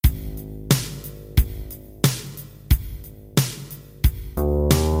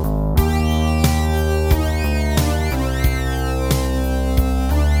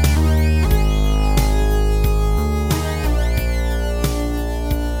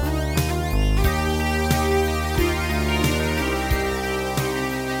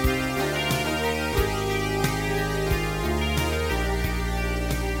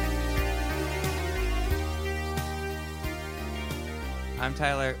I'm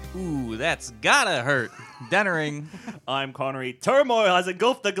Tyler. Ooh, that's gotta hurt. Dennering. I'm Konnery. Turmoil has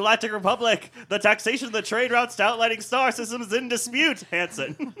engulfed the Galactic Republic. The taxation of the trade routes to outlining star systems is in dispute.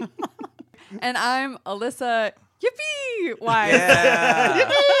 Hanson. And I'm Alyssa Wise. Yeah.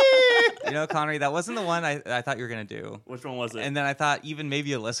 You know, Konnery, that wasn't the one I thought you were going to do. Which one was it? And then I thought even maybe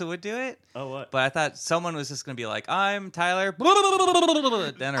Alyssa would do it. Oh, what? But I thought someone was just going to be like, I'm Tyler.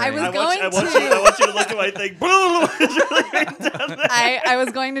 Dennering. I want you to look at my thing. I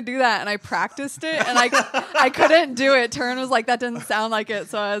was going to do that, and I practiced it, and I couldn't do it. Turn was like, that didn't sound like it,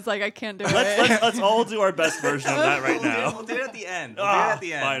 so I was like, I can't do it. Let's all do our best version of that right now. We'll do it at the end.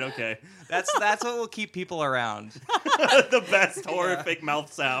 Fine, okay. That's what will keep people around. The best horrific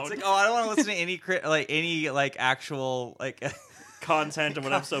mouth sound. It's like, oh, I don't want to listen to any actual content of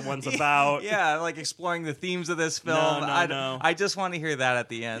what episode one's about. Yeah, like exploring the themes of this film. No. I just want to hear that at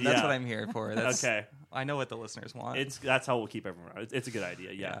the end. That's what I'm here for. Okay. I know what the listeners want. That's how we'll keep everyone around. It's a good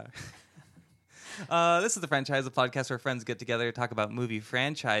idea. Yeah. This is the Friendchise, a podcast where friends get together to talk about movie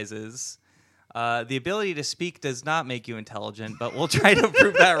franchises. The ability to speak does not make you intelligent, but we'll try to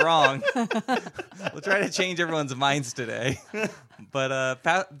prove that wrong. We'll try to change everyone's minds today. But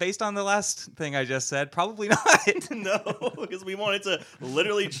based on the last thing I just said, probably not. No, because we wanted to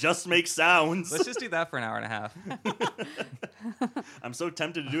literally just make sounds. Let's just do that for an hour and a half. I'm so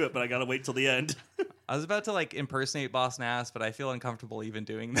tempted to do it, but I gotta wait till the end. I was about to impersonate Boss Nass, but I feel uncomfortable even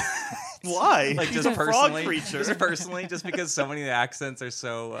doing that. Why? He's a personally, frog creature. Just personally, just because so many of the accents are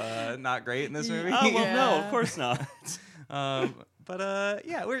so not great in this movie. Oh well, no, of course not.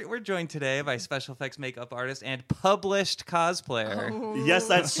 Yeah, we're joined today by special effects makeup artist and published cosplayer. Oh. Yes,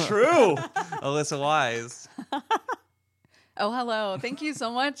 that's true. Alyssa Wise. Oh, hello. Thank you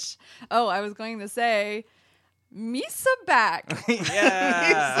so much. Oh, I was going to say, Misa back.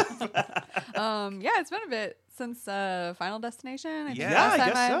 Yeah. Yeah, it's been a bit since Final Destination. I think Yeah, last I time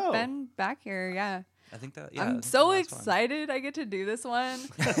guess I've so. been back here. Yeah. I think that. Yeah, I'm so excited I get to do this one.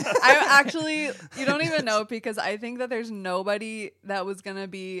 I'm actually, you don't even know, because I think that there's nobody that was going to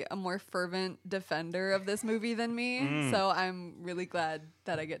be a more fervent defender of this movie than me. So I'm really glad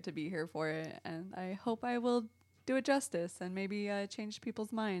that I get to be here for it. And I hope I will do it justice and maybe change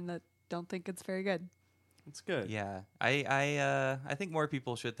people's mind that don't think it's very good. It's good. Yeah, I think more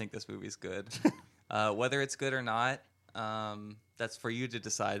people should think this movie's good. Whether it's good or not, that's for you to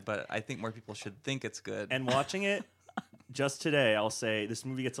decide. But I think more people should think it's good. And watching it just today, I'll say this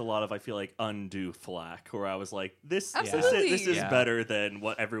movie gets a lot of, I feel like, undue flack. Where I was like, this is better than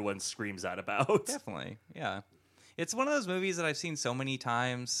what everyone screams at about. Definitely, yeah. It's one of those movies that I've seen so many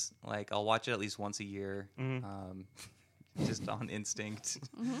times. Like I'll watch it at least once a year. Just on instinct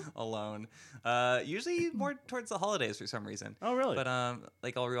alone. Usually more towards the holidays for some reason. Oh, really? But I'll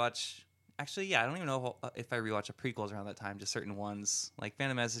rewatch. Actually, yeah, I don't even know if I rewatch a prequels around that time. Just certain ones, like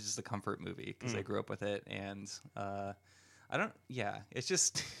Phantom Menace is just a comfort movie because I grew up with it, and I don't. Yeah, it's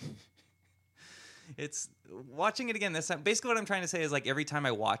just. It's watching it again this time. Basically, what I'm trying to say is every time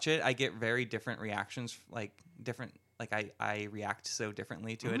I watch it, I get very different reactions. I react so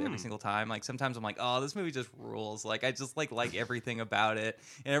differently to it every single time. Sometimes I'm like, oh, this movie just rules. I just like everything about it,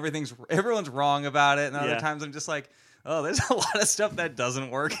 and everyone's wrong about it. And other times I'm just like, oh, there's a lot of stuff that doesn't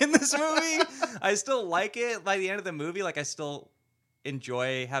work in this movie. I still like it by the end of the movie. I still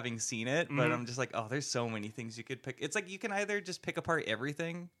enjoy having seen it, but I'm just like, oh, there's so many things you could pick. It's you can either just pick apart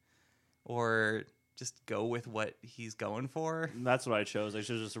everything, or just go with what he's going for. And that's what I chose. I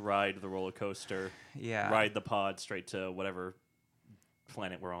should just ride the roller coaster. Yeah. Ride the pod straight to whatever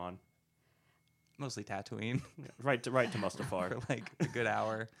planet we're on. Mostly Tatooine. Right to Mustafar. For a good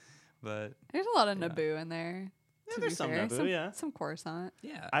hour. But There's a lot of Naboo in there. Yeah, there's some Naboo, Some Coruscant.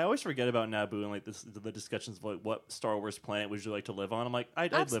 yeah. I always forget about Naboo and the discussions of what Star Wars planet would you like to live on. I'm like,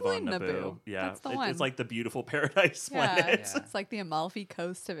 I'd live on Naboo. Yeah, That's the one. It's like the beautiful paradise Yeah. planet. Yeah. It's like the Amalfi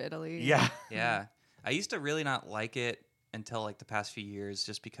Coast of Italy. Yeah. Yeah. I used to really not like it until the past few years,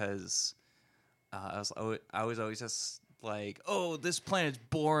 just because I was always just like, oh, this planet's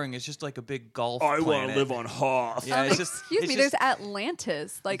boring. It's just like a big golf planet. want to live on Hoth. Yeah, Excuse me, there's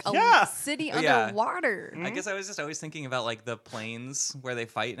Atlantis, a city Yeah. underwater. I guess I was just always thinking about the planes where they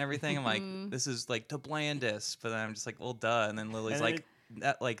fight and everything. I'm like, this is the blandest, but then I'm just like, well, duh. And then Lily's And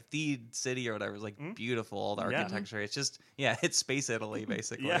that the city or whatever is beautiful, all the architecture. It's just it's space Italy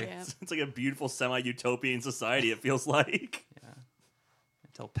basically. Yeah, it's like a beautiful semi-utopian society. It feels like. Yeah.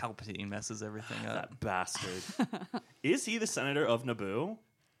 Until Palpatine messes everything up. That bastard. Is he the senator of Naboo?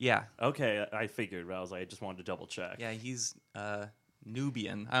 Yeah. Okay, I figured, but I just wanted to double check. Yeah, he's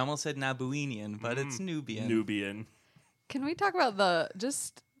Nubian. I almost said Nabooinian, but it's Nubian. Nubian. Can we talk about the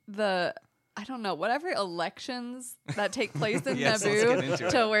I don't know, whatever elections that take place in Yes, let's get into Naboo it.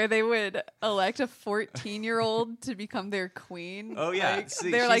 to where they would elect a 14-year-old to become their queen. Oh, yeah. Like,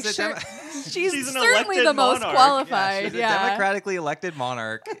 See, they're she's like, a sure, She's she's an certainly elected the most monarch. qualified. She's a Yeah. democratically elected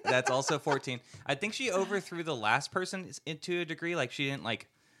monarch that's also 14. I think she overthrew the last person to a degree. Like, she didn't, like,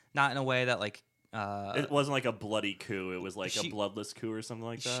 not in a way that, like... it wasn't like a bloody coup. It was like a she- bloodless coup or something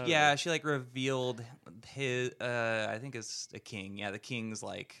like that. Yeah, she, like, revealed his... I think it's a king. Yeah, the king's,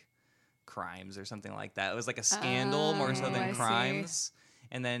 like... crimes or something like that. It was like a scandal more so I than see. crimes.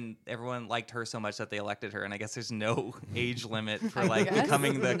 And then everyone liked her so much that they elected her. And I guess there's no age limit for I like guess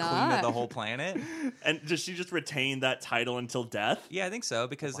becoming the queen not. of the whole planet. And does she just retain that title until death? Yeah, I think so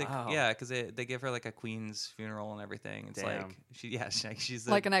because Wow. they give her like a queen's funeral and everything. It's Damn. like she's Like an it's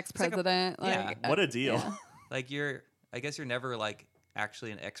like a- ex-president. yeah. What a deal. yeah. like I guess you're never like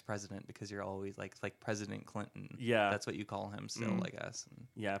actually an ex-president because you're always like President Clinton. Yeah. That's what you call him still, I guess. And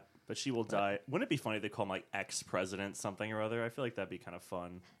Yeah, but she will die. Wouldn't it be funny if they call him like ex-president something or other? I feel like that'd be kind of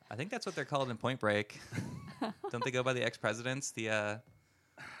fun. I think that's what they're called in Point Break. Don't they go by the ex-presidents, the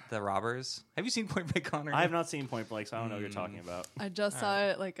robbers? Have you seen Point Break, Connor? I have not seen Point Blank, so I don't know what you're talking about. I just saw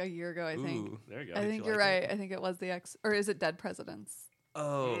it like a year ago, I think. Ooh. There you go. I Did think you you're like right. it? I think it was the ex, or is it Dead Presidents?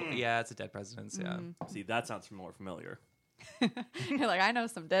 Oh, yeah, it's a Dead Presidents, yeah. See, that sounds more familiar. You're like, I know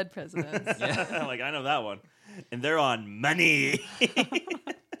some dead presidents. Yeah. Like, I know that one. And they're on money.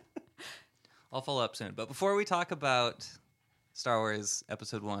 I'll follow up soon. But before we talk about Star Wars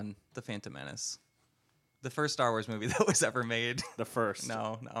Episode 1, The Phantom Menace, the first Star Wars movie that was ever made. The first.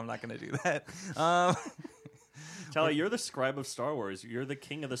 No, I'm not going to do that. Tally, you're the scribe of Star Wars. You're the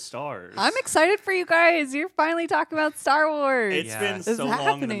king of the stars. I'm excited for you guys. You're finally talking about Star Wars. It's Yeah. been It's so long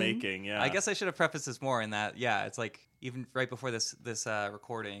in the happening. making. Yeah. I guess I should have prefaced this more in that, yeah, it's like even right before this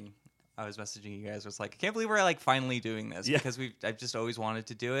recording, I was messaging you guys. I was like, I can't believe we're like finally doing this Yeah. because I've just always wanted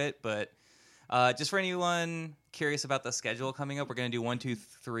to do it. But just for anyone curious about the schedule coming up, we're going to do 1, 2,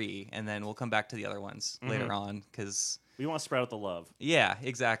 3, and then we'll come back to the other ones later on because, we want to spread out the love. yeah,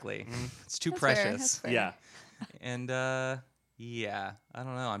 exactly. It's too That's fair, precious. that's fair. Yeah. And yeah, I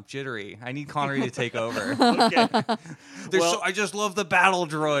don't know. I'm jittery. I need Konnery to take over. Okay. I just love the battle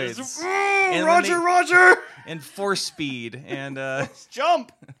droids. And when Roger! and force speed and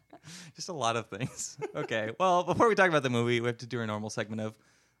Jump! just a lot of things. Okay, well, before we talk about the movie, we have to do our normal segment of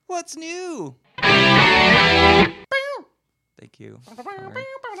What's New? Thank you. Konnery.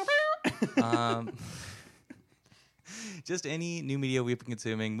 Just any new media we've been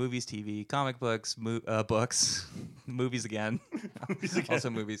consuming, movies, TV, comic books, books, movies again. Also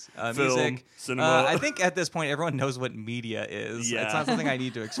movies. Film, music. cinema. I think at this point everyone knows what media is. Yeah. It's not something I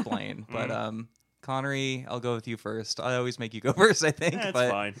need to explain. But Konnery, I'll go with you first. I always make you go first, I think. That's but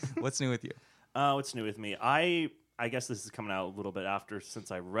fine. What's new with you? What's new with me? I guess this is coming out a little bit after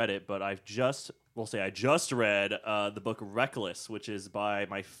since I read it, but I just read the book Reckless, which is by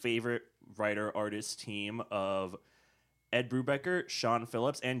my favorite writer-artist team of Ed Brubaker, Sean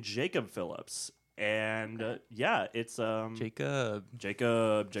Phillips, and Jacob Phillips. And yeah, it's Jacob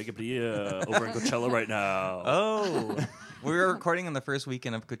D over in Coachella right now. Oh, we were recording on the first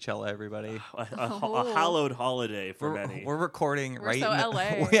weekend of Coachella, everybody. A hallowed holiday for many. We're recording We're right so in the,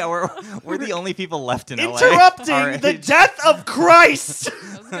 LA. Yeah, we're the only people left in LA. Interrupting Our the age. death of Christ.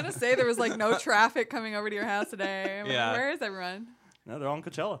 I was going to say there was like no traffic coming over to your house today. I'm like, Yeah. where is everyone? No, they're all in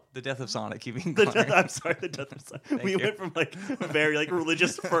Coachella. The death of Sonic, you mean? I'm sorry, the death of Sonic. We went from like very like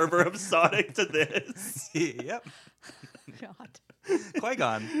religious fervor of Sonic to this. Yep. God.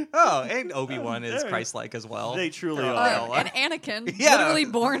 Qui-Gon. Oh, and Obi-Wan is There. Christ-like as well. They truly Oh, are. well. And Anakin, Yeah. literally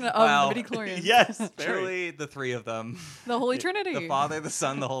born of Wow. the midichlorians. Yes, very. Truly, the three of them. The Holy Trinity. The Father, the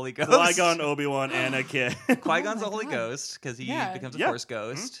Son, the Holy Ghost. Qui-Gon, Obi-Wan, Anakin. Qui-Gon's the Oh my Holy God. Ghost because he Yeah. becomes a Yeah. Force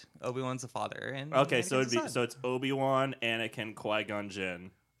ghost. Obi-Wan's the Father. And Okay, so Anakin's it'd be the Son. it's Obi-Wan, Anakin, Qui-Gon,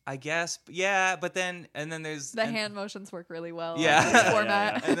 Jinn. I guess, yeah, but then there's The hand motions work really well. Yeah. in this Yeah,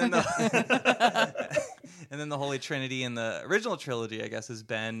 format. and then the and then the Holy Trinity in the original trilogy, I guess, has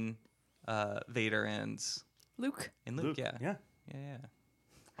been Vader and Luke. Luke. Luke, Yeah, yeah. yeah.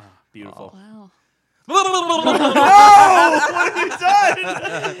 Ah, beautiful. Wow. Oh, what have you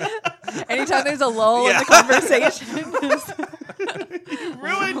done? Anytime there's a lull in Yeah. the conversation, You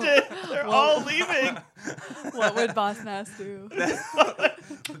ruined it. They're all leaving. what would Boss Nass do?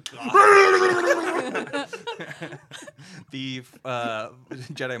 Be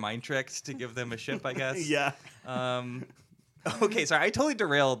Jedi mind tricked to give them a ship, I guess. Yeah. Okay, sorry, I totally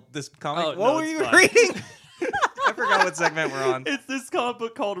derailed this comic. Oh, What no, were it's you fine. reading? I forgot what segment we're on. It's this comic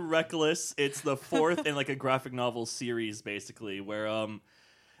book called Reckless. It's the fourth in like a graphic novel series, basically, where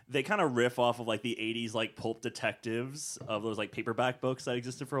they kind of riff off of like the 80s like pulp detectives of those like paperback books that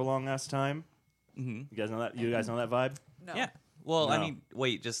existed for a long ass time. Mm-hmm. You guys know that? You guys know that vibe? No. Yeah. Well, No. I mean,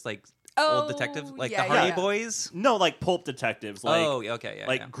 wait, just like Oh, old detective, like yeah, the Hardy yeah. Boys. No, like pulp detectives. Like, Oh, okay, yeah,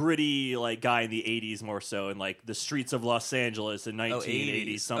 like yeah. gritty, like guy in the 80s more so, in like the streets of Los Angeles in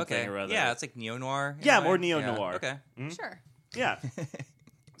 1980 something okay. or other. Yeah, it's like neo noir. Yeah, more neo-noir. Okay. Sure. Yeah.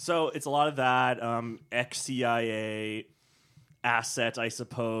 So it's a lot of that. Ex-CIA asset, I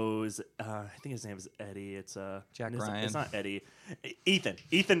suppose. I think his name is Eddie. It's Jack it's, Ryan. It's not Eddie.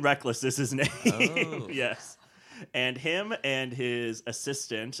 Ethan Reckless is his name. Oh. Yes. And him and his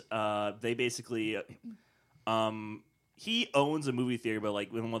assistant, they basically, he owns a movie theater, but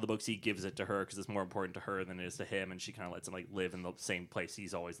like in one of the books, he gives it to her because it's more important to her than it is to him, and she kind of lets him like live in the same place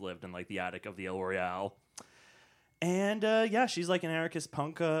he's always lived in, like the attic of the El Royale. And yeah, she's like an anarchist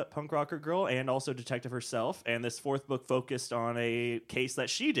punk rocker girl, and also detective herself. And this fourth book focused on a case that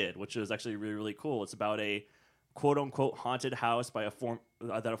she did, which is actually really, really cool. It's about a quote unquote haunted house by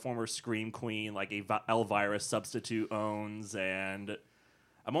that a former Scream queen, like a Elvira substitute, owns. And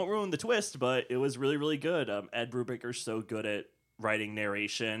I won't ruin the twist, but it was really, really good. Ed Brubaker's so good at writing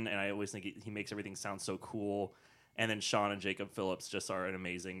narration, and I always think he makes everything sound so cool. And then Sean and Jacob Phillips just are an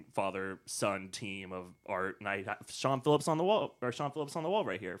amazing father-son team of art. And I have Sean Phillips on the wall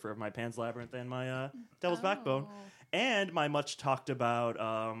right here for my Pan's Labyrinth and my Devil's Backbone, and my much talked about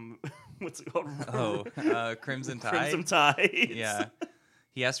what's it called? Crimson Tide. Crimson Tide. Yeah.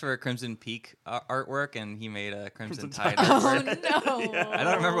 He asked for a Crimson Peak artwork, and he made a Crimson Tide Oh artwork. no! Yeah. I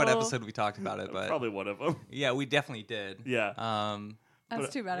don't remember what episode we talked about it, but Probably one of them. yeah, we definitely did. Yeah.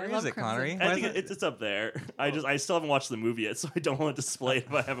 That's too bad. Where I is love it, Crimson. Konnery? I Why think is it- it's up there. I still haven't watched the movie yet, so I don't want to display it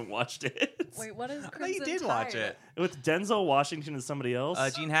if I haven't watched it. Wait, what is I thought Crimson you did Tide? watch it. With Denzel Washington and somebody else.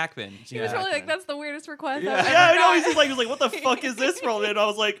 Gene Hackman. He was probably like, "That's the weirdest request." Yeah. I've ever Yeah, I know. gotten." He was like, "What the fuck is this from?" And I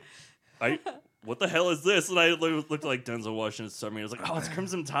was like, "What the hell is this?" And I looked like Denzel Washington's summary. I was like, "Oh, it's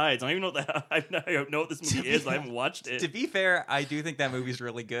Crimson Tides." I don't even know what I don't know what this movie is. I haven't watched To it. be fair, I do think that movie's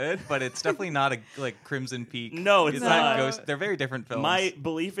really good, but it's definitely not a like Crimson Peak. No, it's not. Ghost. They're very different films. My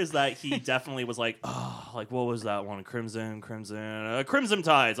belief is that he definitely was like, "Oh, like what was that one? Crimson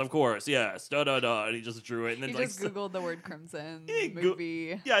Tides, of course, yes." Da da da. And he just drew it, and then He like just googled the word Crimson He go-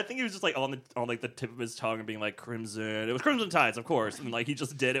 movie. yeah, I think he was just like on like the tip of his tongue and being like Crimson. It was Crimson Tides, of course, and like he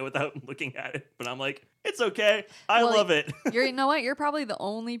just did it without looking at it. But I'm like, it's okay. I Well, love it. You know what? You're probably the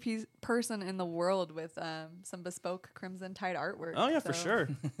only person in the world with some bespoke Crimson Tide artwork. Oh yeah, for so sure.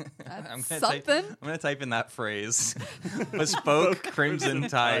 That's I'm gonna something. I'm gonna type in that phrase: bespoke Crimson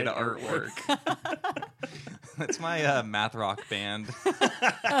Tide artwork. That's my math rock band.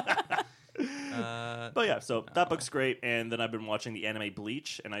 But yeah, so that book's great, and then I've been watching the anime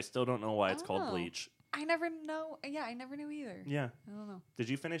Bleach, and I still don't know why it's called Oh. Bleach. I never know. Yeah, I never knew either. Yeah, I don't know. did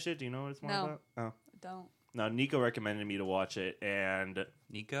you finish it? Do you know what it's more No. about? Oh, Don't. no. Nico recommended me to watch it, and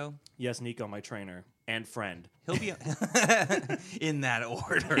Nico, yes, Nico, my trainer and friend. he'll be in that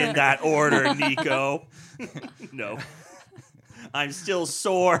order. In that order, Nico. No, I'm still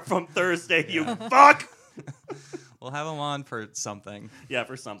sore from Thursday. You fuck. We'll have him on for something. Yeah,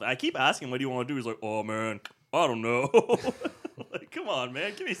 for something. I keep asking, what do you want to do? He's like, oh, man, I don't know. Like, come on,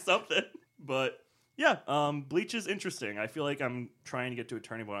 man. Give me something. But, yeah, Bleach is interesting. I feel like I'm trying to get to a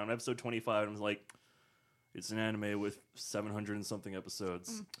turning point. I'm on episode 25, and I was like, it's an anime with 700 and something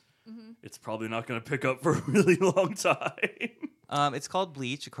episodes. Mm-hmm. It's probably not going to pick up for a really long time. It's called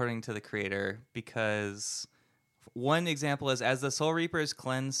Bleach, according to the creator, because one example is as the Soul Reapers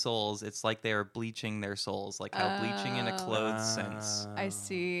cleanse souls, it's like they are bleaching their souls, like how bleaching in a clothes sense I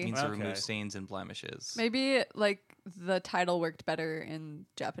see. means to Okay. remove stains and blemishes. Maybe like the title worked better in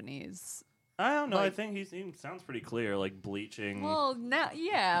Japanese. I don't know. Like- I think he sounds pretty clear, like bleaching. Well, now,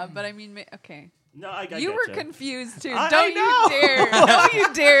 yeah, but I mean, okay. No, I You were getcha. confused too. I Don't know. you dare! Don't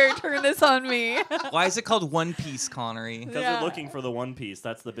you dare turn this on me. Why is it called One Piece, Connery? Because Yeah. we're looking for the One Piece.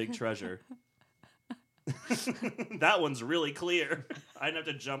 That's the big treasure. That one's really clear. I didn't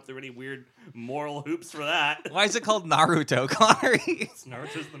have to jump through any weird moral hoops for that. Why is it called Naruto, Connery?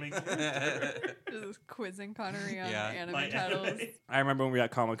 Naruto's the main character. Just quizzing Konnery on Yeah. anime My titles. anime. I remember when we were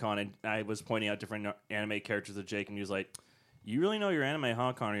at Comic-Con and I was pointing out different anime characters to Jake, and he was like, "You really know your anime,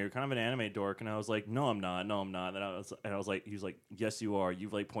 huh, Connor? You're kind of an anime dork." And I was like, "No, I'm not. No, I'm not." And I was like, he was like, "Yes, you are.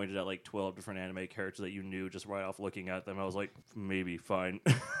 You've like pointed out like 12 different anime characters that you knew just right off looking at them." I was like, "Maybe, fine,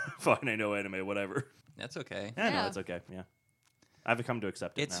 fine. I know anime, whatever." That's okay. Yeah, no, Yeah. it's okay. Yeah, I've come to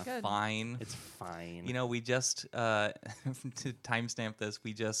accept it It's now. Good. fine. It's fine. You know, we just to timestamp this,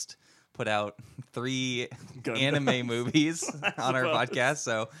 we just put out 3 Gundams. anime movies on our suppose. podcast,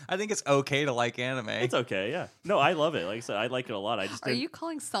 so I think it's okay to like anime. It's okay, yeah. No, I love it. Like I said, I like it a lot. I just Are didn't. you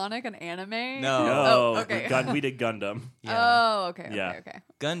calling Sonic an anime? No. No, Oh, okay. we did Gundam. Yeah. Oh, okay. Yeah. Okay.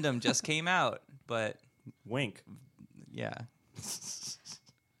 Gundam just came out, but Wink. yeah.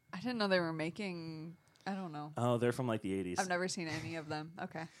 I didn't know they were making. I don't know. Oh, they're from like the 80s. I've never seen any of them.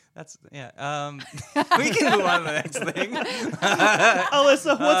 Okay. That's yeah. We can move on to the next thing.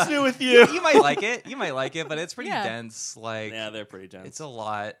 Alyssa, what's new with you? You might like it. You might like it, but it's pretty Yeah. dense. Like Yeah, they're pretty dense. it's a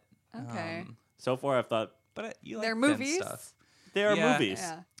lot. Okay. So far, I've thought But you like They're dense movies? stuff. they are Yeah. movies.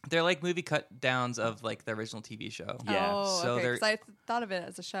 Yeah. They're like movie cut downs of like the original TV show. Yeah. Oh, So okay. they're- 'Cause I thought of it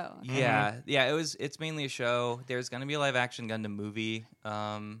as a show. Yeah, yeah. It's mainly a show. There's gonna be a live action Gundam movie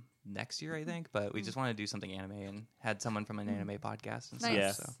next year, I think. But we just want to do something anime and had someone from an anime podcast and stuff.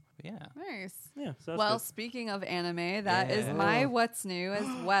 Nice. So yeah. Nice. Yeah. So that's Well, good. speaking of anime, that is Yeah. my what's new as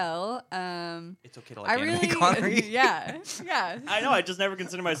well. It's okay to like I anime, really, Konnery. yeah. I know. I just never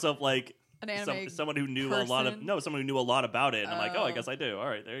consider myself like An anime someone who knew a lot of person. someone who knew a lot about it. And I'm like, oh, I Oh. guess I do. All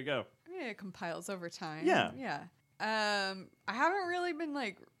right, there you go. It compiles over time. Yeah. Yeah. I haven't really been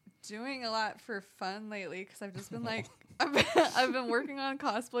like doing a lot for fun lately because I've just been like I've been working on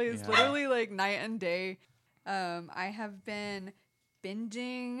cosplays Yeah. literally like night and day. I have been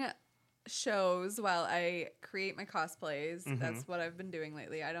binging shows while I create my cosplays. That's what I've been doing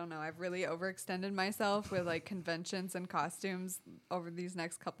lately. I don't know. I've really overextended myself with like conventions and costumes over these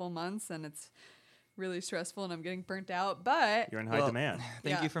next couple months, and it's really stressful and I'm getting burnt out. But You're in high Well, demand.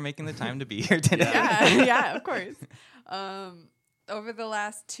 Thank Yeah. you for making the time to be here today. yeah, of course. Over the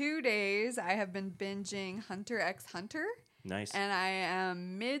last 2 days, I have been binging Hunter x Hunter, Nice. and I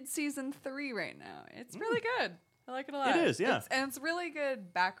am mid-season 3 right now. It's really good. I like it a lot. It is, yeah. And it's really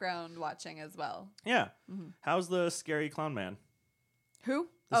good background watching as well. Yeah. How's the scary clown man? Who?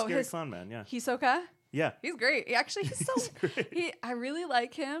 The scary clown man. Yeah. Hisoka? Yeah. He's great. He's so... Great. I really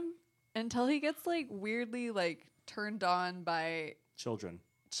like him until he gets, like, weirdly, like, turned on by... Children.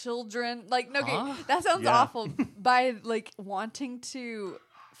 children like no okay Huh? that sounds Yeah. awful by like wanting to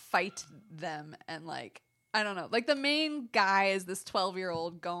fight them and like I don't know like the main guy is this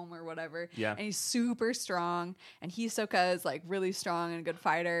 12-year-old Gome or whatever Yeah. and he's super strong and Hisoka is like really strong and a good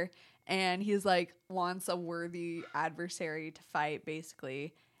fighter and he's like wants a worthy adversary to fight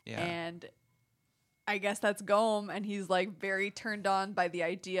basically Yeah. and I guess that's Gome and he's like very turned on by the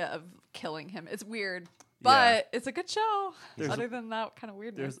idea of killing him. It's weird. But it's a good show. There's- Other than that kind of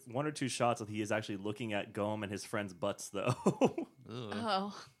weirdness. There's 1 or 2 shots that he is actually looking at Gome and his friends' butts, though. Ugh.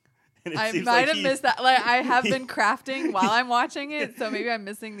 Oh, And it I seems might like have he- missed that. Like I have been crafting while I'm watching it, so maybe I'm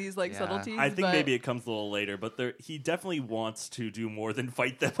missing these like Yeah. subtleties. I think but- maybe it comes a little later, but he definitely wants to do more than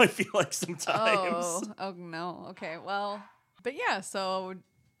fight them. I feel like sometimes. Oh no. Okay. Well, but yeah. So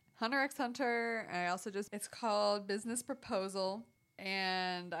Hunter x Hunter. I also it's called Business Proposal,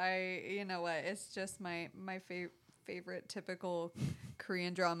 and you know what? It's just my favorite typical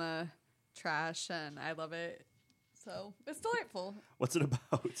Korean drama trash, and I love it. So it's delightful. What's it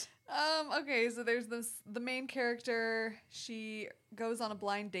about? Okay, so there's the main character, she goes on a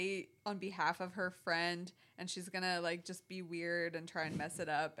blind date on behalf of her friend and she's gonna like just be weird and try and mess it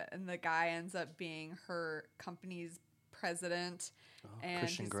up, and the guy ends up being her company's president and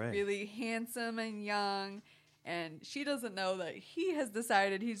Christian he's Grey. really handsome and young, and she doesn't know that he has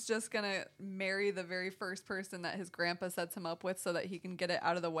decided he's just gonna marry the very first person that his grandpa sets him up with so that he can get it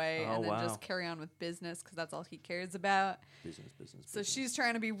out of the way Oh, and then wow. just carry on with business because that's all he cares about. Business. So she's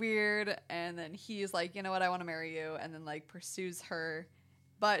trying to be weird, and then he's like, you know what, I want to marry you, and then like pursues her.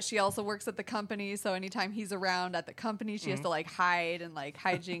 But she also works at the company, so anytime he's around at the company, she has to like hide, and like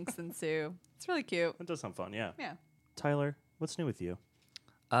hijinks ensue. It's really cute. That does sound fun, yeah. Yeah. Tyler, what's new with you?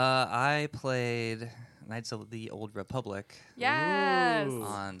 I played Knights of the Old Republic Yes. Ooh.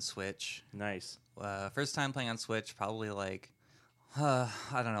 on Switch. Nice. First time playing on Switch, probably like, I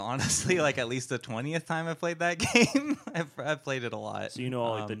don't know, honestly, like at least the 20th time I played that game. I've played it a lot. So you know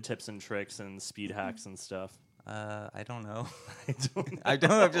all like the tips and tricks and speed hacks and stuff. I don't know. I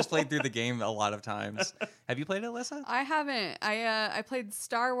don't I've just played through the game a lot of times. Have you played it, Alyssa? I haven't. I played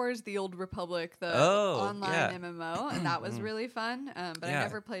Star Wars: The Old Republic, the Oh, online yeah. MMO, and that was really fun. But I Yeah.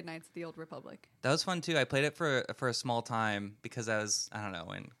 never played Knights of the Old Republic. That was fun too. I played it for a small time because I don't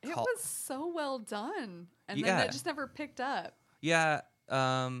know, in It was so well done, and then Yeah. it just never picked up. Yeah.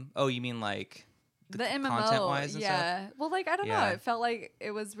 Oh, you mean like The MMO, content-wise and yeah. Well, like I don't know. Yeah. It felt like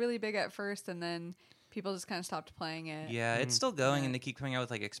it was really big at first, and then People just kind of stopped playing it. Yeah, it's still going, and they keep coming out with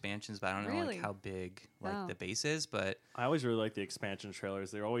like expansions, but I don't know Really? like how big like the base is. But I always really like the expansion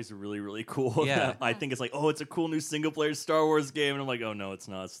trailers. They're always really, really cool. Yeah. I think it's like, oh, it's a cool new single player Star Wars game, and I'm like, oh no, it's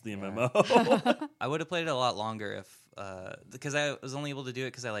not. It's the MMO. I would have played it a lot longer if because I was only able to do it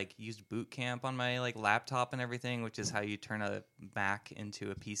because I like used Boot Camp on my like laptop and everything, which is how you turn a Mac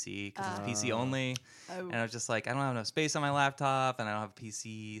into a PC because it's PC only. Oh. And I was just like, I don't have enough space on my laptop, and I don't have a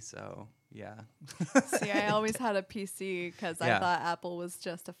PC, so yeah. See, I always had a PC because I thought Apple was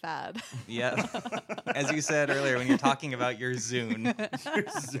just a fad. Yeah. As you said earlier when you're talking about your Zune. Your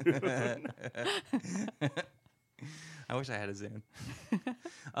Zune. I wish I had a Zune.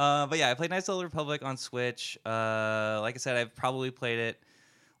 But yeah, I played Knights of the Republic on Switch. Like I said, I've probably played it.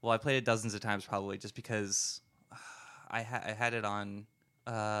 Well, I played it dozens of times probably just because I had it on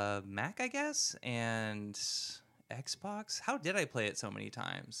Mac, I guess, and Xbox. How did I play it so many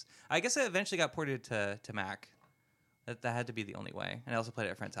times? I guess it eventually got ported to Mac. That had to be the only way. And I also played it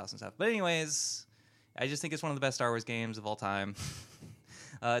at a friend's house and stuff. But anyways, I just think it's one of the best Star Wars games of all time.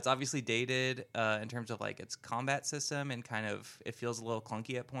 It's obviously dated in terms of like its combat system, and kind of it feels a little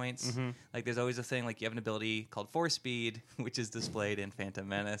clunky at points. Mm-hmm. Like there's always a thing like you have an ability called Force Speed, which is displayed in Phantom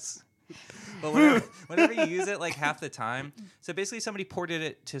Menace. But whenever you use it, like half the time. So basically, somebody ported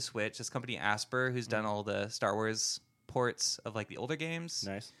it to Switch. This company Asper, who's done all the Star Wars ports of like the older games.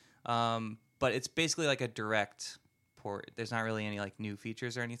 Nice. But it's basically like a direct port. There's not really any like new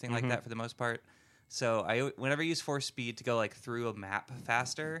features or anything like that for the most part. So whenever I use Force Speed to go like through a map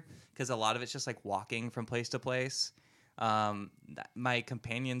faster, because a lot of it's just like walking from place to place. My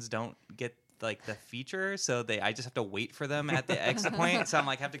companions don't get like the feature, so I just have to wait for them at the exit point. So I'm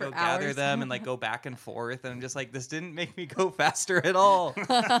like have to go gather them and like go back and forth, and I'm just like, this didn't make me go faster at all.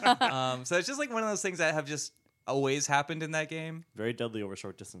 So it's just like one of those things that have just always happened in that game. Very deadly over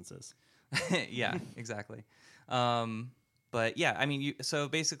short distances. Yeah, exactly. But yeah, I mean, so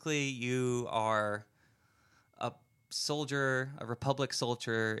basically you are a soldier, a Republic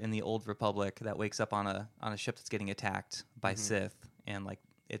soldier in the old Republic that wakes up on a ship that's getting attacked by Sith, and like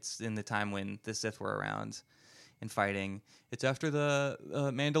it's in the time when the Sith were around and fighting. It's after the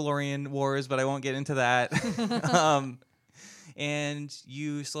Mandalorian Wars, but I won't get into that. And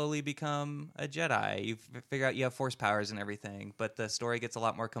you slowly become a Jedi. You figure out you have force powers and everything, but the story gets a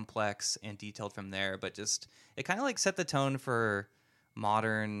lot more complex and detailed from there. But just it kind of like set the tone for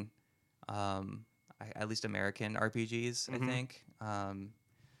modern, at least American RPGs, I think. And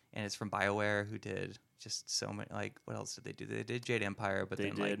it's from BioWare, who did just so many. Like, what else did they do? They did Jade Empire, but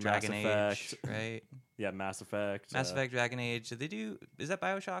then like Dragon Age, right? Yeah, Mass Effect. Mass Effect, Dragon Age. Did they do? Is that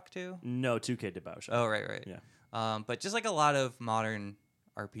BioShock too? No, 2K did BioShock. Oh, right. Yeah. But just like a lot of modern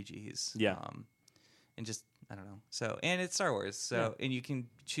RPGs. Yeah. And just, I don't know. So, and it's Star Wars. So, and you can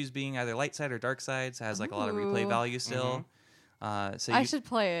choose being either light side or dark side. So it has like a lot of replay value still. So I should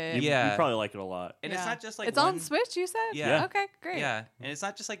play it. You probably like it a lot. And it's not just like it's on Switch, you said? Yeah. Okay, great. Yeah. And it's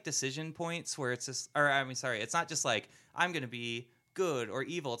not just like decision points where it's just, it's not just like, I'm going to be good or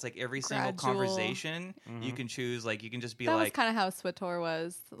evil. It's like every single conversation you can choose. Like, you can just be that like. That was kind of how SWTOR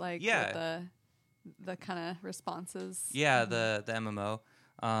was. Like, yeah. With the kind of responses. Yeah, the MMO.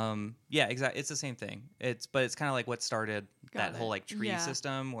 Yeah, exactly. It's the same thing. But it's kind of like what started that whole like tree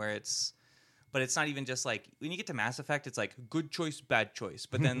system where but it's not even just like when you get to Mass Effect, it's like good choice, bad choice.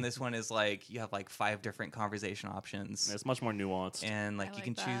 But then this one is like you have like 5 different conversation options. It's much more nuanced. And like you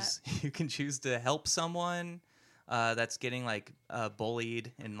can choose to help someone that's getting like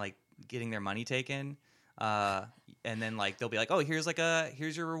bullied and like getting their money taken. And then like they'll be like, oh, here's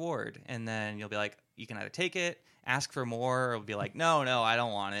your reward, and then you'll be like, you can either take it, ask for more, or be like, no, I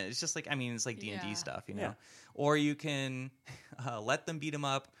don't want it. It's just like, I mean, it's like D&D stuff, you know. Yeah. Or you can let them beat them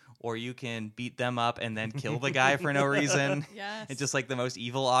up, or you can beat them up and then kill the guy for no reason. Yes, it's just like the most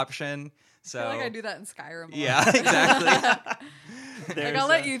evil option. So I feel like I do that in Skyrim. Yeah, exactly. Like I'll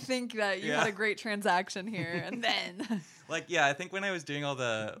let you think that you had a great transaction here, and then like I think when I was doing all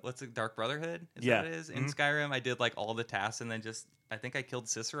the Dark Brotherhood, is that what it is in Skyrim, I did like all the tasks, and then I think I killed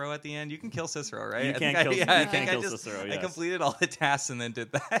Cicero at the end. You can kill Cicero, right? You can kill Cicero. Yes. I completed all the tasks and then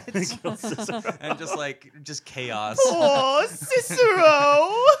did that. Kill Cicero. And just chaos. Oh,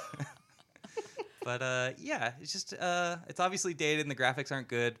 Cicero. But it's just it's obviously dated and the graphics aren't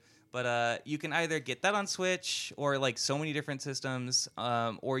good. But you can either get that on Switch or like so many different systems,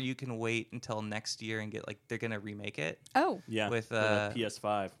 or you can wait until next year and get like they're gonna remake it. Oh, yeah, with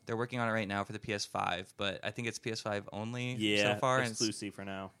PS5. They're working on it right now for the PS5, but I think it's PS5 only so far. Exclusive for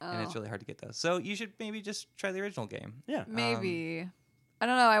now, and it's really hard to get those. So you should maybe just try the original game. Yeah, maybe. I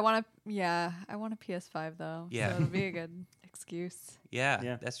don't know. I want a PS5 though. Yeah, so it'll be a good excuse.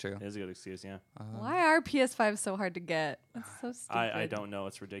 Yeah, that's true. It is a good excuse, yeah. Why are PS5 so hard to get? That's so stupid. I don't know.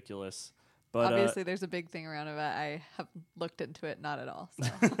 It's ridiculous. But obviously, there's a big thing around it. I have looked into it, not at all. So.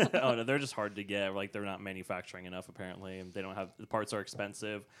 oh no, they're just hard to get. Like they're not manufacturing enough apparently, and they don't have the parts are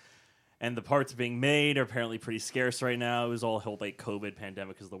expensive, and the parts being made are apparently pretty scarce right now. It was all whole like COVID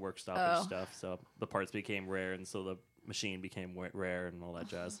pandemic because the work stoppage stuff, so the parts became rare, and so the machine became rare and all that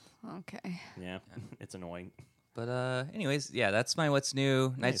jazz. Okay. Yeah, it's annoying. But anyways, yeah, that's my What's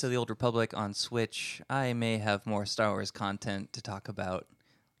New. Knights of the Old Republic on Switch. I may have more Star Wars content to talk about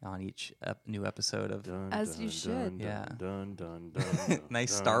on each new episode of As you should. Yeah. Nice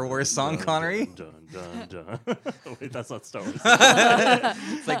Nice Star Wars song, Konnery. Wait, that's not Star Wars.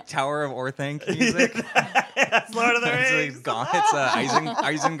 It's like Tower of Orthanc music. That's Lord of the Rings. It's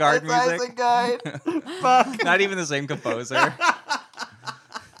Isengard music. Isengard. Fuck. Not even the same composer.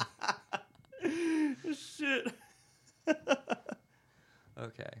 Shit.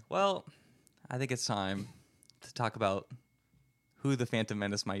 Okay. Well, I think it's time to talk about who the Phantom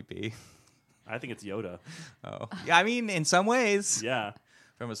Menace might be. I think it's Yoda. Oh. Yeah, I mean, in some ways. Yeah.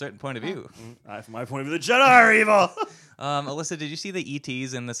 From a certain point of view. From my point of view, the Jedi are evil. Alyssa, did you see the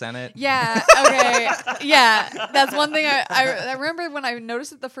ETs in the Senate? Yeah. Okay. Yeah. That's one thing I remember when I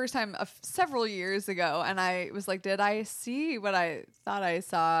noticed it the first time several years ago, and I was like, did I see what I thought I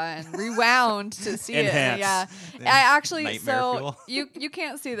saw? And rewound to see it. Yeah. I actually, Nightmare so fuel. you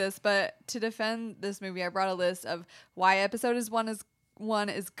can't see this, but to defend this movie, I brought a list of why episode one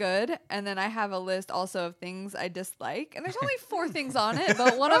is good, and then I have a list also of things I dislike, and there's only 4 things on it,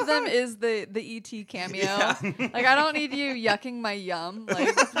 but one of them is the ET cameo. Yeah. Like, I don't need you yucking my yum,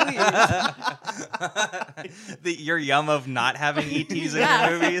 like, please. Your yum of not having ETs in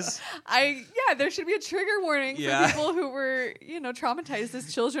your movies. There should be a trigger warning for people who were traumatized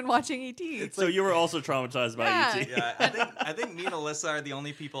as children watching ET. So you were also traumatized by ET. Yeah, I think me and Alyssa are the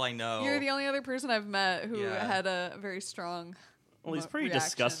only people I know. You're the only other person I've met who had a very strong. Well, he's pretty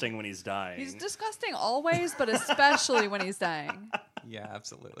disgusting when he's dying. He's disgusting always, but especially when he's dying. Yeah,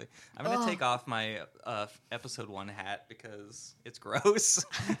 absolutely. I'm going to take off my episode 1 hat because it's gross.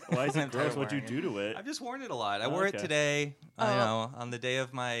 Why is it gross? What'd you do to it? I've just worn it a lot. I wore it today, on the day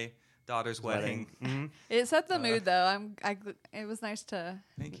of my daughter's wedding. Mm-hmm. It set the mood, though. It was nice to.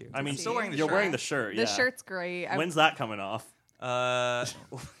 Thank you. I mean, still wearing the you're shirt. wearing the shirt. The shirt's great. When's that coming off?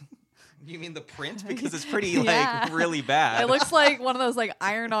 You mean the print? Because it's pretty really bad. It looks like one of those like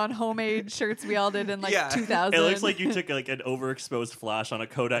iron-on homemade shirts we all did in 2000. It looks like you took like an overexposed flash on a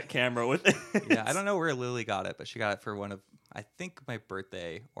Kodak camera with it. Yeah, I don't know where Lily got it, but she got it for one of, I think, my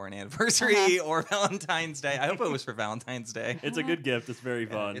birthday or an anniversary or Valentine's Day. I hope it was for Valentine's Day. It's a good gift. It's very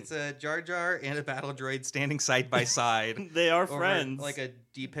fun. It's a Jar Jar and a battle droid standing side by side. They are friends. Like a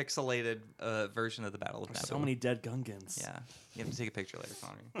depixelated version of the Battle of Naboo. So many dead Gungans. Yeah. You have to take a picture later,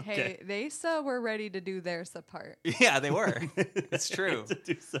 Konnery. Hey, they were ready to do their part. Yeah, they were. It's true.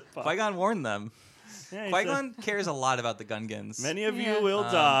 Qui-Gon warned them. Yeah, Qui-Gon cares a lot about the Gungans. Many of you will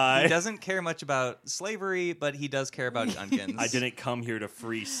die. He doesn't care much about slavery, but he does care about Gungans. I didn't come here to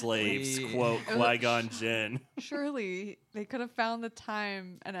free slaves, quote Qui-Gon Jinn. Surely they could have found the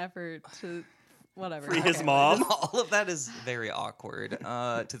time and effort to whatever. Free his mom. All of that is very awkward,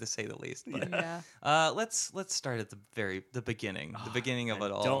 to say the least. But, let's start at the beginning. The beginning of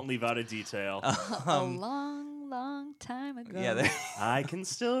it all. Don't leave out a detail. A long time ago. Yeah, I can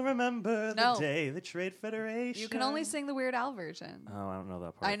still remember the day the Trade Federation. You can only sing the Weird Al version. Oh, I don't know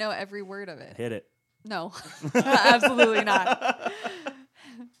that part. I know every word of it. Hit it. No, absolutely not.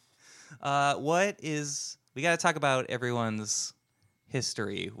 We got to talk about everyone's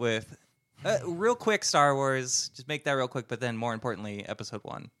history with real quick Star Wars. Just make that real quick, but then more importantly, episode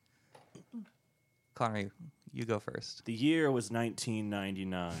 1. Konnery, you go first. The year was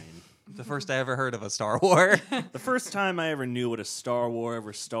 1999. The first I ever heard of a Star War. The first time I ever knew what a Star War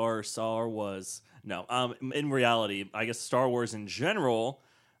ever saw was... No, in reality, I guess Star Wars in general,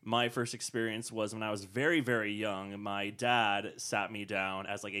 my first experience was when I was very, very young. My dad sat me down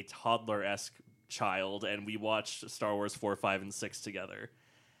as like a toddler-esque child, and we watched Star Wars 4, 5, and 6 together.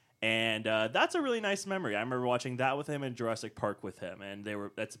 And that's a really nice memory. I remember watching that with him and Jurassic Park with him, and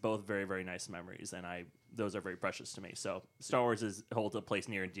that's both very, very nice memories, and those are very precious to me. So Star Wars holds a place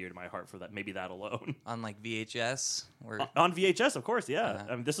near and dear to my heart for that. Maybe that alone. On like VHS, on VHS, of course, yeah.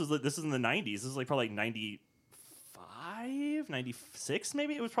 I mean, this is in the 90s. This is like probably like 95, 96,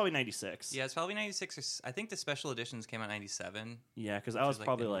 maybe it was probably 96. Yeah, it's probably 96. Or, I think the special editions came out 97. Yeah, because I was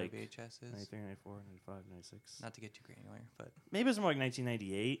probably like VHSs. 93, 94, 95, 96. Not to get too granular, but maybe it was more like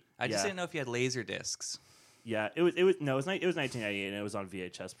 1998. I just didn't know if you had laser discs. Yeah, it was 1998, and it was on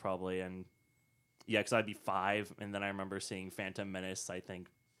VHS probably, and Yeah, because I'd be 5, and then I remember seeing Phantom Menace, I think,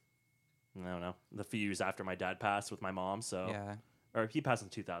 I don't know, the few years after my dad passed with my mom. So, Yeah. Or he passed in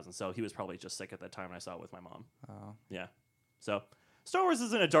 2000, so he was probably just sick at that time when I saw it with my mom. Oh. Yeah. So, Star Wars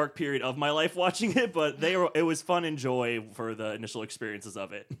is in a dark period of my life watching it, but it was fun and joy for the initial experiences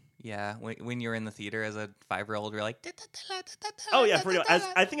of it. Yeah. When you're in the theater as a 5-year-old, you're like, Oh, yeah, pretty much.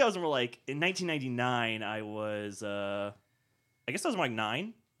 I think I was more like, in 1999, I was, I guess I was more like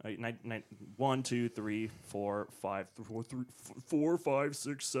 9. 1, 2, 3, 4, 5, 4, 5,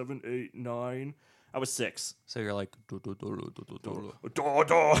 6, 7, 8, 9. I was 6. So you're like, Da.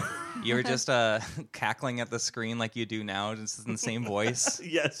 you were just cackling at the screen like you do now, just in the same voice.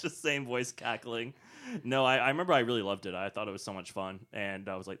 Yeah, it's just same voice cackling. No, I remember I really loved it. I thought it was so much fun, and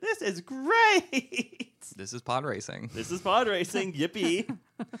I was like, "This is great! This is pod racing. This is pod racing! Yippee!"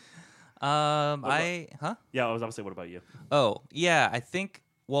 Yeah, I was about to say, what about you? Oh, yeah, I think.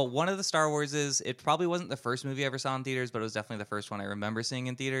 Well, one of the Star Warses, it probably wasn't the first movie I ever saw in theaters, but it was definitely the first one I remember seeing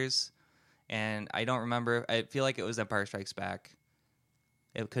in theaters. And I don't remember. I feel like it was Empire Strikes Back.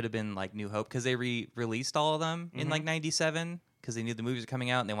 It could have been like New Hope because they released all of them in like '97 because they knew the movies were coming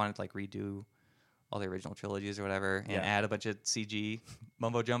out and they wanted to like redo all the original trilogies or whatever and add a bunch of CG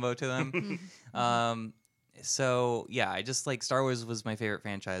mumbo jumbo to them. So yeah, I just like Star Wars was my favorite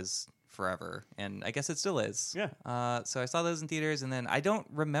franchise forever, and I guess it still is. Yeah. So I saw those in theaters, and then I don't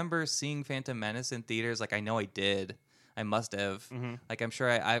remember seeing Phantom Menace in theaters. Like I know I did. I must have. Like I'm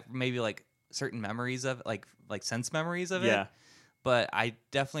sure I maybe like certain memories of like sense memories of it. But I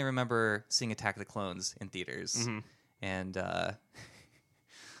definitely remember seeing Attack of the Clones in theaters, and I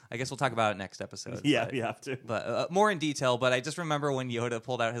guess we'll talk about it next episode. Yeah, we have to. But more in detail. But I just remember when Yoda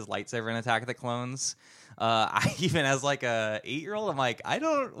pulled out his lightsaber in Attack of the Clones. I even as like a 8-year-old, I'm like, I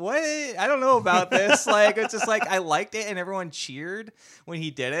don't know about this. Like it's just like I liked it, and everyone cheered when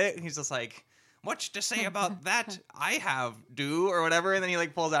he did it. And he's just like, much to say about that I have or whatever, and then he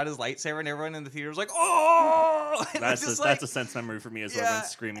like pulls out his lightsaber and everyone in the theater was like, oh, that's a sense memory for me as well. Everyone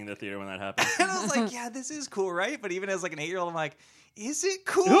screaming in the theater when that happened. And I was like, yeah, this is cool, right? But even as like an 8-year-old, I'm like, is it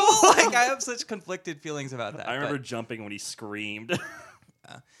cool? Like I have such conflicted feelings about that. I remember jumping when he screamed.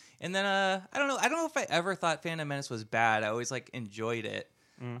 And then I don't know if I ever thought Phantom Menace was bad. I always like enjoyed it.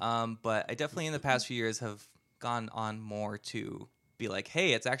 But I definitely in the past few years have gone on more to be like,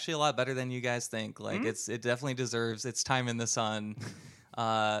 hey, it's actually a lot better than you guys think. Like it definitely deserves its time in the sun.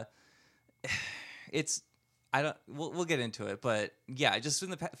 We'll get into it, but yeah, just in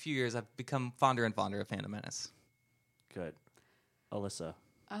the few years I've become fonder and fonder of Phantom Menace. Good. Alyssa.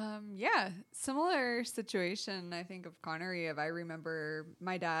 Yeah, similar situation, I think, of Konnery. I remember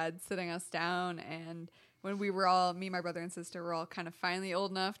my dad sitting us down, and when we were all, me, my brother and sister, were all kind of finally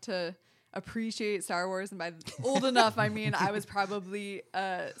old enough to appreciate Star Wars, and by old enough I mean I was probably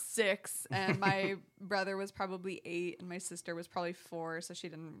 6 and my brother was probably 8 and my sister was probably 4, so she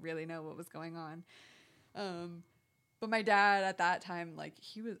didn't really know what was going on. But my dad at that time, like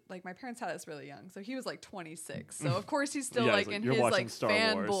he was like, my parents had us really young, so he was like 26, so of course he's still like in his like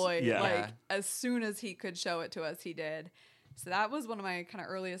fanboy, like as soon as he could show it to us he did. So that was one of my kind of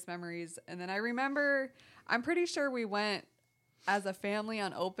earliest memories. And then I remember, I'm pretty sure we went as a family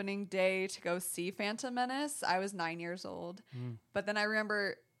on opening day to go see Phantom Menace. I was 9 years old. But then I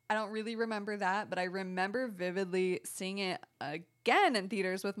don't really remember that, but I remember vividly seeing it again in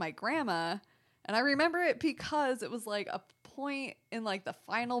theaters with my grandma. And I remember it because it was like a point in like the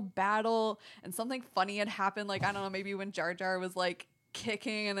final battle and something funny had happened. Like, I don't know, maybe when Jar Jar was like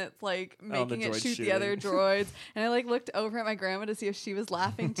kicking and it's like making it shoot the other droids, and I like looked over at my grandma to see if she was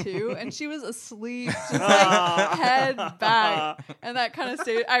laughing too, and she was asleep, just like head back, and that kind of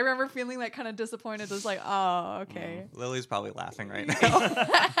stayed. I remember feeling like kind of disappointed. It was like, oh, okay. Lily's probably laughing right now.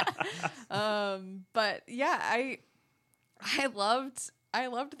 But yeah, I loved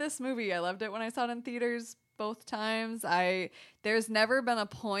this movie. I loved it when I saw it in theaters both times. There's never been a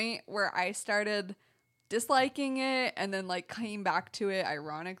point where I started disliking it and then like came back to it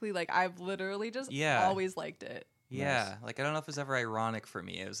ironically. Like I've literally just always liked it. Yeah. Nice. Like I don't know if it's ever ironic for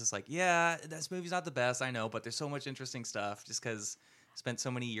me. It was just like, yeah, this movie's not the best, I know, but there's so much interesting stuff just because I spent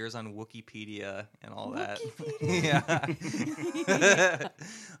so many years on Wikipedia and all that. Yeah.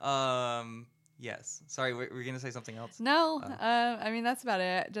 Yes. Sorry, were you going to say something else? No. I mean, that's about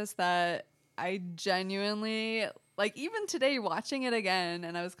it. Just that I genuinely, like, even today watching it again,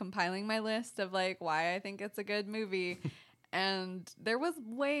 and I was compiling my list of like why I think it's a good movie, and there was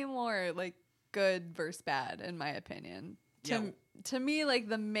way more like good versus bad in my opinion. To me, like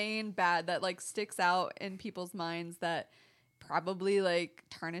the main bad that like sticks out in people's minds that probably like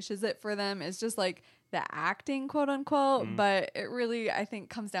tarnishes it for them is just like the acting, quote unquote. But it really, I think,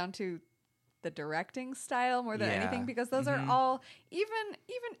 comes down to the directing style more than Yeah. anything, because those are all, even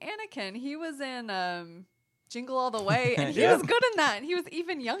Anakin, he was in Jingle All the Way, and he Yeah. was good in that, and he was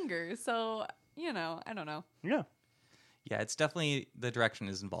even younger. So, you know, I don't know. Yeah. Yeah, it's definitely the direction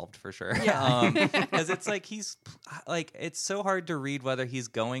is involved for sure. Yeah. Because it's like he's like, it's so hard to read whether he's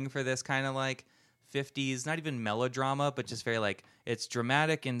going for this kind of like 50s, not even melodrama, but just very like, it's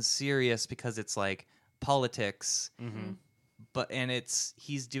dramatic and serious because it's like politics. And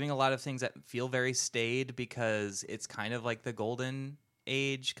he's doing a lot of things that feel very staid because it's kind of like the golden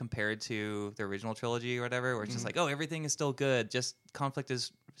age compared to the original trilogy or whatever, where it's just like, oh, everything is still good, just conflict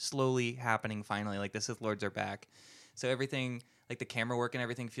is slowly happening finally, like the Sith Lords are back. So everything, like the camera work and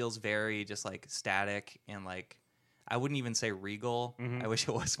everything, feels very just like static and like, I wouldn't even say regal. I wish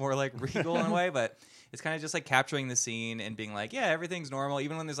it was more like regal in a way, but it's kind of just like capturing the scene and being like, yeah, everything's normal.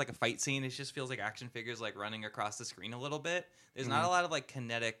 Even when there's like a fight scene, it just feels like action figures like running across the screen a little bit. There's not a lot of like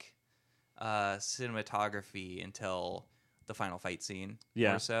kinetic cinematography until the final fight scene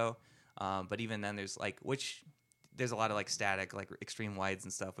or so. But even then there's like, there's a lot of like static, like extreme wides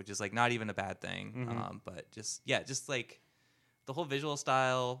and stuff, which is like not even a bad thing. But just like the whole visual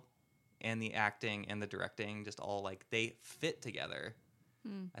style and the acting and the directing, just all like they fit together.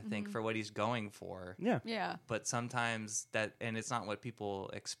 I think for what he's going for. Yeah. But sometimes and it's not what people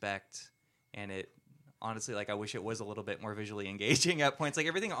expect. And it honestly, like, I wish it was a little bit more visually engaging at points. Like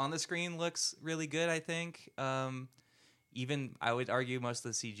everything on the screen looks really good, I think. Even I would argue most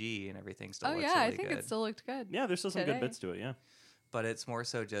of the CG and everything still looks really good. I think it still looked good. Yeah, there's still some good bits to it, yeah. But it's more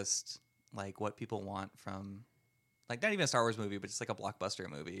so just like what people want from, like, not even a Star Wars movie, but just like a blockbuster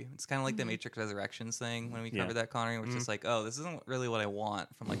movie. It's kind of like the Matrix Resurrections thing when we covered that, Konnery, which is like, oh, this isn't really what I want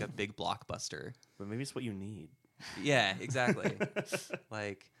from like a big blockbuster. But maybe it's what you need. Yeah, exactly.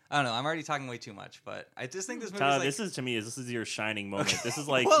 Like, I don't know. I'm already talking way too much, but I just think this movie. Tyler, like, this is your shining moment. This is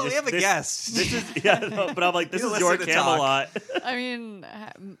like, well, we have a guest. This is but I'm like, this is your to Camelot. I mean,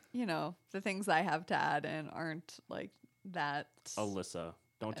 you know, the things I have to add in aren't like that. Alyssa,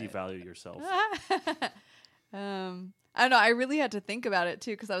 don't devalue yourself. I don't know. I really had to think about it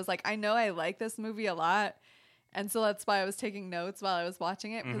too, because I was like, I know I like this movie a lot, and so that's why I was taking notes while I was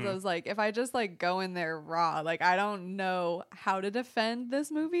watching it, because I was like, if I just like go in there raw, like I don't know how to defend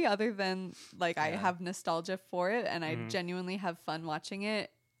this movie other than like I have nostalgia for it, and I genuinely have fun watching it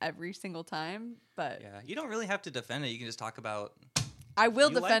every single time. But yeah, you don't really have to defend it. You can just talk about. I will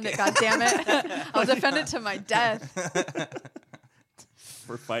defend it. God damn it! I'll defend it to my death.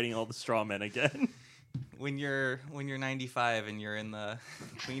 We're fighting all the straw men again. When you're 95 and you're in the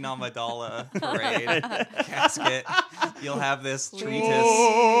Queen Amidala parade casket, you'll have this treatise.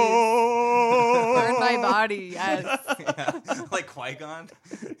 Burn my body, yes. Yeah, like Qui-Gon.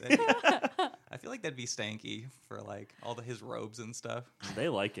 I feel like that'd be stanky for like all his robes and stuff. They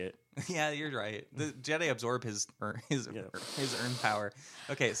like it. Yeah, you're right. The Jedi absorb his earn power.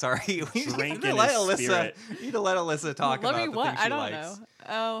 Okay, sorry. We need to let Alyssa talk about the things she I don't likes. know.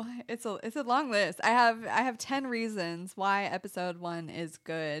 Oh, it's a long list. I have 10 reasons why episode 1 is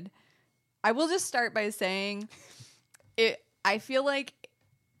good. I will just start by saying I feel like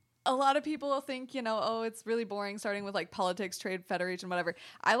a lot of people think, you know, oh, it's really boring starting with like politics, trade, federation, whatever.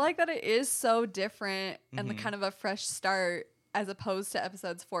 I like that it is so different and the kind of a fresh start, as opposed to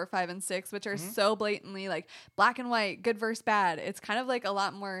episodes 4, 5, and 6, which are so blatantly like black and white, good versus bad. It's kind of like a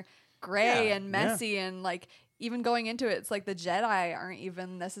lot more gray and messy, and like even going into it, it's like the Jedi aren't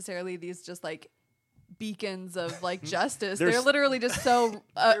even necessarily these just like beacons of like justice. They're literally just so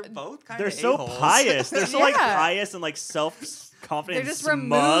They're both kind of they're so pious. They're so like pious and like self-confident. They're just smug.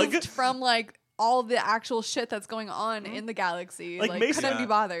 removed from like all the actual shit that's going on in the galaxy. Like couldn't be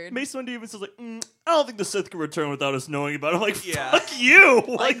bothered. Mace Windu even says like, I don't think the Sith can return without us knowing about it. I'm like, fuck you.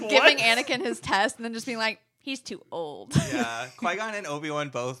 Like what? giving Anakin his test and then just being like, he's too old. Yeah, Qui-Gon and Obi-Wan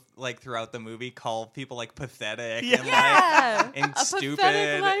both, like, throughout the movie call people, like, pathetic and, like, and a stupid.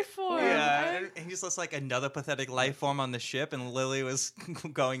 pathetic life form. Yeah, and he's just, like, another pathetic life form on the ship, and Lily was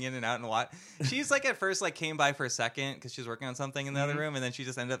going in and out and what. She's, like, at first, like, came by for a second because she was working on something in the other room, and then she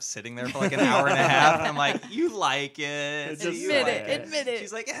just ended up sitting there for, like, an hour and a half, and I'm like, you like it. Admit it.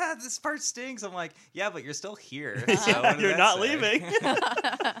 She's like, yeah, this part stinks. I'm like, yeah, but you're still here. So You're not leaving.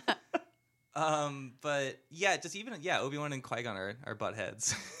 But yeah, just even Obi-Wan and Qui-Gon are butt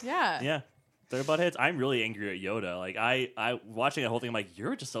heads. Yeah. They're butt heads. I'm really angry at Yoda. Like I watching the whole thing, I'm like,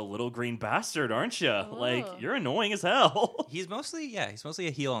 you're just a little green bastard, aren't you? Like you're annoying as hell. He's mostly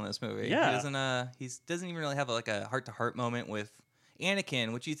a heel in this movie. Yeah. He doesn't even really have a heart-to-heart moment with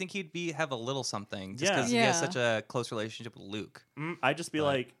Anakin, which you think he'd have a little something just because he has such a close relationship with Luke. I'd just be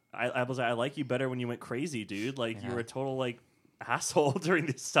like, I was like, I like you better when you went crazy, dude. Like you were a total like asshole during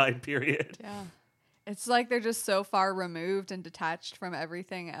this time period. Yeah. It's like they're just so far removed and detached from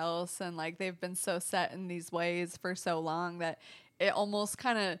everything else. And like they've been so set in these ways for so long that it almost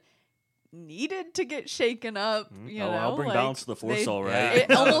kind of needed to get shaken up. You know, I'll bring like, balance to the force, all right.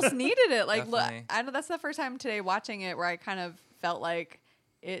 It almost needed it. Like, look, Definitely. I know that's the first time today watching it where I kind of felt like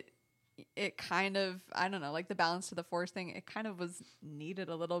it kind of, I don't know, like the balance to the force thing, it kind of was needed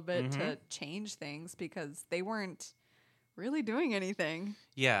a little bit to change things because they weren't really doing anything.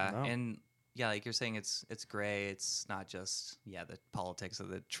 Yeah, No. and yeah, like you're saying, it's gray. It's not just the politics of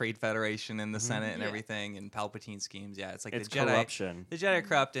the Trade Federation and the Senate and Yeah. everything and Palpatine schemes. Yeah, it's like It's the Jedi. corruption. The Jedi are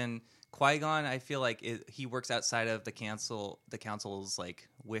corrupt, and Qui-Gon, I feel like he works outside of the council's like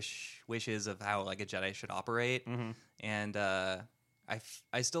wishes of how like a Jedi should operate, and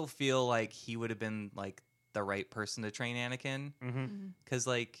I still feel like he would have been like the right person to train Anakin, because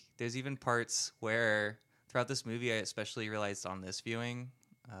like there's even parts where throughout this movie I especially realized on this viewing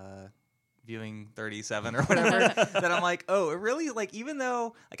 37 or whatever that I'm like, oh, it really, like, even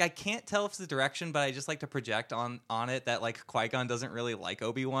though like I can't tell if it's the direction, but I just like to project on it that like Qui-Gon doesn't really like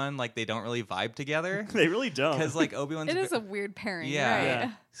Obi-Wan, like they don't really vibe together. They really don't. Because like Obi-Wan's It is a weird pairing, yeah, right?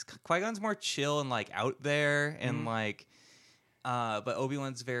 Yeah. Qui-Gon's more chill and like out there and like but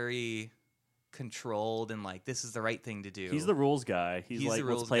Obi-Wan's very controlled and like this is the right thing to do. He's the rules guy. He's He's like, the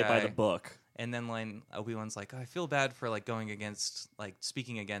let's rules play it by guy. the book. And then when Obi-Wan's like, oh, I feel bad for like going against, like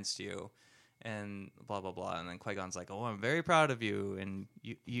speaking against you and blah, blah, blah. And then Qui-Gon's like, oh, I'm very proud of you. And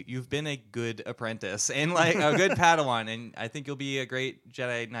you've been a good apprentice and like a good Padawan. And I think you'll be a great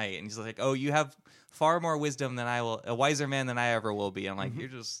Jedi Knight. And he's like, oh, you have far more wisdom than I will, a wiser man than I ever will be. I'm like, you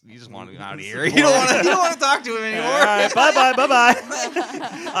just want to get out of here. You don't want to talk to him anymore. All right, bye-bye.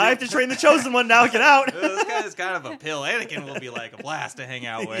 I have to train the Chosen One now. Get out. This guy is kind of a pill. Anakin will be like a blast to hang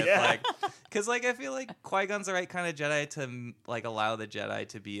out with. Yeah. Like, because like I feel like Qui-Gon's the right kind of Jedi to like allow the Jedi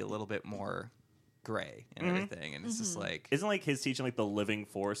to be a little bit more gray and everything. And it's just like, Isn't like his teaching like the living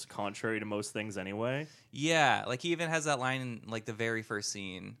force contrary to most things anyway? yeah, like he even has that line in like the very first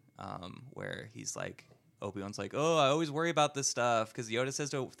scene where he's like, Obi-Wan's like, oh, I always worry about this stuff because Yoda says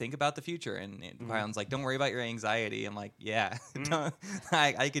to think about the future, and Qui-Gon's like, don't worry about your anxiety. I'm like, yeah,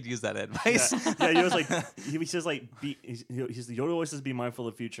 I could use that advice. Yeah, Yoda's like he says like Yoda always says be mindful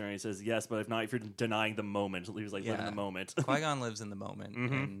of the future, and he says yes, but if you're denying the moment, he was like live in the moment. Qui-Gon lives in the moment,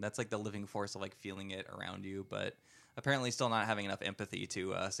 and that's like the living force of like feeling it around you, but apparently still not having enough empathy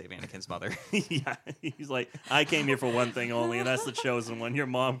to save Anakin's mother. Yeah, he's like, I came here for one thing only, and that's the Chosen One. Your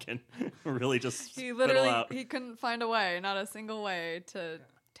mom can really just He spittle literally, out. he couldn't find a way, not a single way to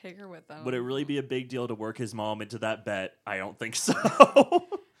take her with him. Would it really be a big deal to work his mom into that bet? I don't think so.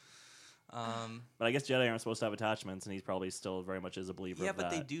 But I guess Jedi aren't supposed to have attachments, and he's probably still very much is a believer Yeah, of that.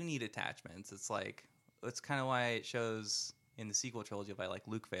 but they do need attachments. It's like, it's kind of why it shows in the sequel trilogy why like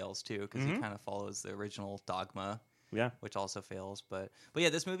Luke fails too, because he kind of follows the original dogma. Yeah. Which also fails, but yeah,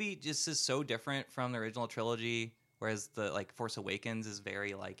 this movie just is so different from the original trilogy. Whereas the like Force Awakens is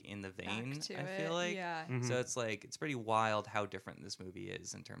very like in the vein. Back to I it, feel like, yeah. So it's like it's pretty wild how different this movie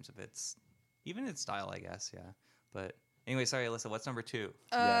is in terms of its style, I guess. Yeah, but anyway, sorry, Alyssa. What's number 2?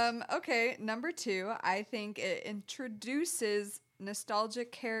 Okay, number 2, I think it introduces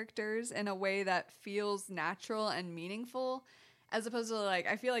nostalgic characters in a way that feels natural and meaningful, as opposed to like,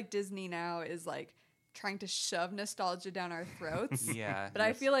 I feel like Disney now is like trying to shove nostalgia down our throats. Yeah, But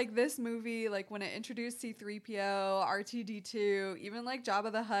I feel like this movie, like when it introduced C-3PO, R2-D2, even like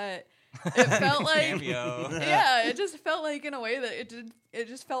Jabba the Hutt, it felt like cameo. yeah, it just felt like in a way that it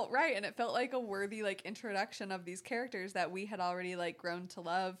just felt right, and it felt like a worthy like introduction of these characters that we had already like grown to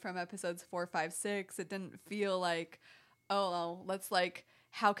love from episodes 4, 5, 6. It didn't feel like, oh, well, let's like,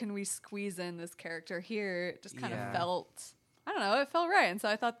 how can we squeeze in this character here? It just kind of felt, I don't know, it felt right, and so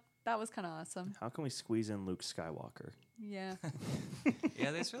I thought that was kind of awesome. How can we squeeze in Luke Skywalker? Yeah. Yeah,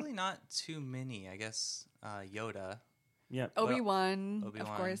 there's really not too many. I guess Yoda, Yeah. Obi-Wan, of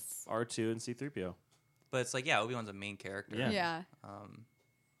Obi-Wan. course. R2 and C-3PO. but it's like Obi-Wan's a main character. Yeah. Yeah.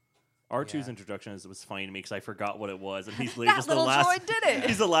 R2's Yeah. introduction was funny to me because I forgot what it was, and he's That just the little last. droid did it.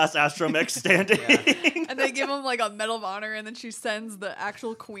 He's the last astromech standing. Yeah. And they give him like a Medal of Honor, and then she sends the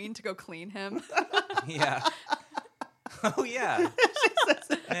actual queen to go clean him. Yeah. Oh yeah.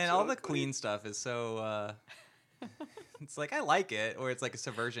 Man, all the Queen stuff is so. It's like I like it, or it's like a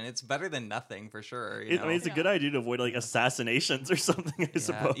subversion. It's better than nothing for sure. You know? I mean, it's a good idea to avoid like assassinations or something. I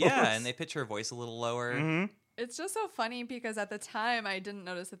suppose. Yeah, and they pitch her voice a little lower. It's just so funny because at the time I didn't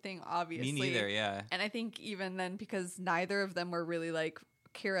notice a thing, obviously. Me neither. Yeah. And I think even then, because neither of them were really like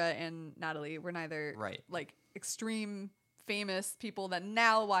Kira and Natalie were neither Right. like extreme famous people that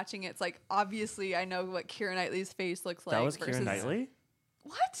now watching it's like, obviously I know what Keira Knightley's face looks like. That was versus... Keira Knightley?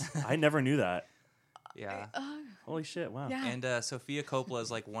 What? I never knew that. Yeah. Holy shit, wow. Yeah. And Sophia Coppola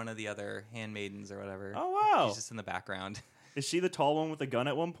is like one of the other handmaidens or whatever. Oh, wow. She's just in the background. Is she the tall one with the gun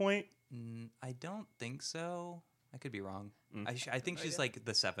at one point? I don't think so. I could be wrong. I think she's like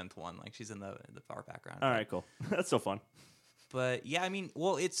the seventh one. Like she's in the far background. All right, cool. That's so fun. But yeah, I mean,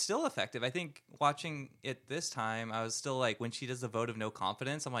 well, it's still effective. I think watching it this time, I was still like, when she does the vote of no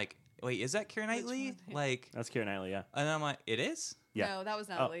confidence, I'm like, wait, is that Keira Knightley? Like, That's Keira Knightley, yeah. and I'm like, it is? Yeah. No, that was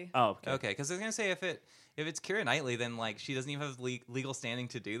Natalie. Oh, okay. Okay, because I was gonna say if it's Keira Knightley, then like she doesn't even have legal standing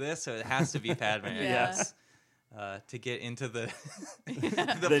to do this, so it has to be Padme. I Yeah. guess, to get into the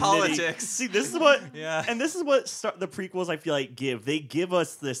The politics. See, this is what, Yeah. and this is what the prequels I feel like give. They give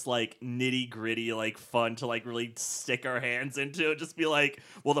us this like nitty gritty, like fun to like really stick our hands into. Just be like,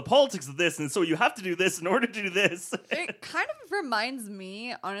 well, the politics of this, and so you have to do this in order to do this. It kind of reminds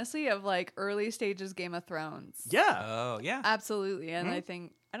me, honestly, of like early stages Game of Thrones. Yeah, Oh yeah. Absolutely. And I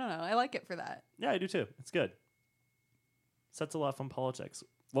think, I don't know, I like it for that. yeah, I do too. It's good. Sets a lot of fun politics.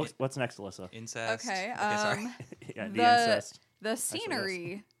 What's next, Alyssa? Incest. Okay. Sorry. Yeah, the The incest. The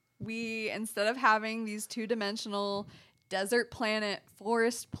scenery, we, instead of having these two-dimensional desert planet,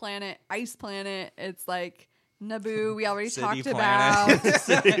 forest planet, ice planet, it's like Naboo, we already City talked planet.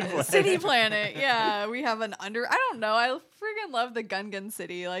 about. City planet, yeah. We have an I don't know, I freaking love the Gungan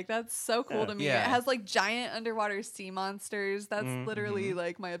city. Like, that's so cool to me. Yeah. It has, like, giant underwater sea monsters. That's literally,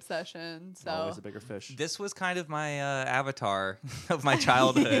 like, my obsession. So Always a bigger fish. This was kind of my avatar of my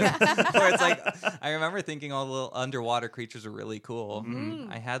childhood, where it's like I remember thinking all the little underwater creatures are really cool.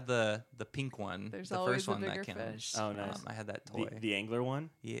 I had the pink one, There's the always first a one bigger that came. fish. Oh, nice. I had that toy. The angler one.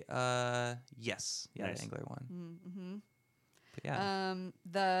 Yeah. Yes. Yeah. Nice. The angler one. Mm-hmm. But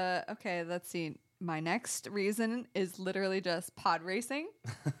yeah. Okay, let's see. My next reason is literally just pod racing.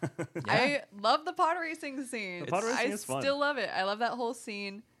 Yeah. I love the pod racing scene. The pod racing I is fun. still love it. I love that whole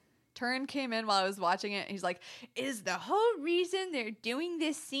scene. Turin came in while I was watching it. And he's like, "Is the whole reason they're doing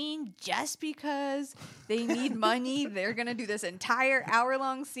this scene just because they need money? They're gonna do this entire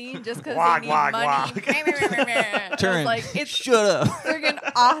hour-long scene just because they need money?" And I Turin, was like, "It's shut up. friggin'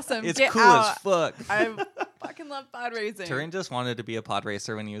 awesome. It's Get cool out." as fuck. I fucking love pod racing. Turin just wanted to be a pod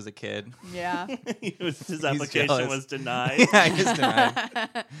racer when he was a kid. Yeah. His application jealous. was denied. Yeah, he just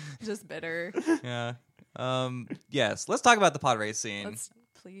denied. Just bitter. Yeah. Yes. Let's talk about the pod race scene. Let's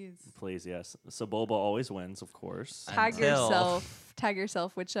please Please, yes. So Boba always wins, of course. tag Until- yourself. Tag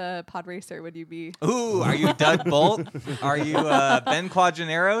yourself. Which pod racer would you be? Ooh, are you Doug Bolt? Are you Ben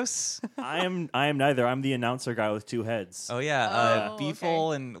Quadraneros? I am neither. I'm the announcer guy with two heads. Oh yeah, Oh, Beefle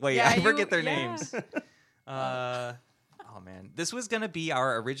okay. and wait, Yeah, I forget their yeah. names. Oh man, this was gonna be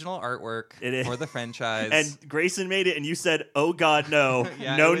our original artwork It is. for the franchise. And Grayson made it, and you said, "Oh God, no,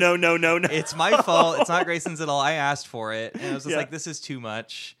 Yeah, no, it was- no, no, no, no." It's my fault. It's not Grayson's at all. I asked for it, and I was just Yeah. like, "This is too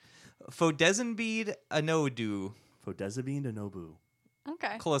much." Fodezenbeed Anodu, Fodezabine to Nobu.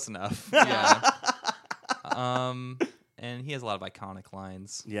 Okay. close enough. Yeah. And he has a lot of iconic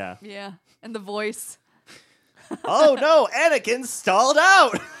lines. Yeah. Yeah. And the voice. Oh no, Anakin stalled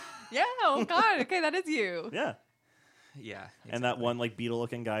out. Yeah. Oh God. Okay, that is you. Yeah. Yeah, And that one like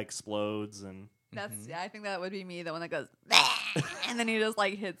beetle-looking guy explodes, and That's yeah. I think that would be me. The one that goes, and then he just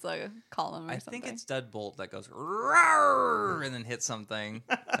like hits a column or I something. think it's Dud Bolt that goes "Rawr," and then hits something.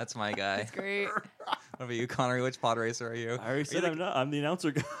 That's my guy. It's great. What about you, Konnery? Which pod racer are you? I already Are you said the- I'm not. I'm the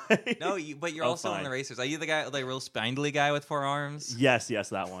announcer guy. No, but you're Oh, also one fine. of the racers. Are you the guy, like real spindly guy with 4 arms, Yes,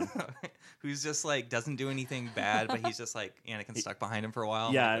 that one. who's just like doesn't do anything bad, but he's just like Anakin stuck behind him for a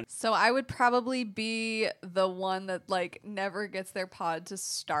while? Yeah. So I would probably be the one that like never gets their pod to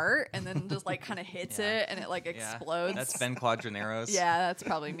start, and then just like kind of hits Yeah. it, and it like Yeah. explodes. That's Ben Quadraneros. Yeah, that's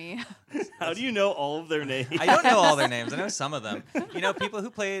probably me. How do you know all of their names? I don't know all their names. I know some of them. You know, people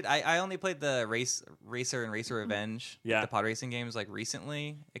who played. I only played the Racer and Racer Revenge, Yeah. the pod racing games, like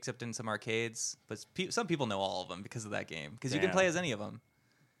recently, except in some arcades. But some people know all of them because of that game, because you can Damn. play as any of them.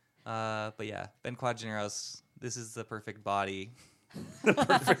 But yeah, Ben Quadraneros. This is the perfect body.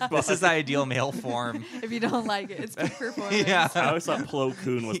 This is the ideal male form. If you don't like it, it's peak performance. Yeah. I always thought Plo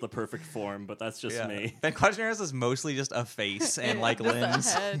Koon was the perfect form, but that's just Yeah. me. Ben Quadraneros is mostly just a face and like Just a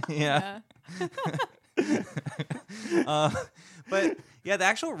limbs. head. Yeah. But yeah, the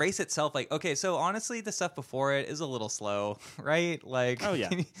actual race itself, like, okay, so honestly, the stuff before it is a little slow, right? Like, Oh, yeah.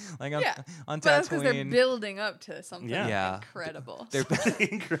 like Yeah. on But that's because they're Tatooine, building up to something Yeah. incredible. they're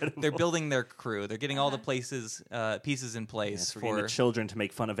Incredible. they're building their crew. They're getting all the pieces in place Yes, we're getting the for children to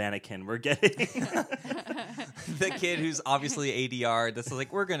make fun of Anakin. We're getting the kid who's obviously ADR. That's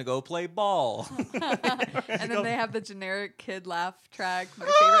like, we're gonna go play ball. And then they have the generic kid laugh track. My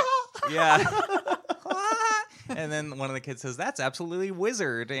favorite. Yeah. And then one of the kids says, "That's absolutely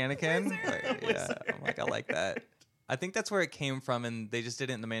wizard, Anakin." Yeah, I'm like, I like that. I think that's where it came from, and they just did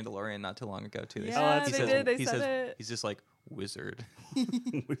it in The Mandalorian not too long ago too. Yeah, they they did. They he said says, it. He's just like wizard.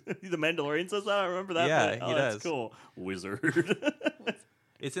 The Mandalorian says that. I remember that. Yeah, bit. he That's does. cool. Wizard.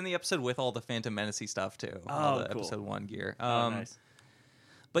 It's in the episode with all the Phantom Menace stuff too. Oh, all the cool. episode 1 gear. Nice.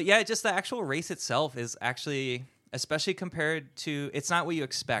 But yeah, just the actual race itself is actually, especially compared to, it's not what you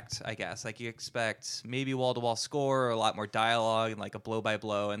expect, I guess. Like, you expect maybe wall-to-wall score or a lot more dialogue and like a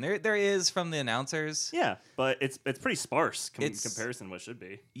blow-by-blow. And there is from the announcers. Yeah, but it's pretty sparse in It's- comparison to what it should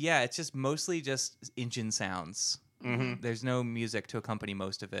be. Yeah, it's just mostly just engine sounds. Mm-hmm. There's no music to accompany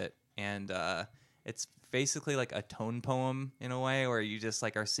most of it. And it's basically like a tone poem in a way, where you just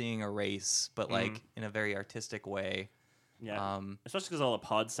like are seeing a race, but like in a very artistic way. Yeah, especially because all the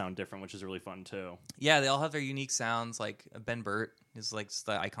pods sound different, which is really fun too. Yeah, they all have their unique sounds. Like Ben Burt is like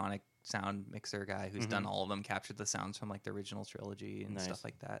the iconic sound mixer guy who's done all of them, captured the sounds from like the original trilogy and Nice. stuff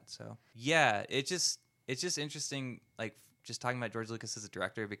like that. So yeah, it's just interesting. Like, just talking about George Lucas as a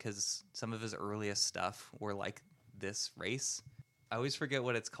director, because some of his earliest stuff were like this race. I always forget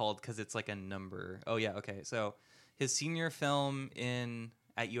what it's called because it's like a number. Oh yeah, okay. So his senior film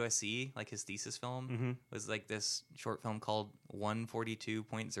at USC, like his thesis film, was like this short film called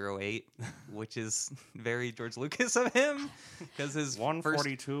 142.08, which is very George Lucas of him, because his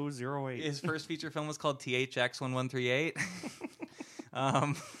 142.08. his first feature film was called THX 1138.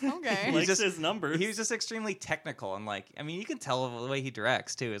 Okay. He likes just- his numbers. He was just extremely technical, and like, I mean, you can tell the way he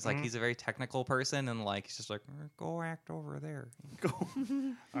directs too. It's like he's a very technical person, and like he's just like, go act over there.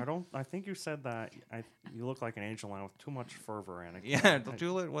 I think you said that. You look like an angel line with too much fervor, Anakin. Yeah,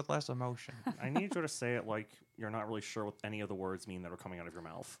 do it with less emotion. I need you to say it like you're not really sure what any of the words mean that are coming out of your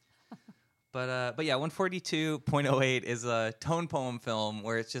mouth. But yeah, 142.08 is a tone poem film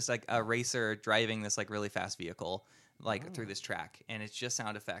where it's just like a racer driving this like really fast vehicle like through this track, and it's just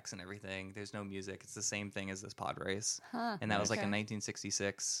sound effects and everything. There's no music. It's the same thing as this pod race, and that was like in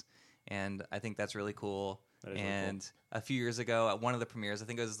 1966, and I think that's really cool. That is really And a few years ago, at one of the premieres, I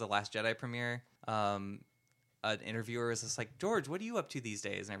think it was the Last Jedi premiere, an interviewer was just like, "George, what are you up to these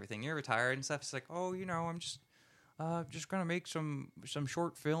days and everything? You're retired and stuff." It's like, "Oh, I'm just gonna make some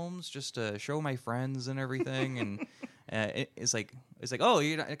short films just to show my friends and everything." And it's like, "Oh,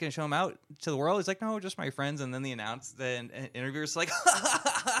 you're not gonna show them out to the world?" He's like, "No, just my friends." And then the interviewer's like,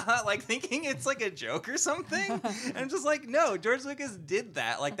 like thinking it's like a joke or something. And I'm just like, no, George Lucas did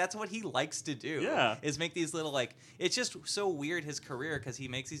that. Like, that's what he likes to do. Yeah. Is make these little, like, it's just so weird, his career, because he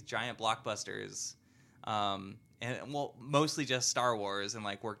makes these giant blockbusters. And well, mostly just Star Wars, and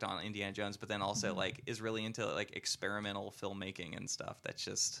like worked on Indiana Jones, but then also like is really into like experimental filmmaking and stuff. That's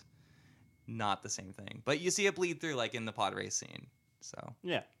just not the same thing. But you see it bleed through like in the pod race scene. So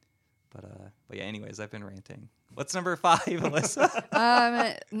Yeah. but yeah. Anyways, I've been ranting. What's number 5,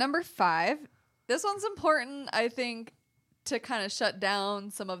 Alyssa? Number 5. This one's important, I think, to kind of shut down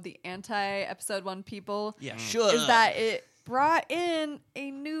some of the anti-episode 1 people. Yeah, sure. Is that it brought in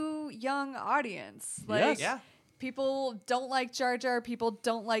a new young audience. Like, Yes. people don't like Jar Jar, people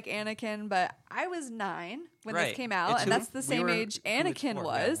don't like Anakin, but I was 9 when Right. this came out, It's and who- that's the we same were age who it's Anakin for,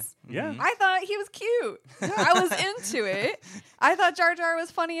 was. Yeah. I thought he was cute. I was into it. I thought Jar Jar was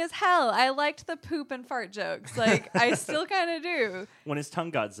funny as hell. I liked the poop and fart jokes. Like, I still kind of do. When his tongue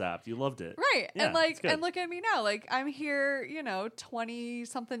got zapped, you loved it. Right. Yeah, And like, it's good. and look at me now. Like, I'm here, 20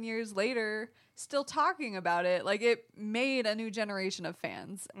 something years later, still talking about it. Like, it made a new generation of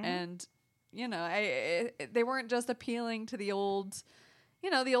fans. And, they weren't just appealing to the old,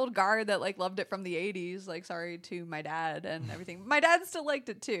 the old guard that like loved it from the 80s. Like, sorry to my dad and everything. My dad still liked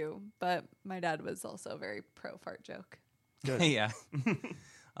it too, but my dad was also very pro fart joke. Good. Yeah.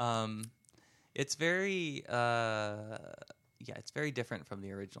 It's very it's very different from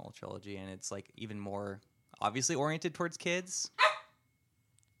the original trilogy, and it's like even more obviously oriented towards kids.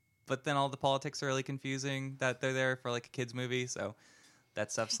 But then all the politics are really confusing that they're there for like a kids movie, so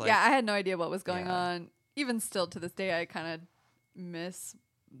that stuff's like, yeah, I had no idea what was going Yeah. on. Even still to this day, I kind of miss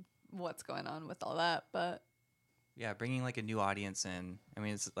what's going on with all that. But yeah, bringing like a new audience in. I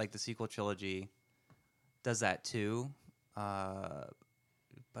mean, it's like the sequel trilogy does that too.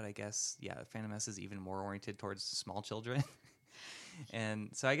 But I I guess, Phantom Menace is even more oriented towards small children. And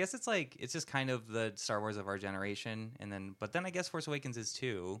so I guess it's just kind of the Star Wars of our generation. But then I guess Force Awakens is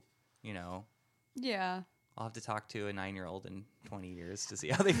too, Yeah. I'll have to talk to a 9-year-old in 20 years to see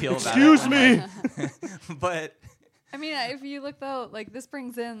how they feel about Excuse it. me. But I mean, if you look though, like this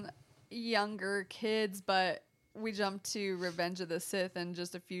brings in younger kids, but we jump to Revenge of the Sith in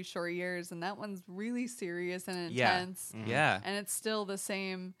just a few short years, and that one's really serious and intense. Yeah. And it's still the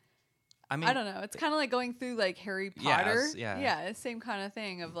same. I mean, I don't know. It's kind of like going through like Harry Yeah, Potter. yeah. It's the same kind of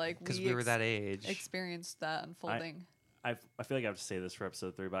thing of like because we were that age. experienced that unfolding. I feel like I have to say this for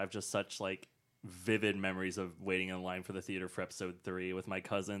episode 3, but I have just such like vivid memories of waiting in line for the theater for episode 3 with my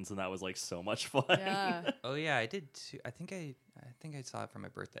cousins, and that was like so much fun. Yeah. Oh yeah, I did too. I think I saw it for my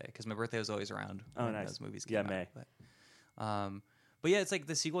birthday because my birthday was always around when nice. those movies came out. May. But yeah, it's like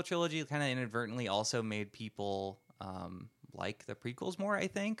the sequel trilogy kind of inadvertently also made people like the prequels more, I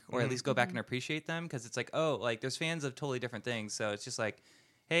think, or at least go back and appreciate them, because it's like, oh, like there's fans of totally different things, so it's just like,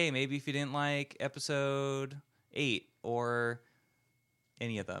 hey, maybe if you didn't like episode 8 or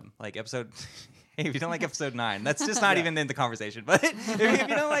any of them, like episode hey, if you don't like episode 9, that's just not even in the conversation, but if you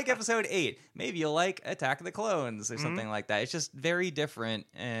don't like episode 8, maybe you'll like Attack of the Clones or something like that. It's just very different,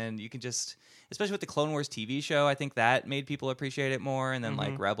 and you can just, especially with the Clone Wars TV show, I think that made people appreciate it more, and then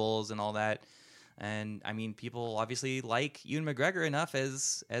like Rebels and all that. And I mean, people obviously like Ewan McGregor enough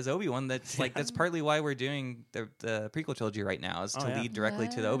as Obi-Wan. That's like that's partly why we're doing the prequel trilogy right now, is to lead directly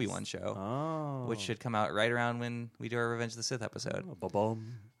to the Obi-Wan show, which should come out right around when we do our Revenge of the Sith episode.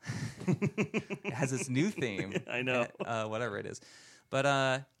 It has its new theme. I know, whatever it is. But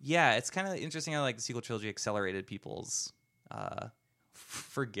yeah, it's kind of interesting how like the sequel trilogy accelerated people's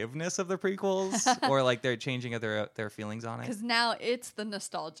forgiveness of the prequels, or like their changing of their feelings on it. Because now it's the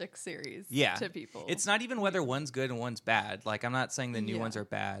nostalgic series to people. It's not even whether one's good and one's bad. Like, I'm not saying the new ones are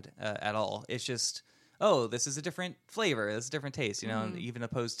bad at all. It's just, oh, this is a different flavor. This is a different taste, even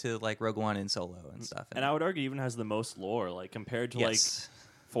opposed to like Rogue One and Solo and stuff. And I would argue even has the most lore, like compared to like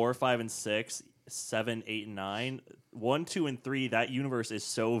 4, 5, and 6, 7, 8, and 9, 1, 2, and 3. That universe is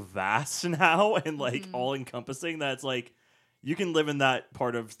so vast now and like all encompassing that it's like, you can live in that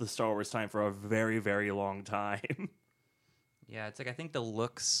part of the Star Wars time for a very, very long time. Yeah, it's like I think the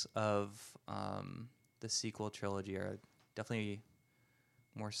looks of the sequel trilogy are definitely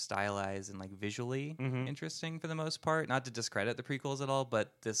more stylized and like visually interesting for the most part. Not to discredit the prequels at all,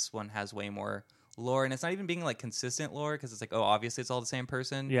 but this one has way more lore, and it's not even being like consistent lore, because it's like, oh, obviously it's all the same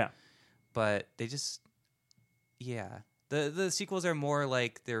person. Yeah, but they just, the sequels are more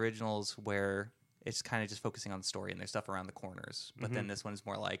like the originals, where it's kind of just focusing on the story and there's stuff around the corners. But then this one's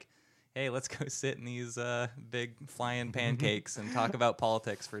more like, hey, let's go sit in these big flying pancakes and talk about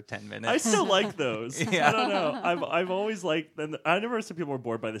politics for 10 minutes. I still like those. Yeah. I don't know. I've always liked them. I never said people were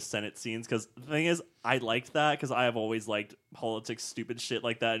bored by the Senate scenes, because the thing is, I liked that because I have always liked politics, stupid shit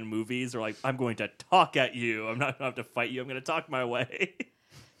like that in movies. Or like, I'm going to talk at you. I'm not going to have to fight you. I'm going to talk my way.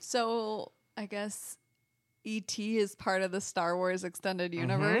 So I guess E.T. is part of the Star Wars extended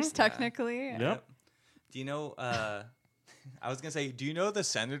universe, technically. Yep. Do you know, I was going to say, do you know the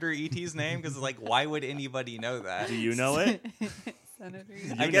Senator E.T.'s name? Because like, why would anybody know that? Do you know it? Senator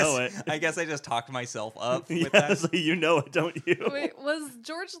You know it. I guess I just talked myself up with Yeah, that. so you know it, don't you? Wait, was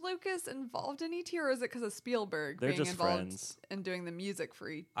George Lucas involved in E.T., or is it because of Spielberg They're being just involved friends. in doing the music for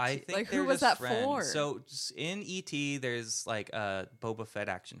E.T.? I think like, they're who was just that friends. for? So in E.T., there's like a Boba Fett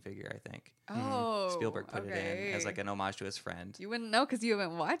action figure, I think. Oh, Spielberg put it in as like an homage to his friend. You wouldn't know because you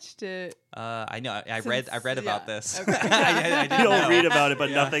haven't watched it. I know. I read about this. Okay. I didn't You'll know. read about it,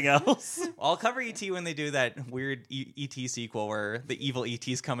 but nothing else. I'll cover E.T. when they do that weird E.T. sequel where the evil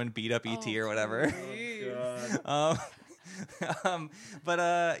E.T.s come and beat up E.T. or whatever.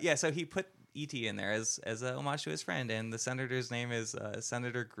 But so he put E.T. in there as a homage to his friend, and the senator's name is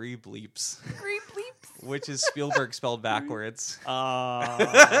Senator Grebleips, which is Spielberg spelled backwards.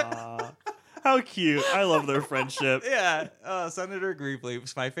 How cute. I love their friendship. Yeah, Senator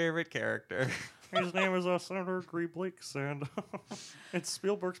Grebleips, my favorite character. His name is Senator Grebleips, and it's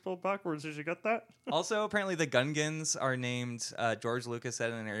Spielberg spelled backwards. Did you get that? Also, apparently the Gungans are named, George Lucas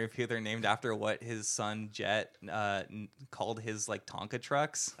said in an interview, they're named after what his son Jet called his like Tonka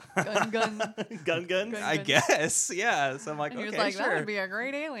trucks. Gungan? I guess, yeah. So I'm like, And he okay, was like, sure. that would be a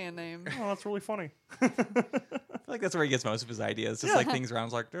great alien name. Oh, that's really funny. I feel like that's where he gets most of his ideas. Just like things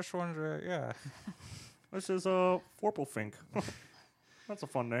around, like this one's, This is Forplefink. That's a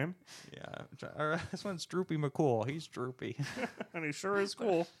fun name. Yeah. This one's Droopy McCool. He's droopy. And he sure is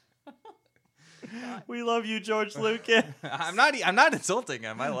cool. God. We love you, George Lucas. I'm not insulting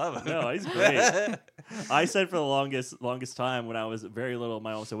him. I love him. No, he's great. I said for the longest time when I was very little,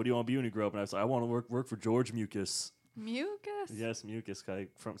 my mom said, "What do you want to be when you grow up?" And I was like, "I want to work for George Mucus." Mucus? Yes, Mucus.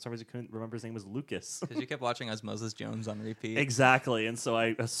 For some reason, couldn't remember his name was Lucas. Because you kept watching Osmosis Jones on repeat. Exactly, and so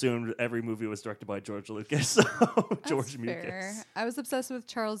I assumed every movie was directed by George Lucas. So George Mucus. Fair. I was obsessed with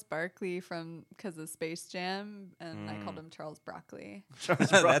Charles Barkley because of Space Jam, and I called him Charles Broccoli. Charles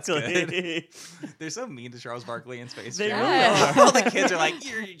That's Broccoli. good. They're so mean to Charles Barkley in Space They Jam. really are. All the kids are like,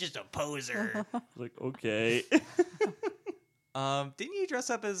 "You're just a poser." Like, okay. Didn't you dress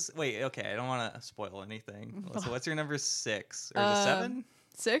up as? Wait, okay, I don't want to spoil anything. So, what's your number 6 or is it 7?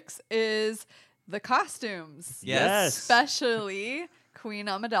 6 is the costumes. Yes. Especially Queen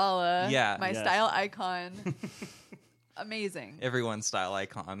Amidala. Yeah. My Yes. style icon. Amazing. Everyone's style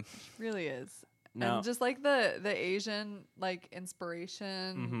icon. Really is. No. And just like the Asian like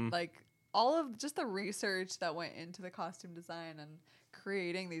inspiration, like all of just the research that went into the costume design and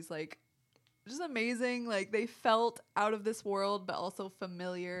creating these like just amazing, like they felt out of this world but also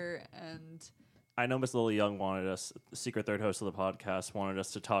familiar. And I know Miss Lily Young wanted us, the secret third host of the podcast, wanted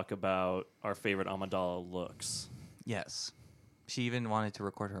us to talk about our favorite Amidala looks. Yes. She even wanted to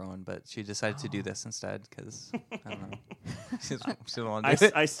record her own, but she decided to do this instead because, I don't know. She didn't want to do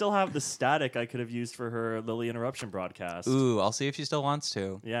it. I still have the static I could have used for her Lily Interruption broadcast. Ooh, I'll see if she still wants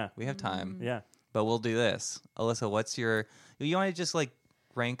to. Yeah. We have time. Yeah. But we'll do this. Alyssa, what's your... You want to just, like,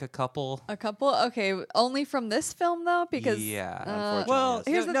 rank a couple? a couple, okay, only from this film though, because Yeah. Unfortunately, Well, yes.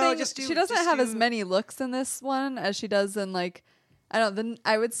 here's the thing: she doesn't have as many looks in this one as she does in like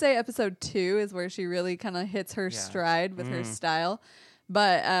I would say episode 2 is where she really kind of hits her stride with her style.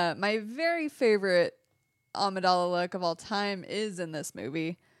 But my very favorite Amidala look of all time is in this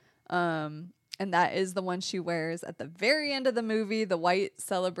movie. And that is the one she wears at the very end of the movie, the white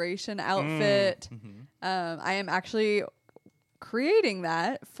celebration outfit. I am actually creating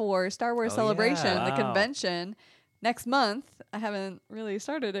that for Star Wars Celebration, yeah. the Wow. convention, next month. I haven't really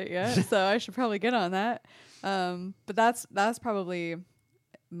started it yet, so I should probably get on that. But that's probably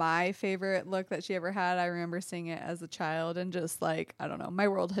my favorite look that she ever had. I remember seeing it as a child and just like, I don't know, my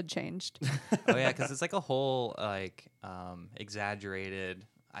world had changed. Oh, yeah, because it's like a whole, like, exaggerated...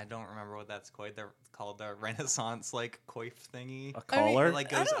 I don't remember what that's called. They're called the Renaissance, like, coif thingy. A collar? It, like,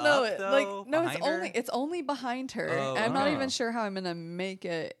 goes I don't know. up, though, Like, no, behind it's only behind her. Oh, And I'm not okay. even sure how I'm gonna make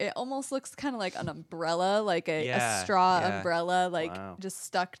it. It almost looks kind of like an umbrella, like a Yeah, straw yeah. umbrella, like Wow. just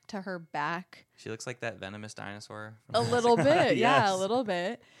stuck to her back. She looks like that venomous dinosaur. A little bit, yeah, Yes. a little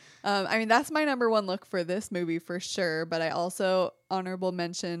bit. I mean, that's my number one look for this movie for sure. But I also honorable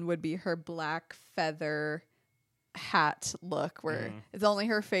mention would be her black feather hat look, where it's only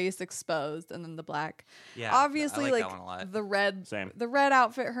her face exposed and then the black. Yeah, Obviously, I like that one a lot. the red, Same. the red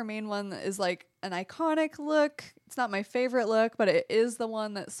outfit, her main one is like an iconic look. It's not my favorite look, but it is the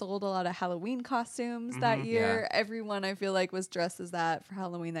one that sold a lot of Halloween costumes that year. Yeah. Everyone I feel like was dressed as that for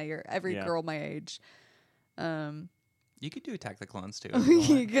Halloween that year. Every Yeah. girl my age. You could do Attack the Clones too. if you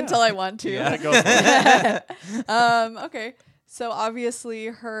You want. can tell I want to. Yeah, go for it. Okay. So obviously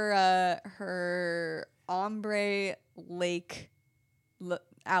her ombre lake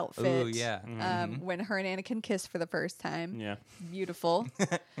outfit. Ooh, yeah. When her and Anakin kissed for the first time. Yeah. Beautiful.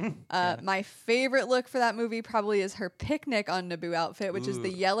 My favorite look for that movie probably is her picnic on Naboo outfit, which is the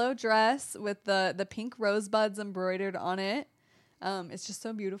Ooh. yellow dress with the pink rosebuds embroidered on it. It's just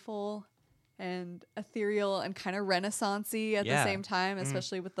so beautiful and ethereal and kind of renaissance-y at the Yeah. same time,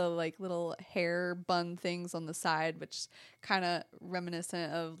 especially with the like little hair bun things on the side, which kind of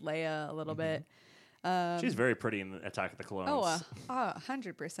reminiscent of Leia a little bit. She's very pretty in the Attack of the Clones.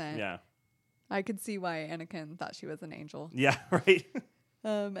 100%. Yeah. I could see why Anakin thought she was an angel. Yeah, right.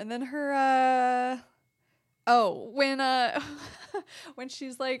 And then her when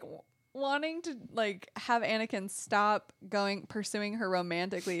she's like wanting to like have Anakin stop pursuing her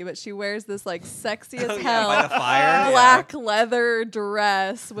romantically, but she wears this like sexy as Oh, yeah, hell by the fire. black leather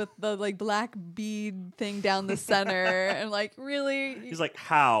dress with the like black bead thing down the center, and like really He's like,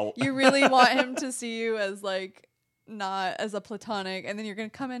 how? you really want him to see you as like not as a platonic, and then you're gonna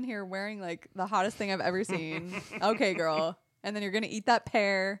come in here wearing like the hottest thing I've ever seen. Okay, girl. And then you're gonna eat that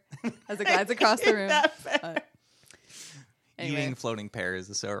pear as it glides across the room. Anyway, Eating floating pears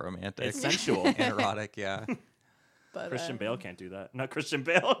is so romantic. It's sensual. and erotic, yeah. but, Christian Bale can't do that. Not Christian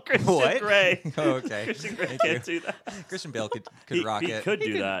Bale. Christian What? Grey. Oh, okay. Christian Grey Thank can't you. do that. Christian Bale could He rock it. could He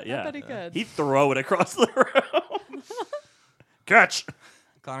do could- that. I Yeah. bet he could. He'd throw it across the room. Catch.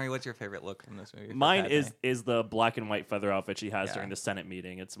 Konnery, what's your favorite look from this movie? for Mine Padme? is the black and white feather outfit she has Yeah. during the Senate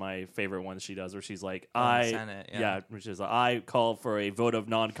meeting. It's my favorite one she does, where she's like, the Senate, yeah. which is I call for a vote of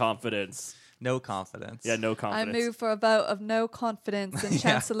non-confidence. No confidence. Yeah, no I confidence. move for a vote of no confidence in Yeah.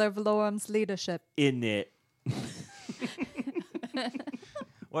 Chancellor Valorum's leadership. In it.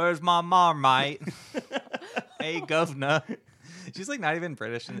 Where's my marmite? Hey, governor. She's like not even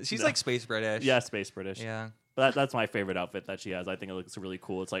British. She's like space British. Yeah, space British. Yeah. But that's my favorite outfit that she has. I think it looks really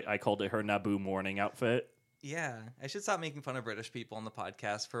cool. It's like I called it her Naboo morning outfit. Yeah. I should stop making fun of British people on the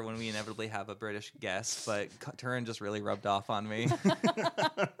podcast for when we inevitably have a British guest, but Turin just really rubbed off on me.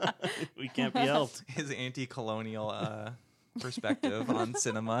 We can't be helped. His anti-colonial perspective on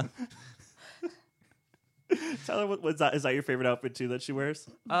cinema. Tyler, what's that? Is that your favorite outfit too that she wears?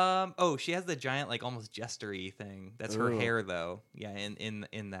 Oh, she has the giant, like almost jestery thing. That's her Ooh. hair, though. Yeah,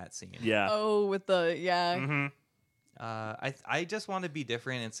 in that scene. Yeah. Oh, with the Mm-hmm. I just want to be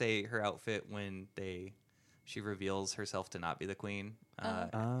different and say her outfit when she reveals herself to not be the queen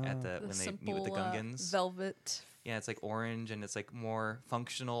at the when they simple, meet with the Gungans. velvet. Yeah, it's like orange and it's like more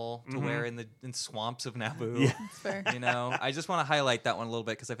functional to wear in swamps of Naboo. Yeah. That's fair. You know, I just want to highlight that one a little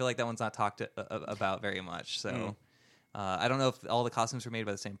bit because I feel like that one's not talked about very much. So I don't know if all the costumes were made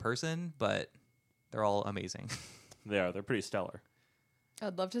by the same person, but they're all amazing. They are. They're pretty stellar.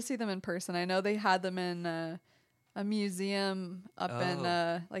 I'd love to see them in person. I know they had them in a museum up in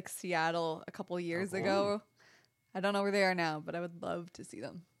like Seattle a couple years ago. I don't know where they are now, but I would love to see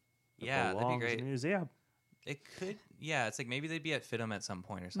them. Yeah, that'd be Belongs great. in a museum. It could, yeah. It's like maybe they'd be at FITM at some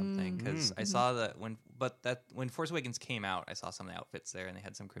point or something. Because I saw that when Force Awakens came out, I saw some of the outfits there, and they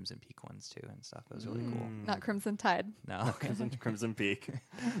had some Crimson Peak ones too and stuff. It was really cool. Not Crimson Tide. No, Crimson Peak.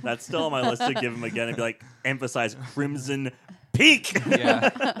 That's still on my list to give him again and be like, emphasize Crimson Peak.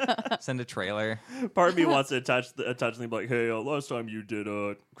 yeah. Send a trailer. Part of me wants to attach and be like, hey, last time you did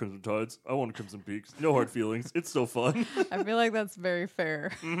Crimson Tides, I want Crimson Peaks. No hard feelings. It's still fun. I feel like that's very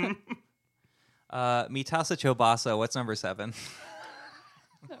fair. Mitasa Chobasa, what's number 7?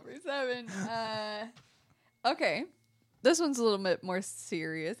 Number 7. Okay. This one's a little bit more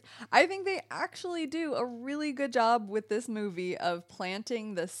serious. I think they actually do a really good job with this movie of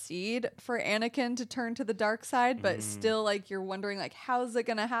planting the seed for Anakin to turn to the dark side, but still, like, you're wondering, like, how's it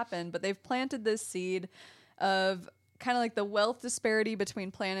going to happen? But they've planted this seed of kind of like the wealth disparity between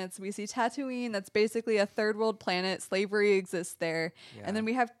planets. We see Tatooine, that's basically a third world planet. Slavery exists there. Yeah. And then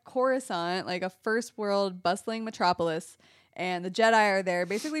we have Coruscant, like a first world bustling metropolis. And the Jedi are there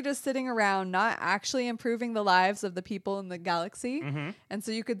basically just sitting around, not actually improving the lives of the people in the galaxy. And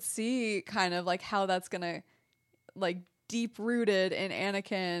so you could see kind of like how that's going to like deep rooted in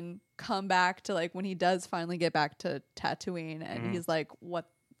Anakin come back to like when he does finally get back to Tatooine and he's like, what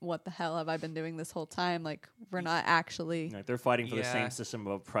the hell have I been doing this whole time? Like, we're not actually... Like, they're fighting for the Yeah. same system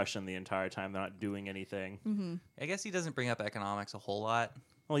of oppression the entire time. They're not doing anything. I guess he doesn't bring up economics a whole lot.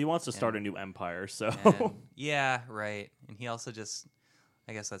 Well, he wants to start a new empire, so... And, yeah, right. And he also just...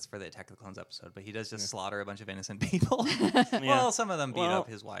 I guess that's for the Attack of the Clones episode, but he does just slaughter a bunch of innocent people. Well, some of them beat up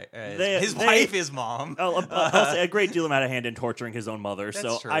his wife. His wife, his mom. I'll say a great deal amount of hand in torturing his own mother, so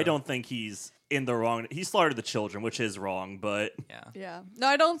That's true. I don't think he's in the wrong. He slaughtered the children, which is wrong, but Yeah. Yeah. No,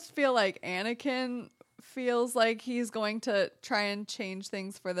 I don't feel like Anakin feels like he's going to try and change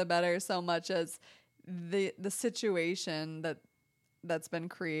things for the better so much as the situation that's been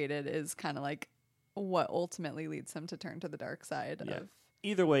created is kind of like what ultimately leads him to turn to the dark side of...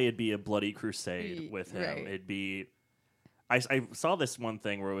 either way, it'd be a bloody crusade with him. Right. It'd be. I saw this one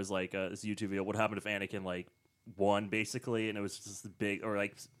thing where it was like this YouTube video. What happened if Anakin like won basically, and it was just big or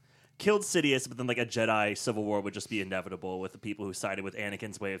like killed Sidious, but then like a Jedi civil war would just be inevitable with the people who sided with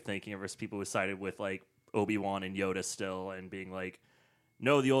Anakin's way of thinking versus people who sided with like Obi-Wan and Yoda still, and being like,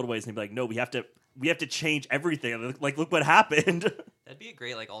 no, the old ways, and he'd be like, no, we have to change everything. Like, look what happened. That'd be a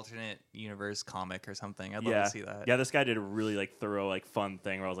great like alternate universe comic or something. I'd love to see that. Yeah, this guy did a really like thorough, like fun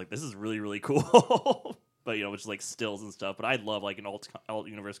thing where I was like, this is really, really cool. But you know, which is like stills and stuff. But I'd love like an alt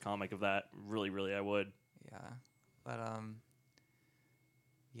universe comic of that. Really, really, I would. Yeah. But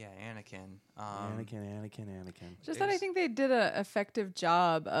yeah, Anakin. Anakin. Just that I think they did an effective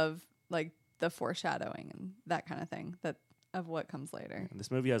job of like the foreshadowing and that kind of thing of what comes later. And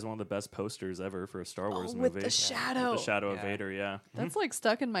this movie has one of the best posters ever for a Star Wars movie. With the shadow. With the shadow of Yeah. Vader, yeah. That's like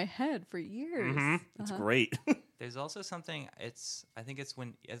stuck in my head for years. It's great. There's also something. I think it's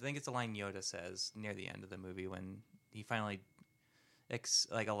a line Yoda says near the end of the movie when he finally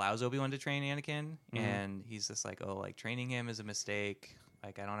allows Obi-Wan to train Anakin, and he's just like, oh, like training him is a mistake.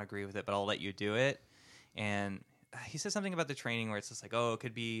 Like I don't agree with it, but I'll let you do it. And he says something about the training where it's just like, oh, it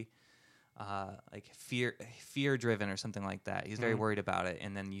could be like fear driven or something like that. He's very worried about it,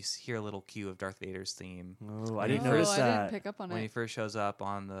 and then you hear a little cue of Darth Vader's theme. Oh, I didn't notice I that. didn't pick up on When he it. first shows up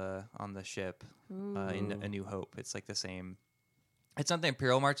on the ship in A New Hope. It's like the same It's not the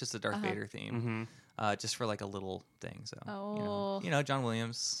Imperial March; it's the Darth Vader theme, Mm-hmm. just for like a little thing. So, Oh. you know, John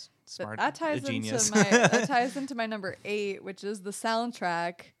Williams, smart, That ties a genius. into my number 8, which is the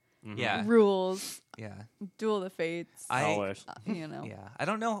soundtrack. Yeah, Rules. yeah. Duel of the Fates. Always. You know. Yeah, I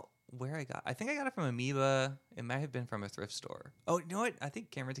don't know where I think I got it from Amoeba. It might have been from a thrift store. Oh, you know what? I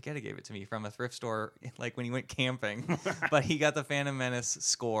think Cameron Takeda gave it to me from a thrift store, like when he went camping. But he got the Phantom Menace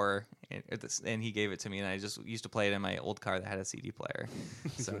score, and he gave it to me, and I just used to play it in my old car that had a CD player.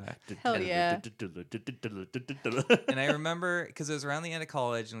 So, Hell yeah. and I remember because it was around the end of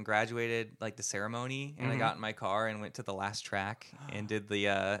college and graduated, like the ceremony, and I got in my car and went to the last track and did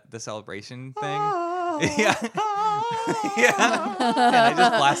the celebration thing. Yeah. Yeah. And I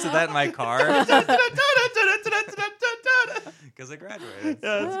just blasted that in my car because I graduated.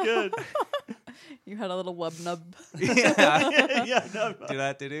 Yeah, that's good. You had a little wub nub. Yeah. Yeah, no. Do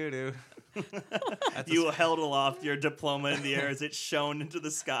that, do. You held aloft your diploma in the air as it shone into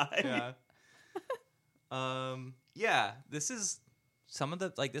the sky. Yeah. Yeah. This is some of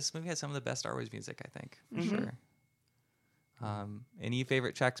the this movie has some of the best Star Wars music, I think, for sure. Any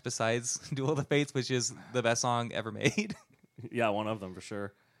favorite tracks besides Duel of the Fates, which is the best song ever made? Yeah, one of them for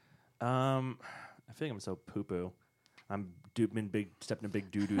sure. I feel like I'm so poo-poo. I'm stepping a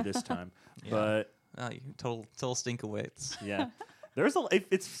big doo-doo this time. Yeah. But You total stinkawitz. yeah.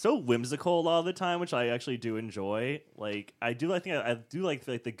 It's so whimsical a lot of the time, which I actually do enjoy. Like I do like the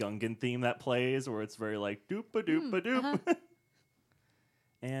Gungan theme that plays, where it's very like doopa doopa doop.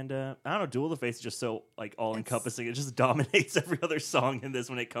 And I don't know, Duel of the Fates is just so like all encompassing. It just dominates every other song in this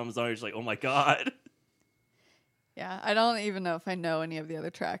when it comes on. You're just like, oh my god. Yeah, I don't even know if I know any of the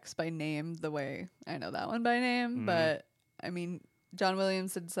other tracks by name the way I know that one by name. But I mean, John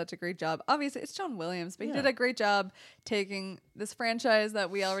Williams did such a great job. Obviously, it's John Williams, but he did a great job taking this franchise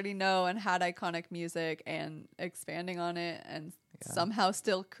that we already know and had iconic music and expanding on it and somehow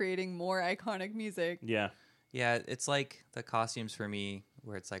still creating more iconic music. Yeah. Yeah, it's like the costumes for me,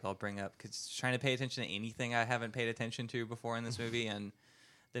 where it's like I'll bring up because trying to pay attention to anything I haven't paid attention to before in this movie, and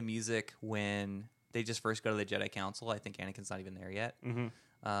the music when they just first go to the Jedi Council. I think Anakin's not even there yet.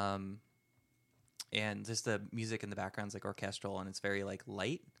 And just the music in the background's like orchestral, and it's very like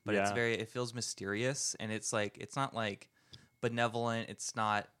light, but it feels mysterious, and it's like it's not like benevolent. It's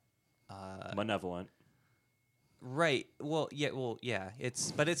not malevolent. Right. Well, yeah.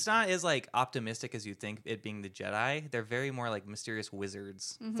 But it's not as like optimistic as you think. It being the Jedi, they're very more like mysterious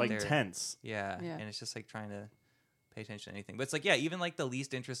wizards. It's like tense. Yeah, and it's just like trying to pay attention to anything. But it's like even like the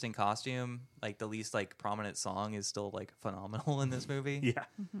least interesting costume, like the least like prominent song, is still like phenomenal in this movie. Yeah.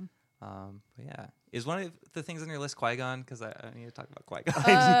 But yeah, is one of the things on your list Qui-Gon? Because I need to talk about Qui-Gon.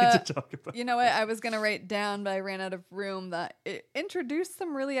 I need to talk about. You know what? I was gonna write down, but I ran out of room. That it introduced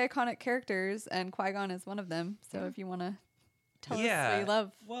some really iconic characters, and Qui-Gon is one of them. So if you want to tell us what you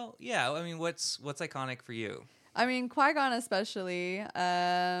love, well, yeah. I mean, what's iconic for you? I mean, Qui-Gon especially.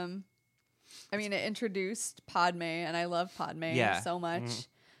 I mean, it introduced Padme, and I love Padme so much.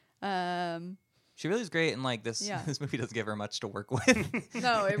 She really is great, and like this, Yeah. this movie doesn't give her much to work with.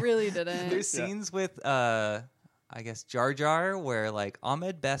 No, it really didn't. There's scenes with, I guess Jar Jar, where like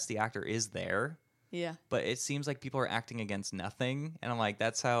Ahmed Best, the actor, is there, Yeah. but it seems like people are acting against nothing, and I'm like,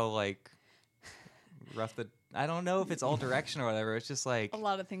 that's how like rough the. I don't know if it's all direction or whatever. It's just like A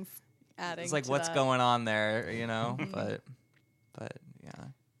lot of things adding. it's like to what's that. going on there, you know? But yeah.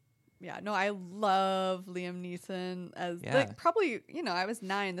 Yeah, no, I love Liam Neeson as like probably, I was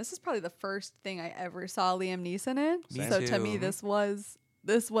 9. This is probably the first thing I ever saw Liam Neeson in. Me so too. to me this was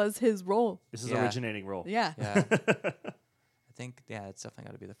his role. This is originating role. Yeah. Yeah. I think it's definitely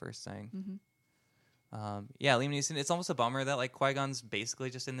got to be the first thing. Liam Neeson. It's almost a bummer that like Qui-Gon's basically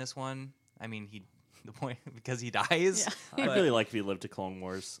just in this one. I mean, the point because he dies. Yeah. I'd really like if he lived to Clone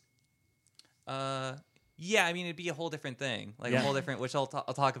Wars. Yeah, I mean it'd be a whole different thing, like a whole different, which I'll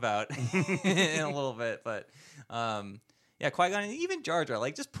talk about in a little bit. But Qui-Gon and even Jar Jar,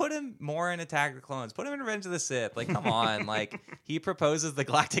 like just put him more in Attack of the Clones, put him in Revenge of the Sith. Like, come on, like he proposes the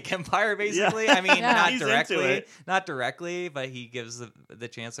Galactic Empire basically. I mean, not directly, but he gives the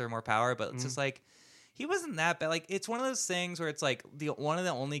Chancellor more power. But it's just like he wasn't that bad. Like it's one of those things where it's like one of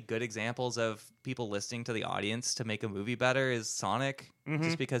the only good examples of people listening to the audience to make a movie better is Sonic,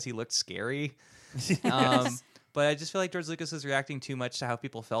 just because he looked scary. But I just feel like George Lucas is reacting too much to how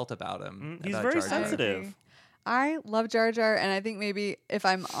people felt about him. He's about very Jar Jar. sensitive. I love Jar Jar, and I think maybe if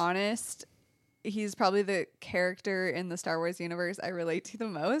I'm honest, he's probably the character in the Star Wars universe I relate to the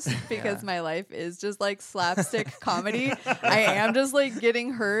most because my life is just like slapstick comedy. I am just like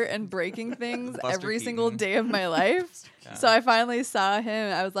getting hurt and breaking things every single day of my life. Yeah. So I finally saw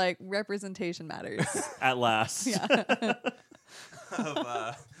him. I was like, representation matters. At last. Yeah.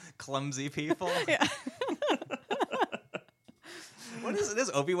 of clumsy people. Yeah. What is it? Does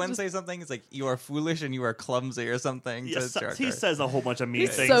Obi-Wan say something? It's like, you are foolish and you are clumsy or something. Yes, to Jar he Jar. says a whole bunch of mean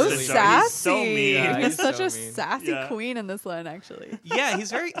He's things. so to Jar. sassy. He's so mean. Yeah, He's he's such so a mean. sassy Yeah. queen in this one, actually. Yeah, he's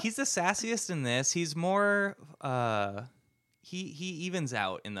the sassiest in this. He's more he evens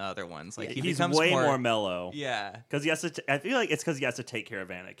out in the other ones. Like he he's becomes way more mellow. Yeah. Because he has to. I feel like it's because he has to take care of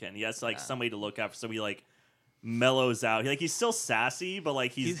Anakin. He has somebody to look after. So he mellows out. He's still sassy, but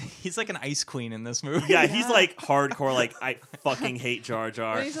He's like an ice queen in this movie. yeah, he's hardcore. I fucking hate Jar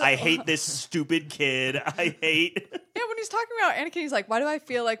Jar. When he's I hate this stupid kid. I hate. Yeah, when he's talking about Anakin, he's like, why do I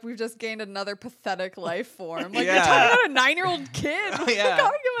feel like we've just gained another pathetic life form? Like, Yeah. you're talking about a 9-year-old kid. Why Yeah. are you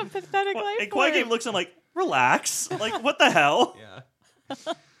calling him a pathetic life And form? Qui-Gon looks at him like, relax. Like, what the hell? Yeah.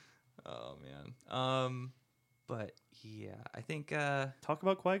 Oh man. But yeah, I think Talk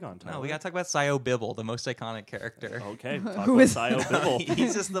about Qui-Gon, Tyler. no, we gotta talk about Sio Bibble, the most iconic character. Okay, talk Who about is- Sio Bibble.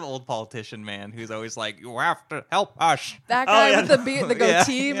 He's just the old politician man who's always like, you have to help us. That guy yeah. with the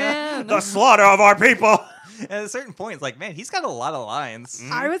goatee, Yeah. man. The slaughter of our people. At a certain point, it's like, man, he's got a lot of lines.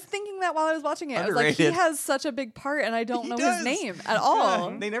 I was thinking that while I was watching it. I was like, he Underrated. has such a big part, and I don't He know does. his name at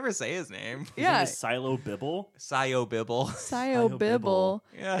all. Yeah, they never say his name. His Yeah. name is Silo Bibble. Sio Bibble. Sio Sio Bibble.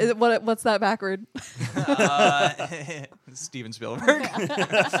 Yeah. Is it, what's that backward? Steven Spielberg.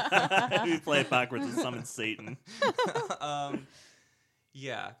 We play it backwards and summon Satan.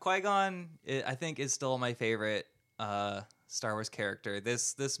 Yeah, Qui-Gon, I think, is still my favorite Star Wars character.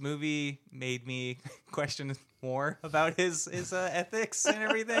 This movie made me question more about his ethics and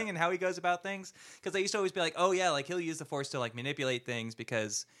everything and how he goes about things. Because I used to always be like, oh yeah, he'll use the Force to manipulate things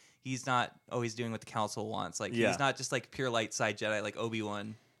because he's not always doing what the Council wants. He's not just pure light side Jedi like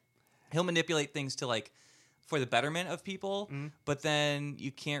Obi-Wan. He'll manipulate things to for the betterment of people, but then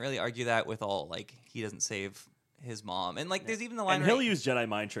you can't really argue that with all he doesn't save his mom. And there's even the line And where he'll use Jedi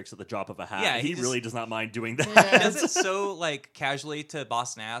mind tricks at the drop of a hat. Yeah, he he just- really does not mind doing that. Yeah. he does it so casually to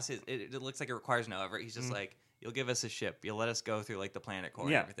Boss Nass. It looks like it requires no effort. He's just you'll give us a ship. You'll let us go through the planet core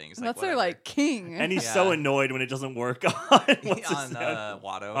and Yeah. everything. He's That's whatever. their king. And he's Yeah. so annoyed when it doesn't work on what's his on name?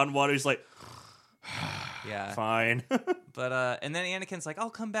 Watto. On Watto. He's like, Yeah. fine. But and then Anakin's like, I'll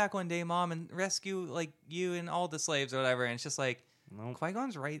come back one day, Mom, and rescue you and all the slaves or whatever. And it's just Nope.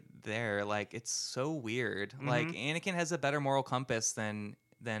 Qui-Gon's right there. It's so weird. Anakin has a better moral compass than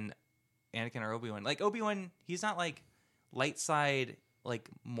Anakin or Obi-Wan. Obi-Wan, he's not light side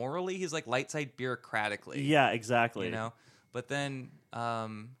morally. He's light side bureaucratically. Yeah, exactly. You know. But then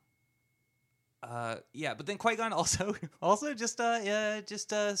but then Qui-Gon also just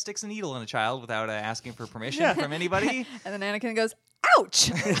sticks a needle in a child without asking for permission from anybody. And then Anakin goes,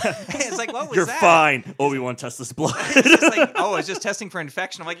 ouch! It's what was You're that? fine. Obi-Wan tests his blood. It's just I was just testing for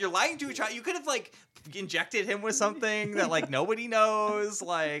infection. I'm you're lying to a child. You could have injected him with something that nobody knows.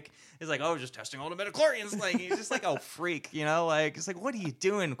 It's oh, just testing all the midichlorians. He's just a freak, you know. It's what are you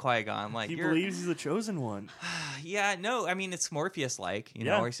doing, Qui-Gon? He you're believes he's the chosen one. yeah, no. I mean, it's Morpheus you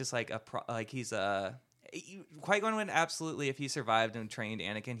know, Yeah. where he's just he's Qui-Gon would absolutely, if he survived and trained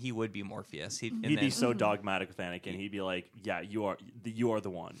Anakin, he would be Morpheus. He'd Be so dogmatic with Anakin. He'd be like, yeah, you are the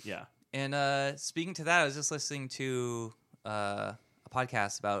one. Yeah. And speaking to that, I was just listening to a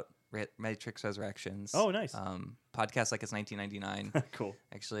podcast about Matrix Resurrections. Oh, nice. Podcast it's 1999. Cool.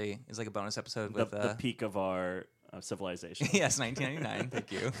 Actually, it's a bonus episode The, with the peak of our civilization. yes, 1999.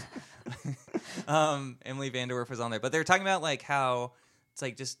 Thank you. Emily Vanderwerf was on there, but they were talking about how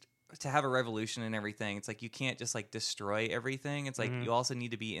it's just to have a revolution and everything. It's you can't just destroy everything. It's you also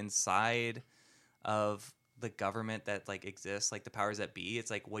need to be inside of the government that exists, the powers that be.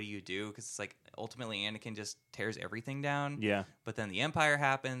 It's what do you do? Because it's ultimately Anakin just tears everything down. Yeah. But then the Empire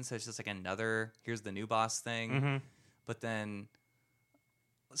happens, so it's just another here's the new boss thing. But then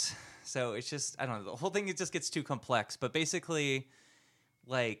so it's just I don't know, the whole thing, it just gets too complex. But basically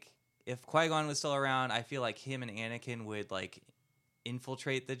if Qui-Gon was still around, I feel him and Anakin would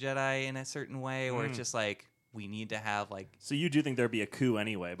infiltrate the Jedi in a certain way where it's just we need to have So you do think there'd be a coup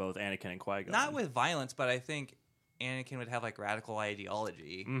anyway, both Anakin and Qui-Gon? not with violence, but I think Anakin would have radical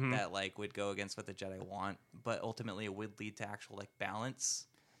ideology that would go against what the Jedi want, but ultimately it would lead to actual balance.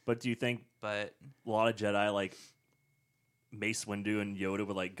 But do you think But a lot of Jedi Mace Windu and Yoda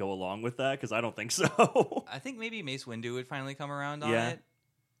would go along with that? Because I don't think so. I think maybe Mace Windu would finally come around on Yeah. it,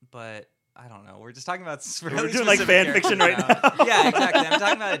 but I don't know. We're just talking about We're really doing specific fan fiction right characters now. Yeah, exactly. I'm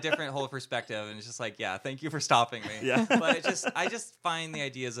talking about a different whole perspective, and it's just yeah, thank you for stopping me. Yeah. But I just find the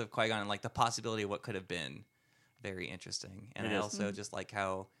ideas of Qui-Gon and the possibility of what could have been very interesting, and It I is. also just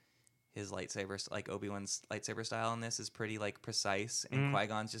how his lightsaber, Obi-Wan's lightsaber style in this is pretty precise, and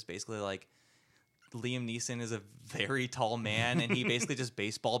Qui-Gon's just basically Liam Neeson is a very tall man, and he basically just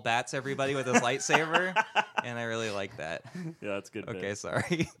baseball bats everybody with his lightsaber, and I really like that. Yeah, that's good. Okay, bit.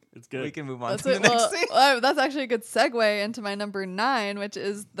 sorry. It's good. We can move on That's to the it. next Well, thing. that's actually a good segue into my number 9, which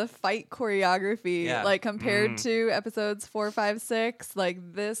is the fight choreography. Yeah. Like compared to episodes 4, 5, 6,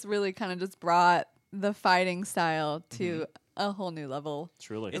 like this really kind of just brought the fighting style to a whole new level.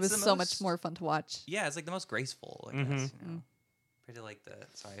 Truly. It It's was the so most- much more fun to watch. Yeah, it's like the most graceful, I guess. You know? Pretty like the.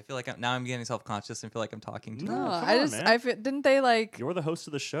 Sorry, I feel like I'm getting self-conscious and feel like I'm talking too No, much. come I on, just man. didn't they like You're the host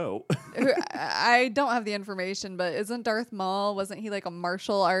of the show. I don't have the information, but isn't Darth Maul, wasn't he like a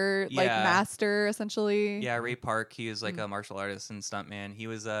martial art like Yeah. master essentially? Yeah, Ray Park. He was like a martial artist and stuntman. He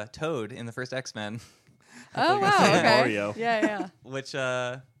was Toad in the first X-Men. Oh you were wow, saying okay. Mario. Yeah. Which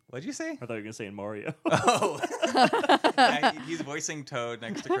what'd you say? I thought you were gonna say in Mario. Oh, yeah, he's voicing Toad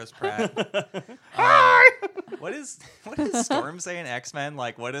next to Chris Pratt. What does Storm say in X-Men?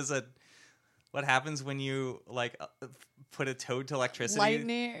 Like, what happens when you like put a toad to electricity?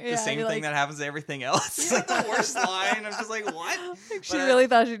 Lightning. The same thing that happens to everything else. It's like the worst line. I'm just like, what? She But, really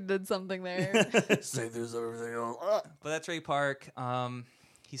thought she did something there. Say there's everything else. But that's Ray Park.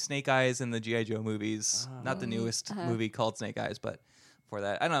 He's Snake Eyes in the G.I. Joe movies. Not the newest movie called Snake Eyes, but for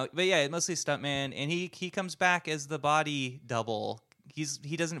that, I don't know. But yeah, mostly stuntman, and he comes back as the body double.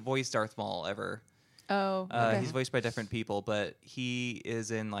 He doesn't voice Darth Maul ever. Oh, okay. He's voiced by different people, but he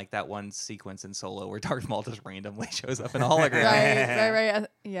is in like that one sequence in Solo where Darth Maul just randomly shows up in a hologram. right.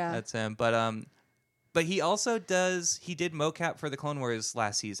 Yeah. That's him. But he also he did mocap for the Clone Wars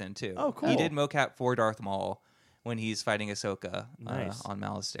last season too. Oh, cool. He did mocap for Darth Maul when he's fighting Ahsoka Nice. on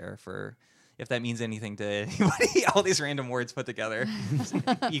Malastare. For if that means anything to anybody, all these random words put together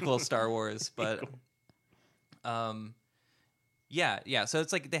equal Star Wars. But yeah. So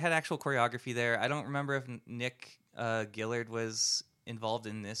it's like they had actual choreography there. I don't remember if Nick Gillard was involved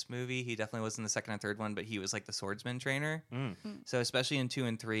in this movie. He definitely was in the second and third one, but he was like the swordsman trainer. So especially in 2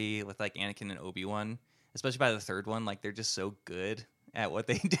 and 3 with like Anakin and Obi-Wan, especially by the third one, like they're just so good at what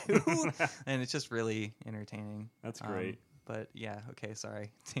they do, and it's just really entertaining. That's great. But yeah, okay,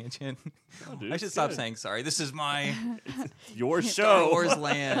 sorry, tangent. Oh, dude, I should it's stop good. saying sorry. This is my Your Star show. Wars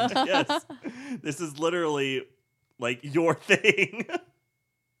land. Yes. This is literally like your thing.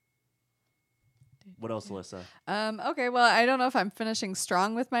 What else, Alyssa? Okay, well, I don't know if I'm finishing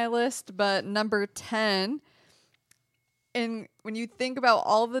strong with my list, but number 10, and when you think about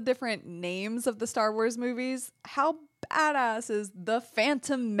all the different names of the Star Wars movies, how badass is the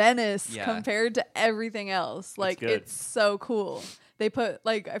Phantom Menace compared to everything else? Like, good. it's so cool. They put,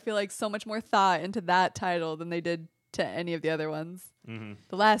 like, I feel like so much more thought into that title than they did to any of the other ones.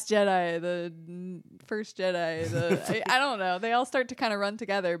 The Last Jedi, the First Jedi, I don't know. They all start to kind of run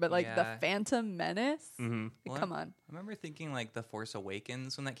together, but like the Phantom Menace, like, come on. I remember thinking like The Force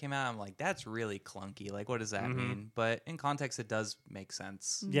Awakens when that came out. I'm like, that's really clunky. Like, what does that mean? But in context, it does make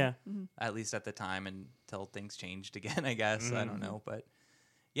sense. Yeah. At least at the time, until things changed again, I guess. I don't know, but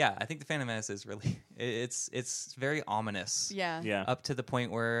yeah, I think the Phantom Menace is really it's very ominous. Yeah. Up to the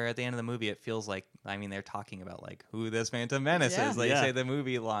point where at the end of the movie, it feels like, I mean, they're talking about like who this Phantom Menace is. They say the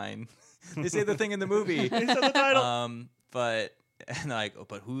movie line. They say the thing in the movie. They said the title. But and like,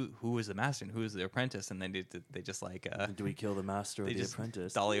 but who is the master and who is the apprentice? And then they just like Do we kill the master or they the just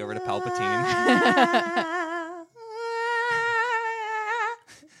apprentice? dolly over to Palpatine.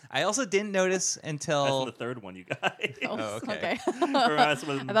 I also didn't notice That's until the third one, you guys. Oh, okay. Or that's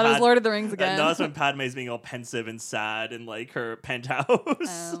when I thought it was Lord of the Rings again. No, that's when Padme's being all pensive and sad in like her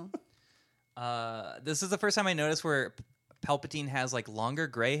penthouse. This is the first time I noticed where Palpatine has like longer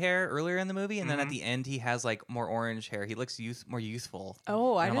gray hair earlier in the movie, and then at the end he has like more orange hair. He looks more youthful.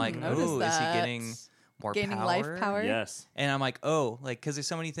 Oh, I and I'm didn't like, notice ooh, that. is he getting more Gaining power? life power? Yes. And I'm like, oh, like because there's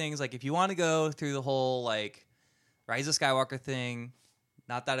so many things. Like if you want to go through the whole like Rise of Skywalker thing.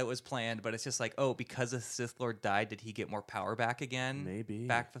 Not that it was planned, but it's just like, oh, because the Sith Lord died, did he get more power back again? Maybe.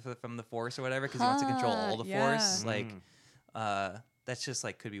 Back from the Force or whatever, because he wants to control all the Force. Like, that's just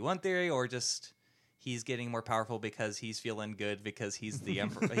like could be one theory, or just he's getting more powerful because he's feeling good because he's the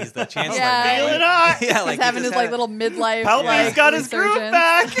emperor, he's the chancellor. Yeah. now. Feeling hot. Yeah, like He's having his like little midlife. Palpatine's got his groove resurgence.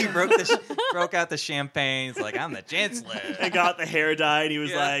 back. he broke out the champagne. He's like, I'm the chancellor. And got the hair dyed. He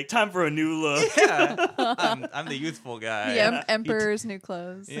was like, time for a new look. Yeah, I'm the youthful guy. The emperor's new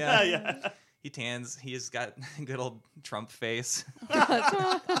clothes. Yeah, Yeah. He tans. He's got good old Trump face.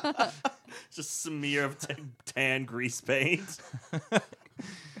 Just smear of tan grease paint.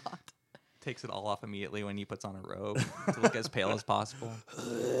 Takes it all off immediately when he puts on a robe to look as pale as possible.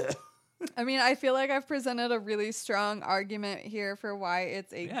 I mean, I feel like I've presented a really strong argument here for why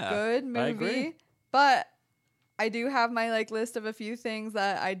it's a Yeah, good I movie, agree. but I do have my like list of a few things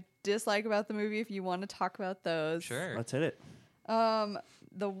that I dislike about the movie. If you want to talk about those, Sure. Let's hit it.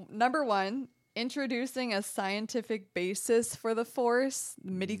 The number one, introducing a scientific basis for the Force,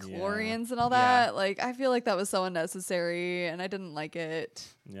 the midi-chlorians and all that. Yeah. Like, I feel like that was so unnecessary, and I didn't like it.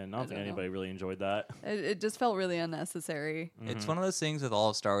 Yeah, not think anybody really enjoyed that. It just felt really unnecessary. It's one of those things with all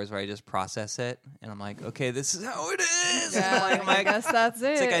of Star Wars where I just process it and I'm like, okay, this is how it is. Yeah, I guess that's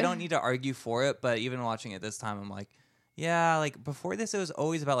it. It's like I don't need to argue for it, but even watching it this time, I'm like, yeah, like before this, it was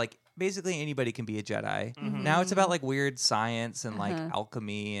always about like basically anybody can be a Jedi. Now it's about like weird science and like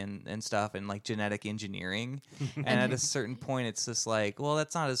alchemy and stuff and like genetic engineering. And at a certain point, it's just like, well,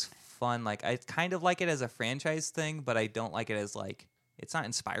 that's not as fun. Like I kind of like it as a franchise thing, but I don't like it as like, it's not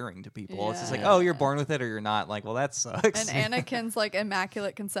inspiring to people. It's just like, oh, you're born with it or you're not. Like, well, that sucks. And Anakin's like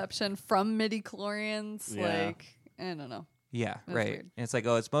immaculate conception from midi-chlorians. Yeah. Like, I don't know. Yeah, That's right. weird. And it's like,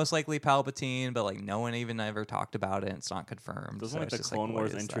 oh, it's most likely Palpatine, but like no one even ever talked about it. And it's not confirmed. Doesn't So like it's the just Clone what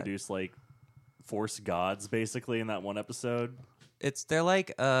Wars is that? introduce like Force gods basically in that one episode? They're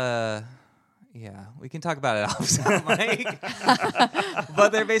like yeah, we can talk about it off Mike.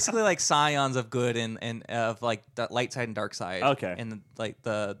 But they're basically like scions of good and of like the light side and dark side. Okay. And like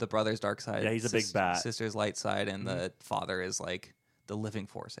the brother's dark side. Yeah, he's a big bat. Sister's light side, and the father is like the living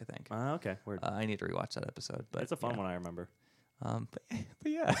force, I think. Okay, weird. I need to rewatch that episode, but It's a fun yeah. one, I remember. But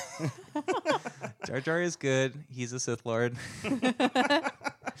yeah, Jar Jar is good. He's a Sith Lord.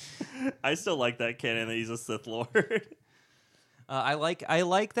 I still like that canon that he's a Sith Lord. I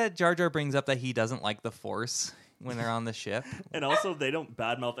like that Jar Jar brings up that he doesn't like the Force when they're on the ship. And also, they don't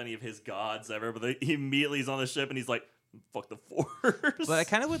badmouth any of his gods ever, but he immediately is on the ship and he's like, fuck the Force. But I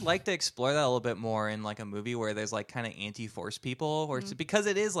kind of would like to explore that a little bit more in like a movie where there's like kind of anti-Force people, or because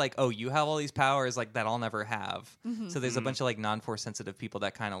it is like, oh, you have all these powers like that I'll never have. So there's a bunch of like non-Force sensitive people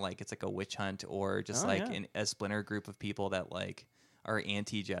that kind of like it's like a witch hunt or just a splinter group of people that like are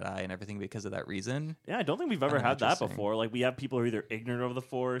anti-Jedi and everything because of that reason. Yeah, I don't think we've ever Kinda had that interesting. before. Like, we have people who are either ignorant of the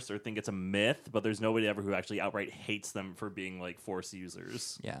Force or think it's a myth, but there's nobody ever who actually outright hates them for being like Force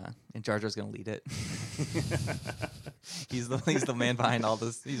users. Yeah, and Jar Jar's gonna lead it. he's the man behind all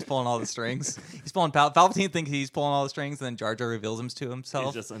this. He's pulling all the strings. He's pulling Palpatine thinks he's pulling all the strings, and then Jar Jar reveals him to himself.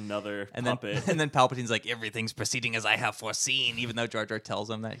 He's just another and puppet. then Palpatine's like, everything's proceeding as I have foreseen, even though Jar Jar tells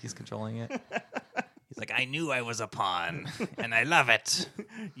him that he's controlling it. He's like, I knew I was a pawn, and I love it.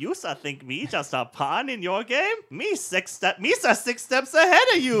 You think me just a pawn in your game? Me 6 steps ahead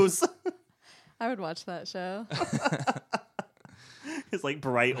of yous. I would watch that show. His like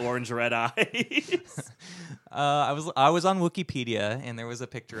bright orange red eyes. I was on Wikipedia, and there was a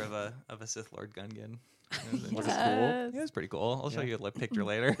picture of a Sith Lord Gungan. Was it cool? Yes. Yeah, it was pretty cool. I'll show you a picture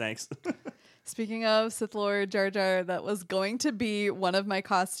later. Thanks. Speaking of Sith Lord Jar Jar, that was going to be one of my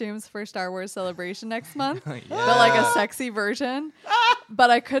costumes for Star Wars Celebration next month. Yeah. But like a sexy version.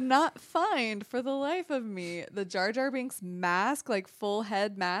 But I could not find for the life of me the Jar Jar Binks mask, like full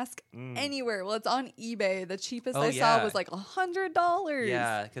head mask, anywhere. Well, it's on eBay. The cheapest I saw was like $100.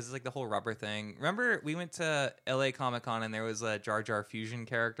 Yeah, because it's like the whole rubber thing. Remember, we went to LA Comic Con and there was a Jar Jar fusion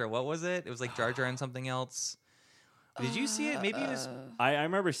character. What was it? It was like Jar Jar and something else. Did you see it? Maybe it was I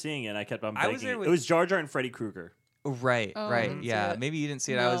remember seeing it. I kept on I was begging. there with- It was Jar Jar and Freddy Krueger. right. Oh, I Right. didn't see Yeah. it. Maybe you didn't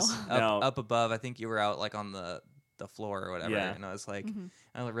see it. I No. was No. up above. I think you were out like on the floor or whatever. Yeah. And I was like,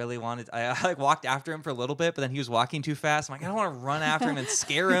 I really wanted. I like walked after him for a little bit, but then he was walking too fast. I'm like, I don't want to run after him and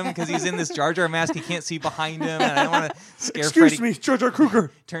scare him because he's in this Jar Jar mask. He can't see behind him, and I don't want to scare Excuse Freddy. me, Jar Jar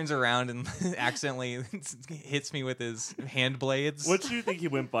Kruger. Turns around and accidentally hits me with his hand blades. What do you think he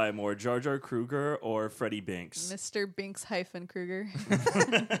went by more, Jar Jar Kruger or Freddy Binks? Mr. Binks - Kruger.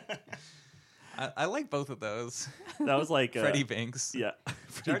 I like both of those. That was like Freddie Binks. Yeah,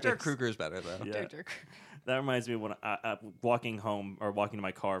 Jar Jar Binks. Kruger's better though. Yeah. Jar Jar Kruger. That reminds me of when walking home or walking to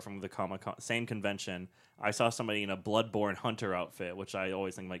my car from the Comic-Con, same convention, I saw somebody in a Bloodborne Hunter outfit, which I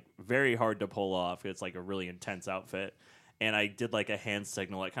always think like very hard to pull off. It's like a really intense outfit. And I did like a hand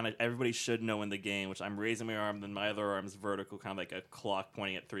signal, like kind of everybody should know in the game, which I'm raising my arm, then my other arm's vertical, kind of like a clock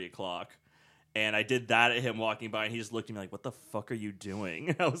pointing at 3 o'clock. And I did that at him walking by, and he just looked at me like, "What the fuck are you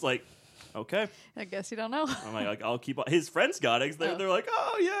doing?" I was like, "Okay." I guess you don't know. I'm like I'll keep. His friends got it. They're like,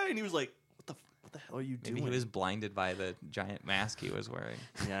 "Oh yeah," and he was like, "What the hell are you doing?" Maybe he was blinded by the giant mask he was wearing.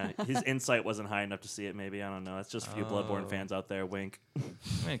 Yeah, his insight wasn't high enough to see it. Maybe I don't know. That's just for you Bloodborne Oh. fans out there. Wink. I'm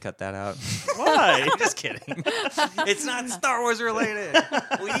gonna cut that out. Why? Just kidding. It's not Star Wars related.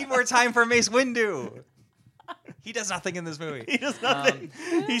 We need more time for Mace Windu. He does nothing in this movie. He does nothing.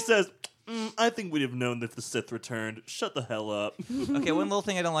 He says, "I think we'd have known if the Sith returned." Shut the hell up. Okay, one little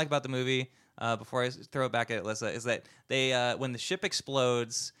thing I don't like about the movie, before I throw it back at Alyssa, is that they when the ship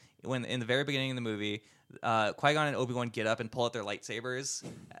explodes, when in the very beginning of the movie, Qui-Gon and Obi-Wan get up and pull out their lightsabers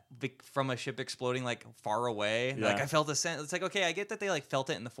from a ship exploding like far away. Yeah. Like I felt a sense. It's like, okay, I get that they like felt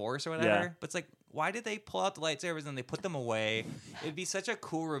it in the Force or whatever, Yeah. but it's like, why did they pull out the lightsabers and they put them away? It'd be such a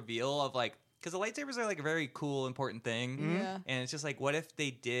cool reveal of like, because the lightsabers are like a very cool, important thing. Yeah. And it's just like, what if they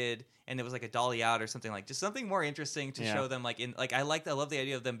did, and it was like a dolly out or something, like just something more interesting to show them, like in like I love the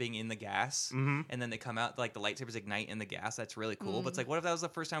idea of them being in the gas, and then they come out like the lightsabers ignite in the gas. That's really cool. But it's like, what if that was the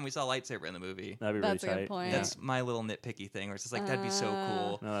first time we saw a lightsaber in the movie? That'd be really That's a good tight. point. That's my little nitpicky thing, where it's just like that'd be so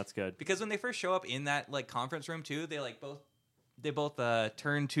cool. No, that's good. Because when they first show up in that like conference room too, they both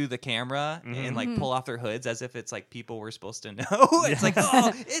turn to the camera and like pull off their hoods as if it's like people we're supposed to know. It's like,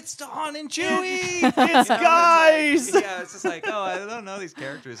 oh, it's Dawn and Chewie. It's guys. Yeah, it's just like, oh, I don't know these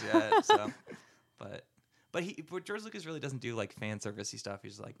characters yet. So, but George Lucas really doesn't do like fan servicey stuff.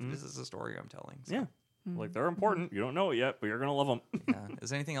 He's like, this is a story I'm telling. So. Yeah. Like, they're important. You don't know it yet, but you're going to love them. Yeah. Is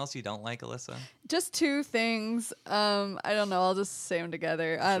there anything else you don't like, Alyssa? Just two things. I don't know. I'll just say them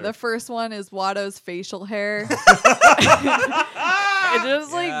together. Sure. The first one is Watto's facial hair. It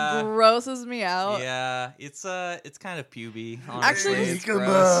just like grosses me out. Yeah, it's kind of puby. Honestly. Actually, it's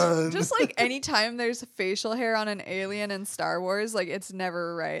gross. Just like anytime there's facial hair on an alien in Star Wars, like it's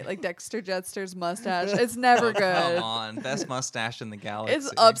never right. Like Dexter Jettster's mustache, it's never good. Come on, best mustache in the galaxy.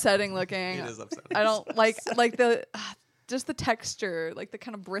 It's upsetting looking. It is upsetting. I don't like the just the texture, like the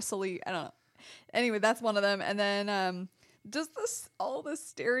kind of bristly. I don't know. Anyway, that's one of them, and then just all the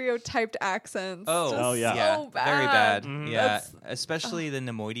stereotyped accents. Oh yeah. So bad. Very bad. Yeah, That's- especially the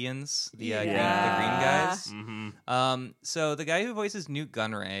Nemoidians, the Yeah. green guys. Mm-hmm. So the guy who voices Newt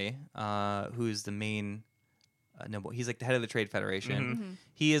Gunray, who's the main, he's like the head of the Trade Federation.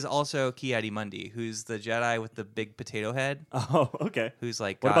 He is also Ki-Adi-Mundi, who's the Jedi with the big potato head. Oh, okay. Who's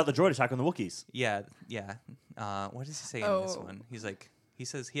like, What about the droid attack on the Wookiees? Yeah. What does he say in this one? He's like, he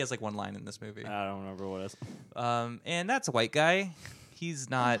says he has like one line in this movie. I don't remember what it is. And that's a white guy.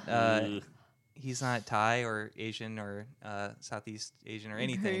 He's not Thai or Asian or Southeast Asian or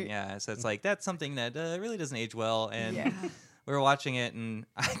anything. Great. Yeah, so it's like that's something that really doesn't age well. And Yeah. we were watching it, and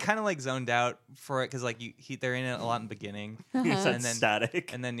I kind of like zoned out for it because like they're in it a lot in the beginning, It's and then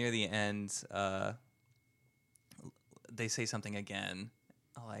static. and then near the end, they say something again.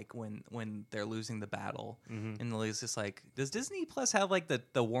 Like when they're losing the battle, and Lily's just like, does Disney Plus have like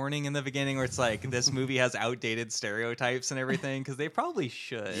the warning in the beginning where it's like this movie has outdated stereotypes and everything? Because they probably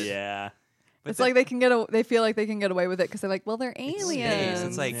should. Yeah. But It's like they feel like they can get away with it because they're like, well, they're aliens.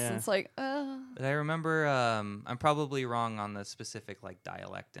 It's like- It's like, But I remember, I'm probably wrong on the specific like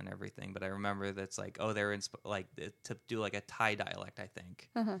dialect and everything, but I remember that's like, oh, they're to do like a Thai dialect, I think,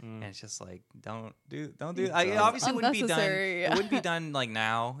 and it's just like, don't do. I obviously wouldn't be done. Unnecessary. It wouldn't be done like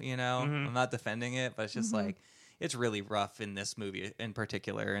now, you know. I'm not defending it, but it's just like it's really rough in this movie in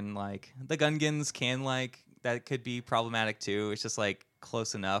particular, and like the Gungans can like that could be problematic too. It's just like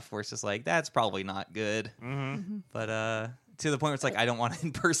close enough where it's just like that's probably not good, but to the point where it's like I don't want to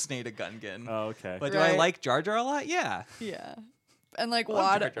impersonate a Gungan. Oh, okay. But do I Right. like Jar Jar a lot? Yeah. yeah. And like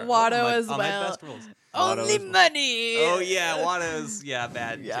Love Watto, Jar Jar. Watto as On my well. best rules. Only Watto's- money. Oh yeah, Watto's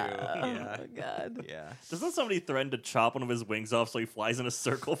bad Yeah. too. Oh Yeah. my god. Yeah. Doesn't somebody threaten to chop one of his wings off so he flies in a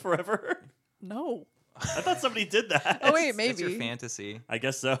circle forever? No. I thought somebody did that. Oh wait, That's your maybe. I fantasy.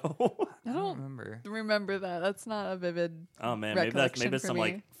 guess so. I I don't don't remember. remember that. That's not a vivid. Oh man, maybe recollection it's for some me.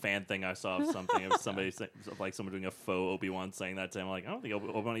 like fan thing I saw of something of somebody like someone doing a faux Obi-Wan saying that to him. Like, I don't think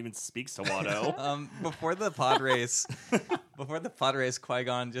Obi-Wan even speaks to Watto. Before the pod race,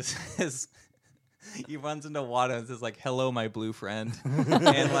 Qui-Gon just he runs into Watto and says like, "Hello, my blue friend,"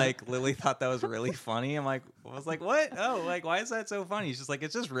 and like Lily thought that was really funny. I was like, "What? Oh, like why is that so funny?" She's just like,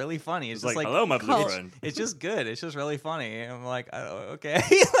 "It's just really funny." It's It's just like, like, hello, my blue Cult. friend. it's just good. It's just really funny. And I'm like, okay,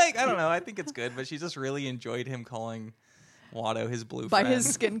 like I don't know. I think it's good, but she just really enjoyed him calling Watto his blue By friend. his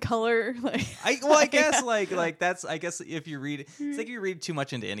skin color, like I guess like that's I guess if you read it's like you read too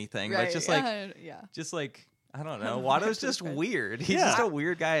much into anything, but right? it's just like yeah. just like I don't know. Watto's just Right. weird. He's Yeah. just a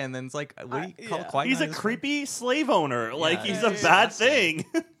weird guy, and then it's like, what do you call yeah. Qui-Gon He's a his friend? creepy slave owner. Like, Yeah, he's yeah, a yeah. bad thing.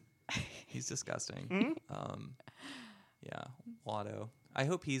 He's disgusting. Mm-hmm. Yeah, Watto. I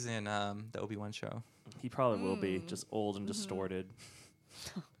hope he's in the Obi-Wan show. He probably will be, just old and distorted.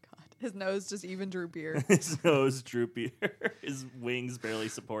 Oh god, his nose just even droopier. His nose droopier. His wings barely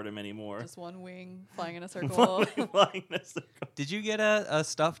support him anymore. Just one wing flying in a circle. Flying in a circle. Did you get a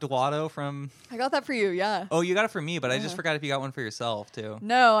stuffed Watto from? I got that for you. Yeah. Oh, you got it for me, but I just forgot if you got one for yourself too.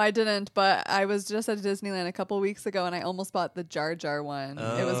 No, I didn't. But I was just at Disneyland a couple weeks ago, and I almost bought the Jar Jar one.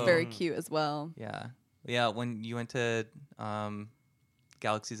 It was very Oh. cute as well. Yeah. When you went to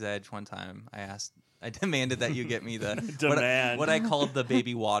Galaxy's Edge one time, I asked I demanded that you get me the Demand. what I called the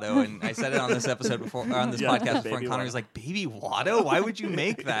baby Watto, and I said it on this episode before, or on this podcast before. And Konnery was like, "Baby Watto? Why would you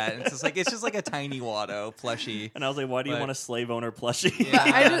make that?" And it's just like a tiny Watto plushie. And I was like, "Why do you want a slave owner plushie?" Yeah.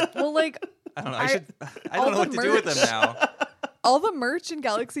 I don't know what to do with them now. All the merch in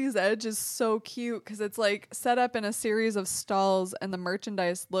Galaxy's Edge is so cute because it's like set up in a series of stalls, and the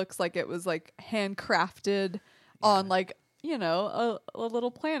merchandise looks like it was like handcrafted on like, you know, a little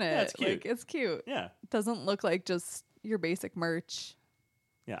planet. Yeah, it's cute. Like, it's cute. Yeah. It doesn't look like just your basic merch.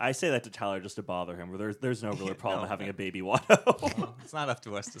 Yeah, I say that to Tyler just to bother him. Where there's no real problem having a baby Watto. Well, it's not up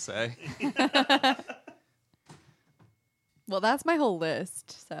to us to say. Well, that's my whole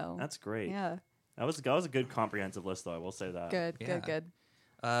list. So That's great. yeah, That was a good comprehensive list, though. I will say that. good.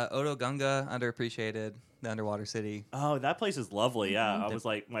 Odo Gunga, underappreciated. The underwater city. Oh, that place is lovely. Yeah, I was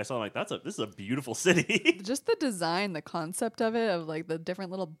like, when I saw it, I'm like, this is a beautiful city. Just the design, the concept of it, of like the different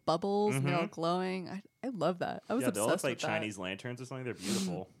little bubbles and they're all glowing. I love that. I was they all obsessed look like with that. Chinese lanterns or something. They're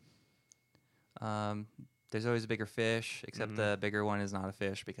beautiful. There's always a bigger fish, except the bigger one is not a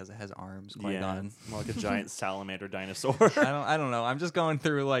fish because it has arms. Qui-Gon. More like a giant salamander dinosaur. I don't know. I'm just going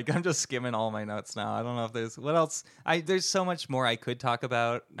through I'm just skimming all my notes now. I don't know if there's what else. There's so much more I could talk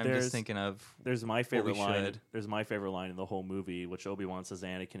about. I'm just thinking of. There's my favorite line. should. There's my favorite line in the whole movie, which Obi-Wan says to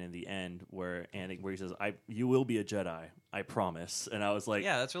Anakin in the end, where he says, "You will be a Jedi, I promise." And I was like,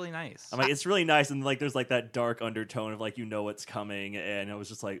 yeah, that's really nice. I'm like, it's really nice, and like there's like that dark undertone of like what's coming, and I was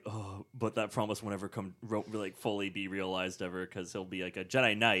just like, oh, but that promise won't ever like fully be realized ever, because he'll be like a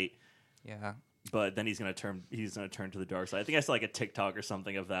Jedi Knight. Yeah. But then he's gonna turn to the dark side. I think I saw like a TikTok or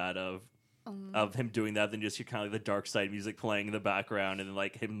something of that of him doing that. Then just hear kind of like the dark side music playing in the background, and then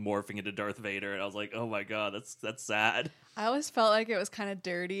like him morphing into Darth Vader. And I was like, oh my god, that's sad. I always felt like it was kind of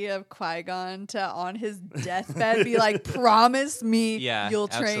dirty of Qui-Gon to on his deathbed be like, "Promise me, you'll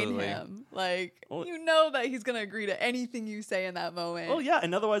train absolutely. him." Like, you know that he's gonna agree to anything you say in that moment. Oh yeah,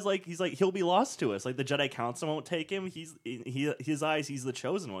 and otherwise, like he'll be lost to us. Like the Jedi Council won't take him. He's the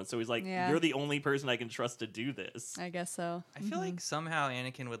chosen one. So he's like, you're the only person I can trust to do this. I guess so. I feel like somehow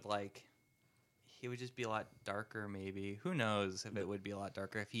Anakin would he would just be a lot darker. Maybe who knows if it would be a lot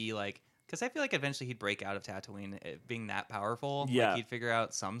darker if he because I feel like eventually he'd break out of Tatooine, being that powerful. Yeah, like he'd figure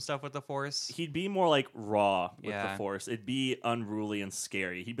out some stuff with the Force. He'd be more like raw with the Force. It'd be unruly and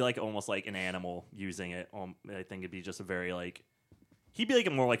scary. He'd be like almost like an animal using it. I think it'd be just a very he'd be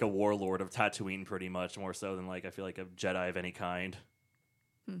more like a warlord of Tatooine, pretty much more so than I feel like a Jedi of any kind.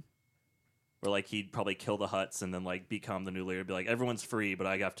 Or he'd probably kill the Hutts and then become the new leader. Be like, everyone's free, but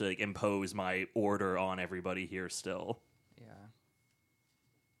I have to impose my order on everybody here still. Yeah.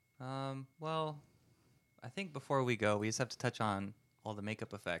 Well, I think before we go, we just have to touch on all the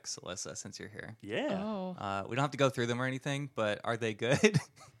makeup effects, Alyssa, since you're here. Yeah. Oh. We don't have to go through them or anything, but are they good?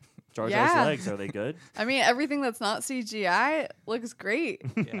 Jar Jar's legs, are they good? I mean, everything that's not CGI looks great.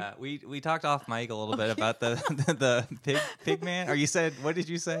 Yeah, we talked off mic a little bit about the pig man. Or you said, what did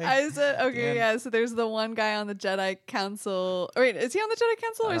you say? I said, okay, yeah. So there's the one guy on the Jedi Council. Wait, is he on the Jedi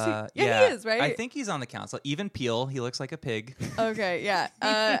Council? Or is he? Yeah, he is, right? I think he's on the council. Even Peel, he looks like a pig. Okay, yeah.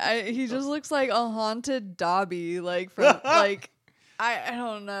 He just looks like a haunted Dobby, from I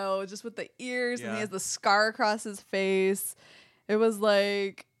don't know, just with the ears and he has the scar across his face. It was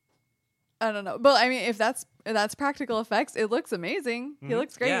I don't know. But I mean, if that's practical effects, it looks amazing. He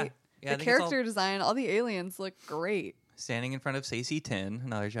looks great. Yeah, the character design, all the aliens look great. Standing in front of Stacey Tin,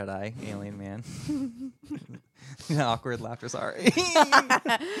 another Jedi alien man. Awkward laughter, sorry.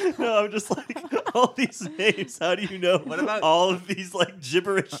 No, I'm just all these names. How do you know what about all of these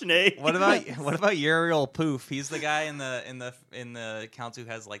gibberish names? What about Uriel Poof? He's the guy in the council who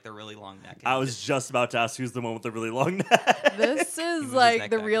has the really long neck. I was just about to ask who's the one with the really long neck. This is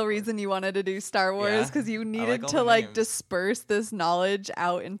the real reason you wanted to do Star Wars, because you needed to disperse this knowledge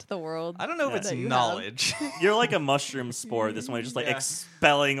out into the world. I don't know if it's knowledge. You're like a mushroom spore. This one just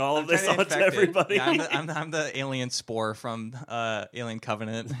expelling all of this onto everybody. Yeah, I'm the alien spore from Alien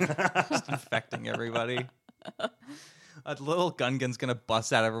Covenant, just infecting everybody. A little Gungan's gonna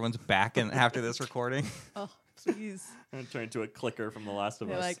bust out everyone's back after this recording. Oh, please! I'm turn into a clicker from The Last of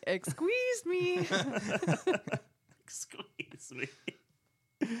They're Us. Squeeze me. Squeeze me.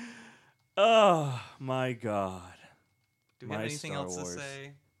 Oh my god! Do we have anything else to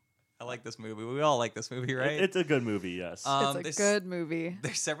say? I like this movie. We all like this movie, right? It's a good movie, yes. It's a good movie.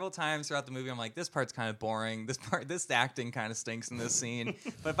 There's several times throughout the movie I'm like, this part's kind of boring. This acting kind of stinks in this scene.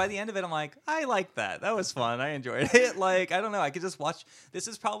 But by the end of it, I'm like, I like that. That was fun. I enjoyed it. I don't know. I could just watch. This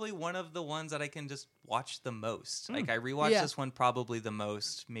is probably one of the ones that I can just watch the most. I rewatched this one probably the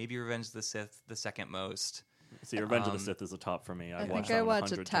most. Maybe Revenge of the Sith the second most. See, Revenge of the Sith is a top for me. I watched think I that one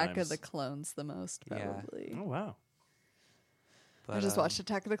watch 100 Attack times. of the Clones the most, Yeah. probably. Oh wow. But, I just watched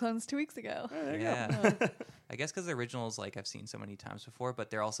Attack of the Clones 2 weeks ago. There you Yeah. go. I guess because the originals, like, I've seen so many times before, but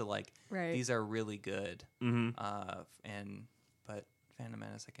they're also like, Right. these are really good. Mm-hmm. But Phantom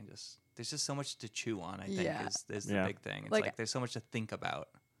Menace, there's just so much to chew on. I think Yeah. is the Yeah. big thing. It's Like- like there's so much to think about.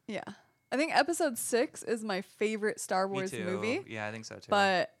 Yeah. I think episode 6 is my favorite Star Wars Me too. movie. Yeah, I think so too.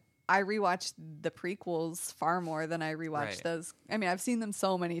 But I rewatched the prequels far more than I rewatched Right. those. I mean, I've seen them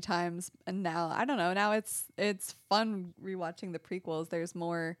so many times, and now I don't know. Now it's fun rewatching the prequels. There's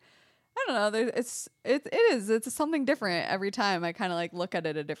more. I don't know. It's something different every time. I kind of like look at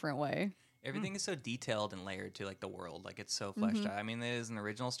it a different way. everything is so detailed and layered to like the world. Like it's so fleshed out. I mean, it is an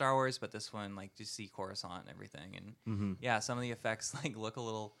original Star Wars, but this one, like, you see Coruscant and everything, and yeah, some of the effects like look a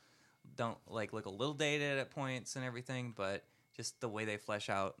little dated at points and everything, but just the way they flesh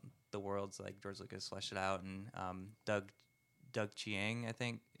out the worlds, like George Lucas fleshed it out, and Doug Chiang, I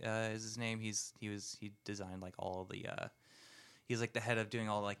think is his name. He designed like all the. He's like the head of doing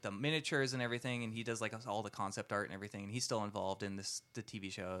all like the miniatures and everything, and he does like all the concept art and everything. And he's still involved in the TV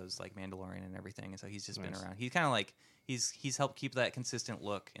shows like Mandalorian and everything. And so he's just been around. He's kind of like he's helped keep that consistent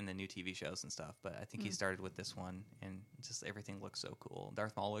look in the new TV shows and stuff. But I think he started with this one, and just everything looks so cool.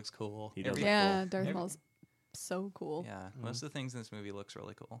 Darth Maul looks cool. He does look Yeah, Darth Maul's so cool. Yeah, most of the things in this movie looks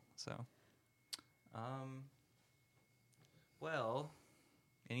really cool. So, well,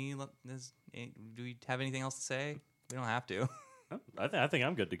 do we have anything else to say? We don't have to. I think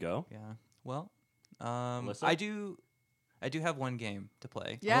I'm good to go. Yeah. Well, Alyssa? I do have one game to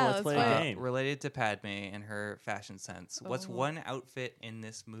play. Yeah, let's let's play play a it. game. Related to Padme and her fashion sense. What's Oh. one outfit in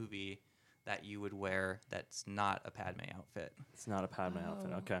this movie that you would wear that's not a Padme outfit? It's not a Padme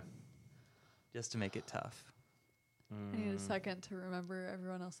outfit. Okay. Just to make it tough. I need a second to remember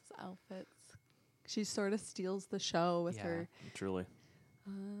everyone else's outfits. She sort of steals the show with Yeah. her. Truly.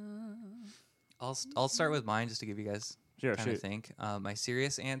 I'll start with mine just to give you guys Sure, time to shoot. think. My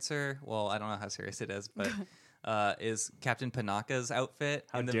serious answer, well, I don't know how serious it is, but is Captain Panaka's outfit.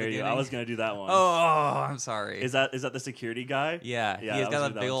 How in the dare you? I beginning. was going to do that one. Oh, I'm sorry. Is that the security guy? Yeah, Yeah, he's I was got gonna a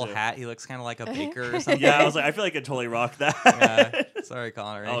do that big one old too. hat. He looks kind of like a baker or something. Yeah, I was like, I feel like I could totally rock that. Yeah. Sorry,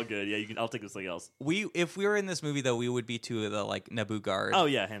 Konnery. Oh, good. Yeah, I'll take something else. If we were in this movie though, we would be two of the like Naboo guard. Oh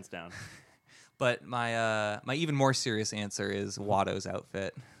yeah, hands down. But my even more serious answer is Watto's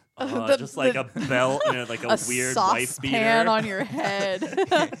outfit. Just like a belt, like a weird wife beater. saucepan on your head.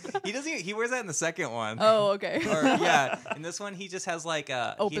 He doesn't. He wears that in the second one. Oh, okay. Or, yeah, in this one he just has like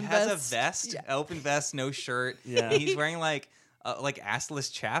Open he has vest. a vest, Yeah. open vest, no shirt. Yeah. And he's wearing like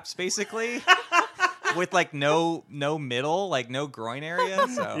assless chaps basically, with like no middle, like no groin area.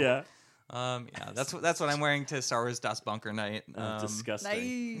 So Yeah. yeah, that's what I'm wearing to Star Wars Das Bunker Night.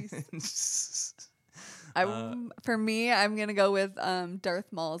 Disgusting. Nice. For me, I'm gonna go with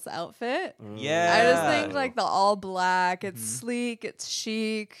Darth Maul's outfit. Yeah. I just think like the all black. It's sleek. It's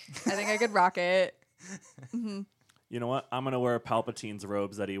chic. I think I could rock it. You know what? I'm gonna wear Palpatine's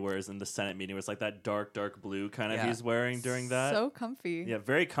robes that he wears in the Senate meeting. It's like that dark blue kind of Yeah. he's wearing during that. So comfy. Yeah,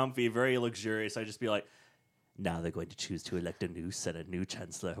 very comfy, very luxurious. I'd just be like, now they're going to choose to elect a new Senate, new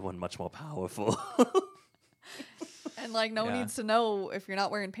chancellor, one much more powerful. And like no one Yeah. needs to know if you're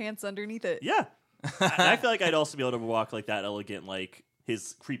not wearing pants underneath it. Yeah. And I feel like I'd also be able to walk like that elegant, like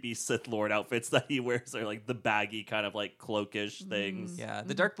his creepy Sith Lord outfits that he wears are like the baggy kind of like cloakish things. Yeah,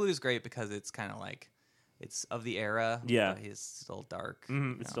 the dark blue is great because it's kind of like it's of the era. Yeah. but it's still dark.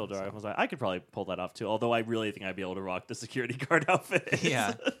 It's still dark. I was like, I could probably pull that off too. Although I really think I'd be able to rock the security guard outfit.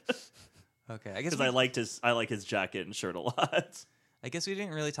 Yeah. Okay, I guess Because I like his jacket and shirt a lot. I guess we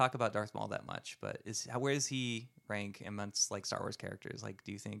didn't really talk about Darth Maul that much, but where does he rank amongst like Star Wars characters? Like,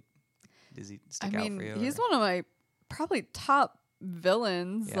 do you think does he stick out for you? He's or- one of my probably top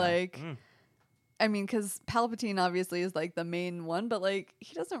villains. Yeah. Like, I mean, because Palpatine obviously is like the main one, but like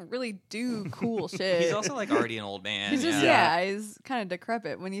he doesn't really do cool shit. He's also like already an old man. He's just Yeah. he's kind of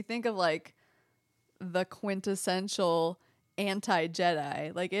decrepit. When you think of like the quintessential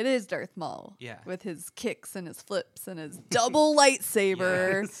anti-Jedi, like it is Darth Maul. Yeah. With his kicks and his flips and his double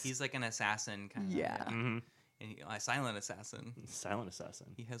lightsaber. He's like an assassin kind of. Yeah. And a silent assassin. Silent assassin.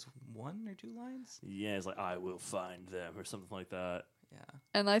 He has 1 or 2 lines. Yeah, it's like, I will find them or something like that. Yeah.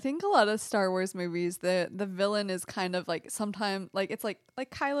 And I think a lot of Star Wars movies, the villain is kind of like sometimes like it's like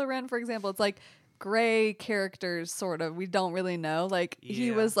Kylo Ren, for example. It's like gray characters, sort of. We don't really know. Like he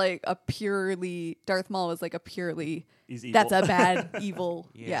Yeah. was like Darth Maul was like a purely He's evil. that's a bad evil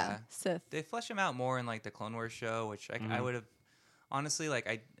Yeah. Sith. They flesh him out more in like the Clone Wars show, which I would have honestly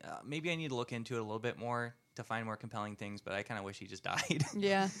like maybe I need to look into it a little bit more to find more compelling things, but I kind of wish he just died.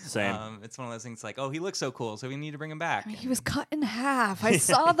 Yeah. Same. It's one of those things like, oh, he looks so cool, so we need to bring him back. He was cut in half. I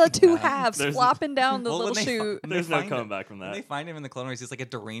saw the two halves There's- flopping down the Well, little when they chute. There's no find coming him- back from When that. they find him in the Clone Wars, he's like a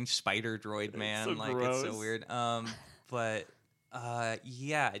deranged spider droid man. so Like gross. it's so weird. But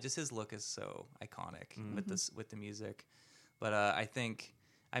yeah, just his look is so iconic with the music. But I think,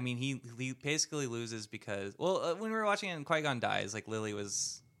 I mean, he basically loses because, when we were watching it and Qui-Gon dies, like Lily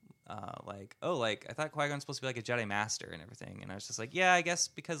was like, oh, like I thought Qui-Gon's supposed to be like a Jedi Master and everything, and I was just like, yeah, I guess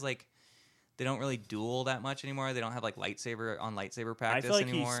because like they don't really duel that much anymore. They don't have like lightsaber I practice feel like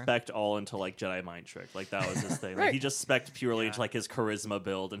anymore. he spec'd all into like Jedi mind trick. Like that was his thing. Like Right. he just spec'd purely Yeah. into like his charisma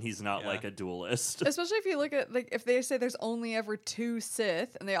build, and he's not Yeah. like a duelist. Especially if you look at like if they say there's only ever 2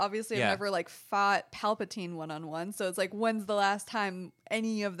 Sith, and they obviously have Yeah. never like fought Palpatine 1-on-1. So it's like, when's the last time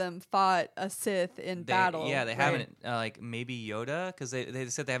any of them fought a Sith in battle? Yeah, they right? haven't. Like maybe Yoda, because they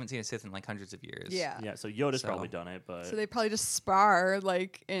said they haven't seen a Sith in like hundreds of years. Yeah. Yeah, so Yoda's So- probably done it, but So they probably just spar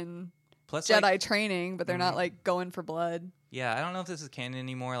like in Plus, Jedi like, training, but they're not like going for blood. yeah, I don't know if this is canon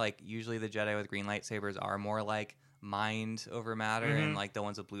anymore. Like usually the Jedi with green lightsabers are more like mind over matter, and like the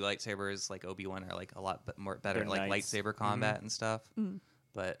ones with blue lightsabers, like Obi-Wan, are like a lot more better They're at like knights. lightsaber combat and stuff.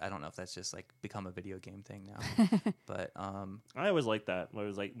 But I don't know if that's just like become a video game thing now. But I always like that. It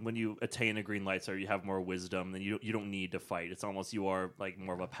was like when you attain a green lightsaber, you have more wisdom. Then you don't need to fight. It's almost you are like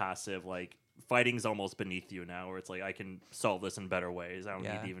more of a passive. Like fighting's almost beneath you now, where it's like I can solve this in better ways. I don't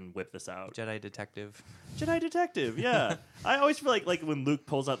need to even whip this out. Jedi detective. Jedi detective, yeah. I always feel like when Luke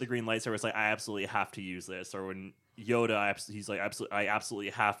pulls out the green lightsaber, it's like I absolutely have to use this. Or when Yoda, he's like, I absolutely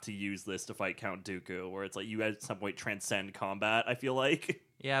have to use this to fight Count Dooku. Where it's like you at some point transcend combat. I feel like.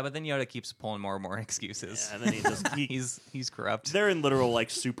 Yeah, but then Yoda keeps pulling more and more excuses. Yeah, and then he just he's corrupt. They're in literal like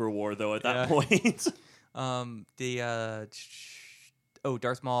super war though at that point.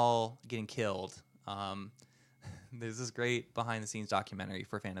 Darth Maul getting killed. There's this great behind the scenes documentary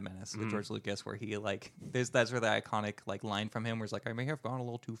for Phantom Menace with George Lucas where he like that's where the iconic like line from him where it's like, I may have gone a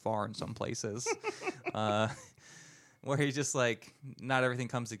little too far in some places. Where he just like, not everything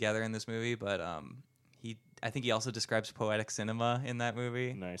comes together in this movie, but I think he also describes poetic cinema in that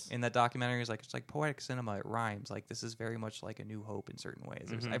movie. Nice. In that documentary, he's like, it's like poetic cinema. It rhymes. Like this is very much like A New Hope in certain ways.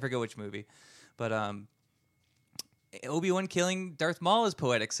 I forget which movie, but Obi-Wan killing Darth Maul is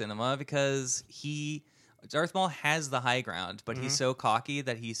poetic cinema because Darth Maul has the high ground, but he's so cocky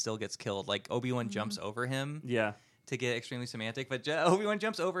that he still gets killed. Like Obi-Wan jumps over him. Yeah. To get extremely semantic, but Obi-Wan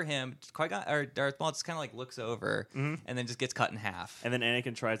jumps over him. Darth Maul just kind of like looks over and then just gets cut in half. And then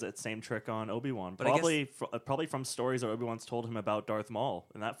Anakin tries that same trick on Obi-Wan. But I Probably from stories that Obi-Wan's told him about Darth Maul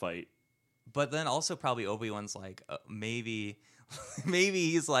in that fight. But then also probably Obi-Wan's like, maybe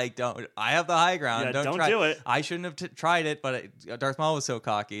he's like, I have the high ground. Yeah, don't do it. I shouldn't have tried it, but Darth Maul was so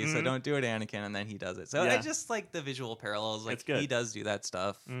cocky, so don't do it, Anakin. And then he does it. So Yeah. I just like the visual parallels. Like It's good. he does do that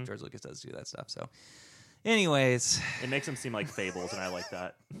stuff. George Lucas does do that stuff. So anyways, It makes him seem like fables, and I like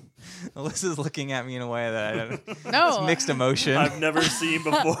that. Alyssa's looking at me in a way that I don't. No. It's mixed emotion. I've never seen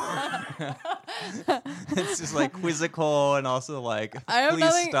before. It's just like quizzical and also like, I have please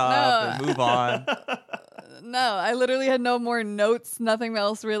nothing- stop and move on. No, I literally had no more notes, nothing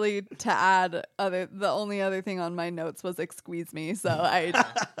else really to add. The only other thing on my notes was "excuse me," so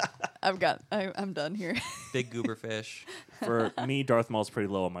I'm done here. Big goober fish. For me, Darth Maul's pretty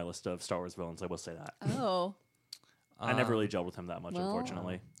low on my list of Star Wars villains. I will say that. Oh, I never really gelled with him that much, well,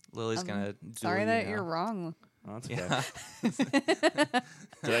 unfortunately. Lily's gonna. sorry duel you that you're now. wrong. Oh, that's okay. Yeah,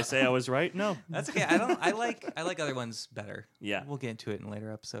 Did I say I was right? No. that's okay. I like other ones better. Yeah. We'll get into it in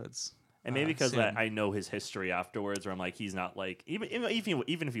later episodes. And maybe because soon. I know his history afterwards, where I'm like, he's not like even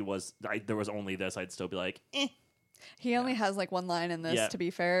if he was there was only this, I'd still be like, eh. He only has like one line in this. Yeah. To be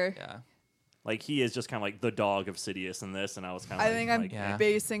fair, Yeah. Like he is just kind of like the dog of Sidious in this, and I was kind of. I think I'm Yeah.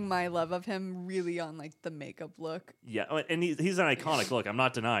 basing my love of him really on like the makeup look. Yeah, and he's an iconic look. I'm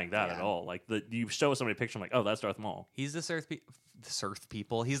not denying that at Yeah. all. Like you show somebody a picture, I'm like, oh, that's Darth Maul. He's the Sith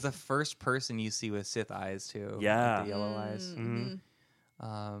people. He's the first person you see with Sith eyes too. Yeah. Like the yellow eyes.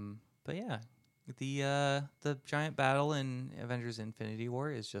 But yeah, the giant battle in Avengers: Infinity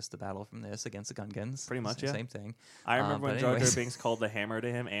War is just the battle from this against the Gungans. Pretty much, It's the yeah. Same thing. I remember when but Jar Jar anyways. Binks called the hammer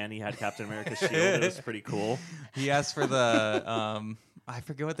to him, and he had Captain America's shield. It was pretty cool. He asked for the I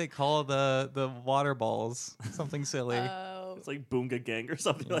forget what they call the water balls. Something silly. Oh, It's like Boonga Gang or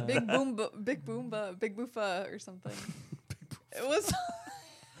something like big that. Big Boofa or something. It was.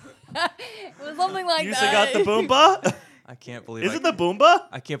 It was something like You that. got the Boomba? I can't believe. Is it the Boomba?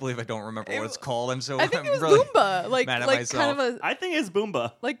 I can't believe I don't remember what it's called. I'm so. I think I'm it was really Boomba, like mad at kind myself. of a I think it's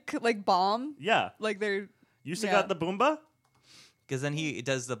Boomba. like bomb, Yeah. like they're You still Yeah. got the Boomba? Because then he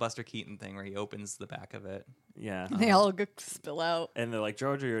does the Buster Keaton thing where he opens the back of it. Yeah. They all spill out. And they're like,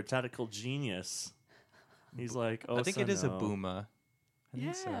 Georgia, you're a tactical genius. He's like, oh, I think it is a booma. I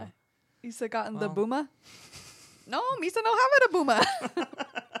think so. Yeah. Isa gotten the Well. booma? No, Misa no have it a booma.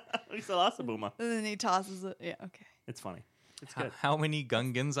 He still lost a booma. And then he tosses it. Yeah, okay. It's funny. It's How, good. how many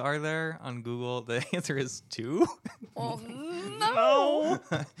Gungans are there on Google? The answer is 2. Well, no.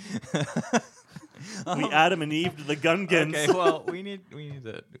 We Adam and Eve to the Gungans. Okay, well, we need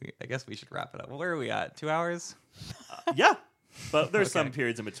to. I guess we should wrap it up. Where are we at? 2 hours? Yeah. But there's some Okay.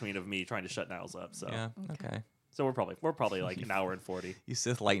 periods in between of me trying to shut Niles up. So Yeah. Okay. so we're probably like an hour and 40. You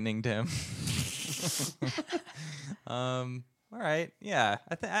Sith lightninged him. All right. Yeah.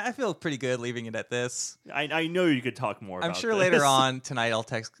 I feel pretty good leaving it at this. I know you could talk more I'm about sure this. later on tonight I'll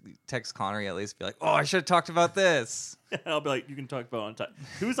text Konnery at least be like, oh, I should have talked about this. I'll be like, you can talk about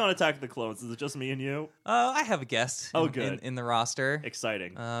who's on Attack of the Clones? Is it just me and you? I have a guest. Oh, in, good. in the roster.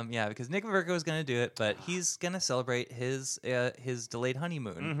 Exciting. Yeah, because Nick Virgo is going to do it, but he's going to celebrate his delayed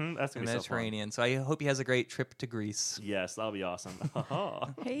honeymoon That's in gonna the be so fun. Mediterranean. So I hope he has a great trip to Greece. Yes, that'll be awesome.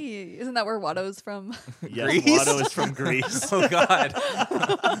 Hey, isn't that where Watto's from? Yes, Greece? Watto is from Greece. Oh God.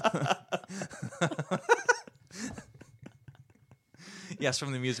 Yes,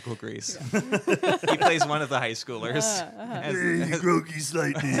 from the musical Grease. He plays one of the high schoolers. Grogi's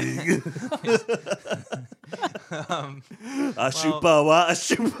lightning. Um, Ashupawa,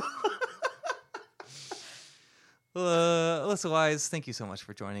 Ashupa. Alyssa Wise, thank you so much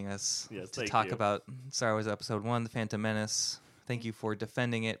for joining us Yes, to thank talk you. about Star Wars Episode 1, The Phantom Menace. Thank you for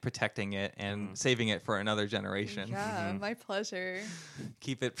defending it, protecting it, and saving it for another generation. Yeah, my pleasure.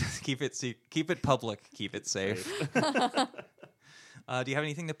 Keep it public, keep it safe. Do you have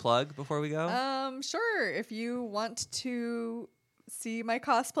anything to plug before we go? Sure. If you want to see my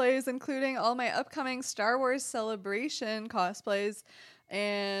cosplays, including all my upcoming Star Wars Celebration cosplays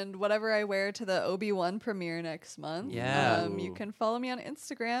and whatever I wear to the Obi-Wan premiere next month, Yeah. you can follow me on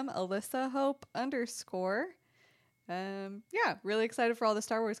Instagram, AlyssaHope_. Yeah, really excited for all the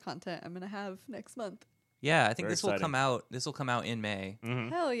Star Wars content I'm gonna have next month. Yeah, I think Very this will exciting. come out. This will come out in May,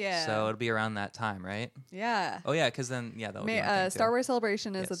 Hell yeah! so it'll be around that time, right? Yeah. Oh yeah, because then that would be May, my thing, Star too. Wars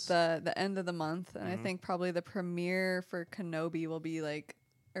Celebration is Yes. at the end of the month, and I think probably the premiere for Kenobi will be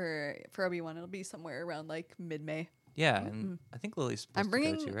or for Obi-Wan it'll be somewhere around like mid-May. Yeah, and I think Lily's supposed I'm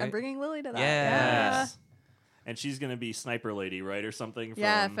bringing to go too, right? I'm bringing Lily to that. Yes. And she's gonna be Sniper Lady, right, or something?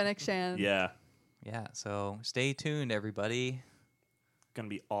 Yeah, from, Fennec Shan. Yeah, Yeah, so stay tuned, everybody. gonna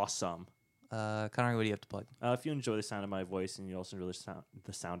be awesome. Konnery, what do you have to plug? If you enjoy the sound of my voice and you also enjoy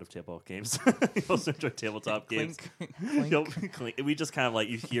the sound of tabletop games, you also enjoy tabletop games. Clink, You'll- clink. clink. We just kind of like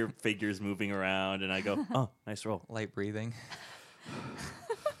you hear figures moving around, and I go, "Oh, nice roll." Light breathing.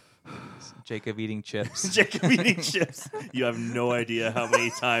 Jacob eating chips. Jacob eating chips. You have no idea how many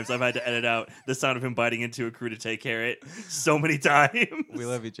times I've had to edit out the sound of him biting into a crudité carrot. So many times. We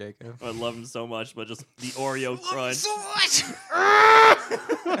love you, Jacob. I love him so much, but just the Oreo crunch. So much.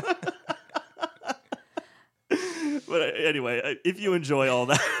 But anyway, if you enjoy all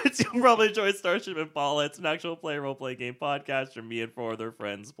that, you'll probably enjoy Starship and Paula. It's an actual play role-play game podcast where me and 4 other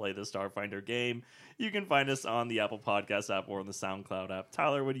friends play the Starfinder game. You can find us on the Apple Podcast app or on the SoundCloud app.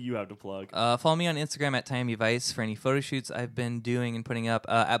 Tyler, what do you have to plug? Follow me on Instagram at TinyVice for any photo shoots I've been doing and putting up.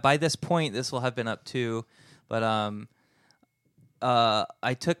 By this point, this will have been up too, but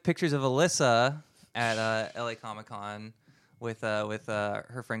I took pictures of Alyssa at LA Comic Con with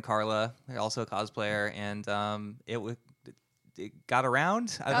her friend Carla, also a cosplayer, and it got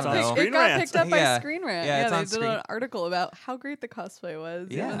around. I don't know. Screen It got Rant. picked up by Yeah. Screen Rant. Yeah, Yeah, it's they on did Screen- an article about how great the cosplay was,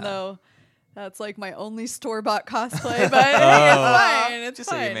 Yeah. even though that's like my only store-bought cosplay. But it's fine. It's Just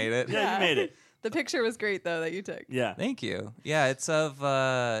fine. so you made it. Yeah, you made it. The picture was great, though, that you took. Yeah. Thank you. Yeah, it's of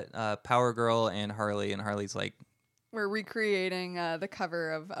Power Girl and Harley, and Harley's like, We're recreating the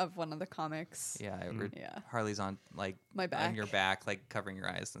cover of one of the comics. yeah, Yeah. Harley's on like My on back. your back, like covering your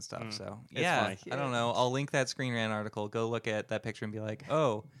eyes and stuff. So It's yeah, funny. I don't know. I'll link that Screen Rant article. Go look at that picture and be like,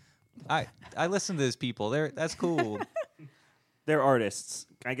 oh, I listen to those people. That's cool. They're artists.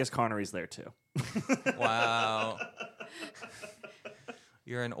 I guess Konnery's there too. Wow.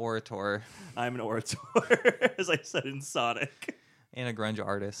 You're an orator I'm an orator, as I said in Sonic. and a grunge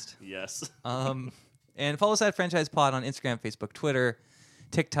artist. Yes. And follow us at Friendchise Pod on Instagram, Facebook, Twitter,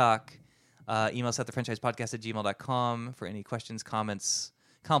 TikTok. Email us at thefranchisedpodcast@gmail.com for any questions, comments,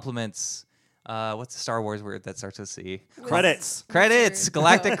 compliments. What's the Star Wars word that starts with C? Credits. Credits.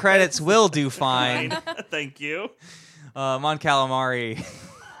 Galactic credits will do fine. Thank you. Mon Calamari.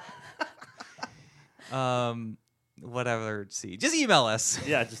 whatever. See, just email us.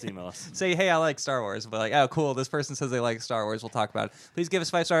 Yeah, just email us. Say, hey, I like Star Wars. But like, oh, cool. This person says they like Star Wars. We'll talk about it. Please give us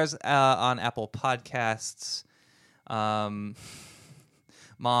 5 stars on Apple Podcasts. Mom,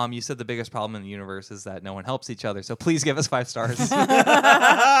 you said the biggest problem in the universe is that no one helps each other. So please give us 5 stars.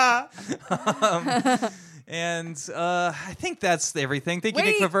 And I think that's everything. Thank you,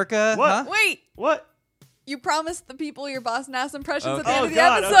 Nick Faverka. What? Huh? Wait. What? You promised the people your boss Nass impressions at the Okay. end of the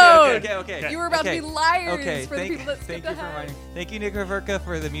God, episode. Okay. You were about to be liars Okay, for the people that thank skipped you for ahead. reminding. Thank you, Nick Faverka,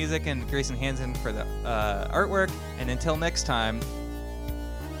 for the music, and Grayson Hansen for the artwork. And until next time.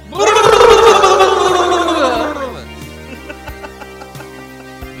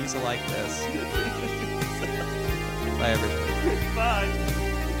 Needs to like this. Bye, everybody. Bye.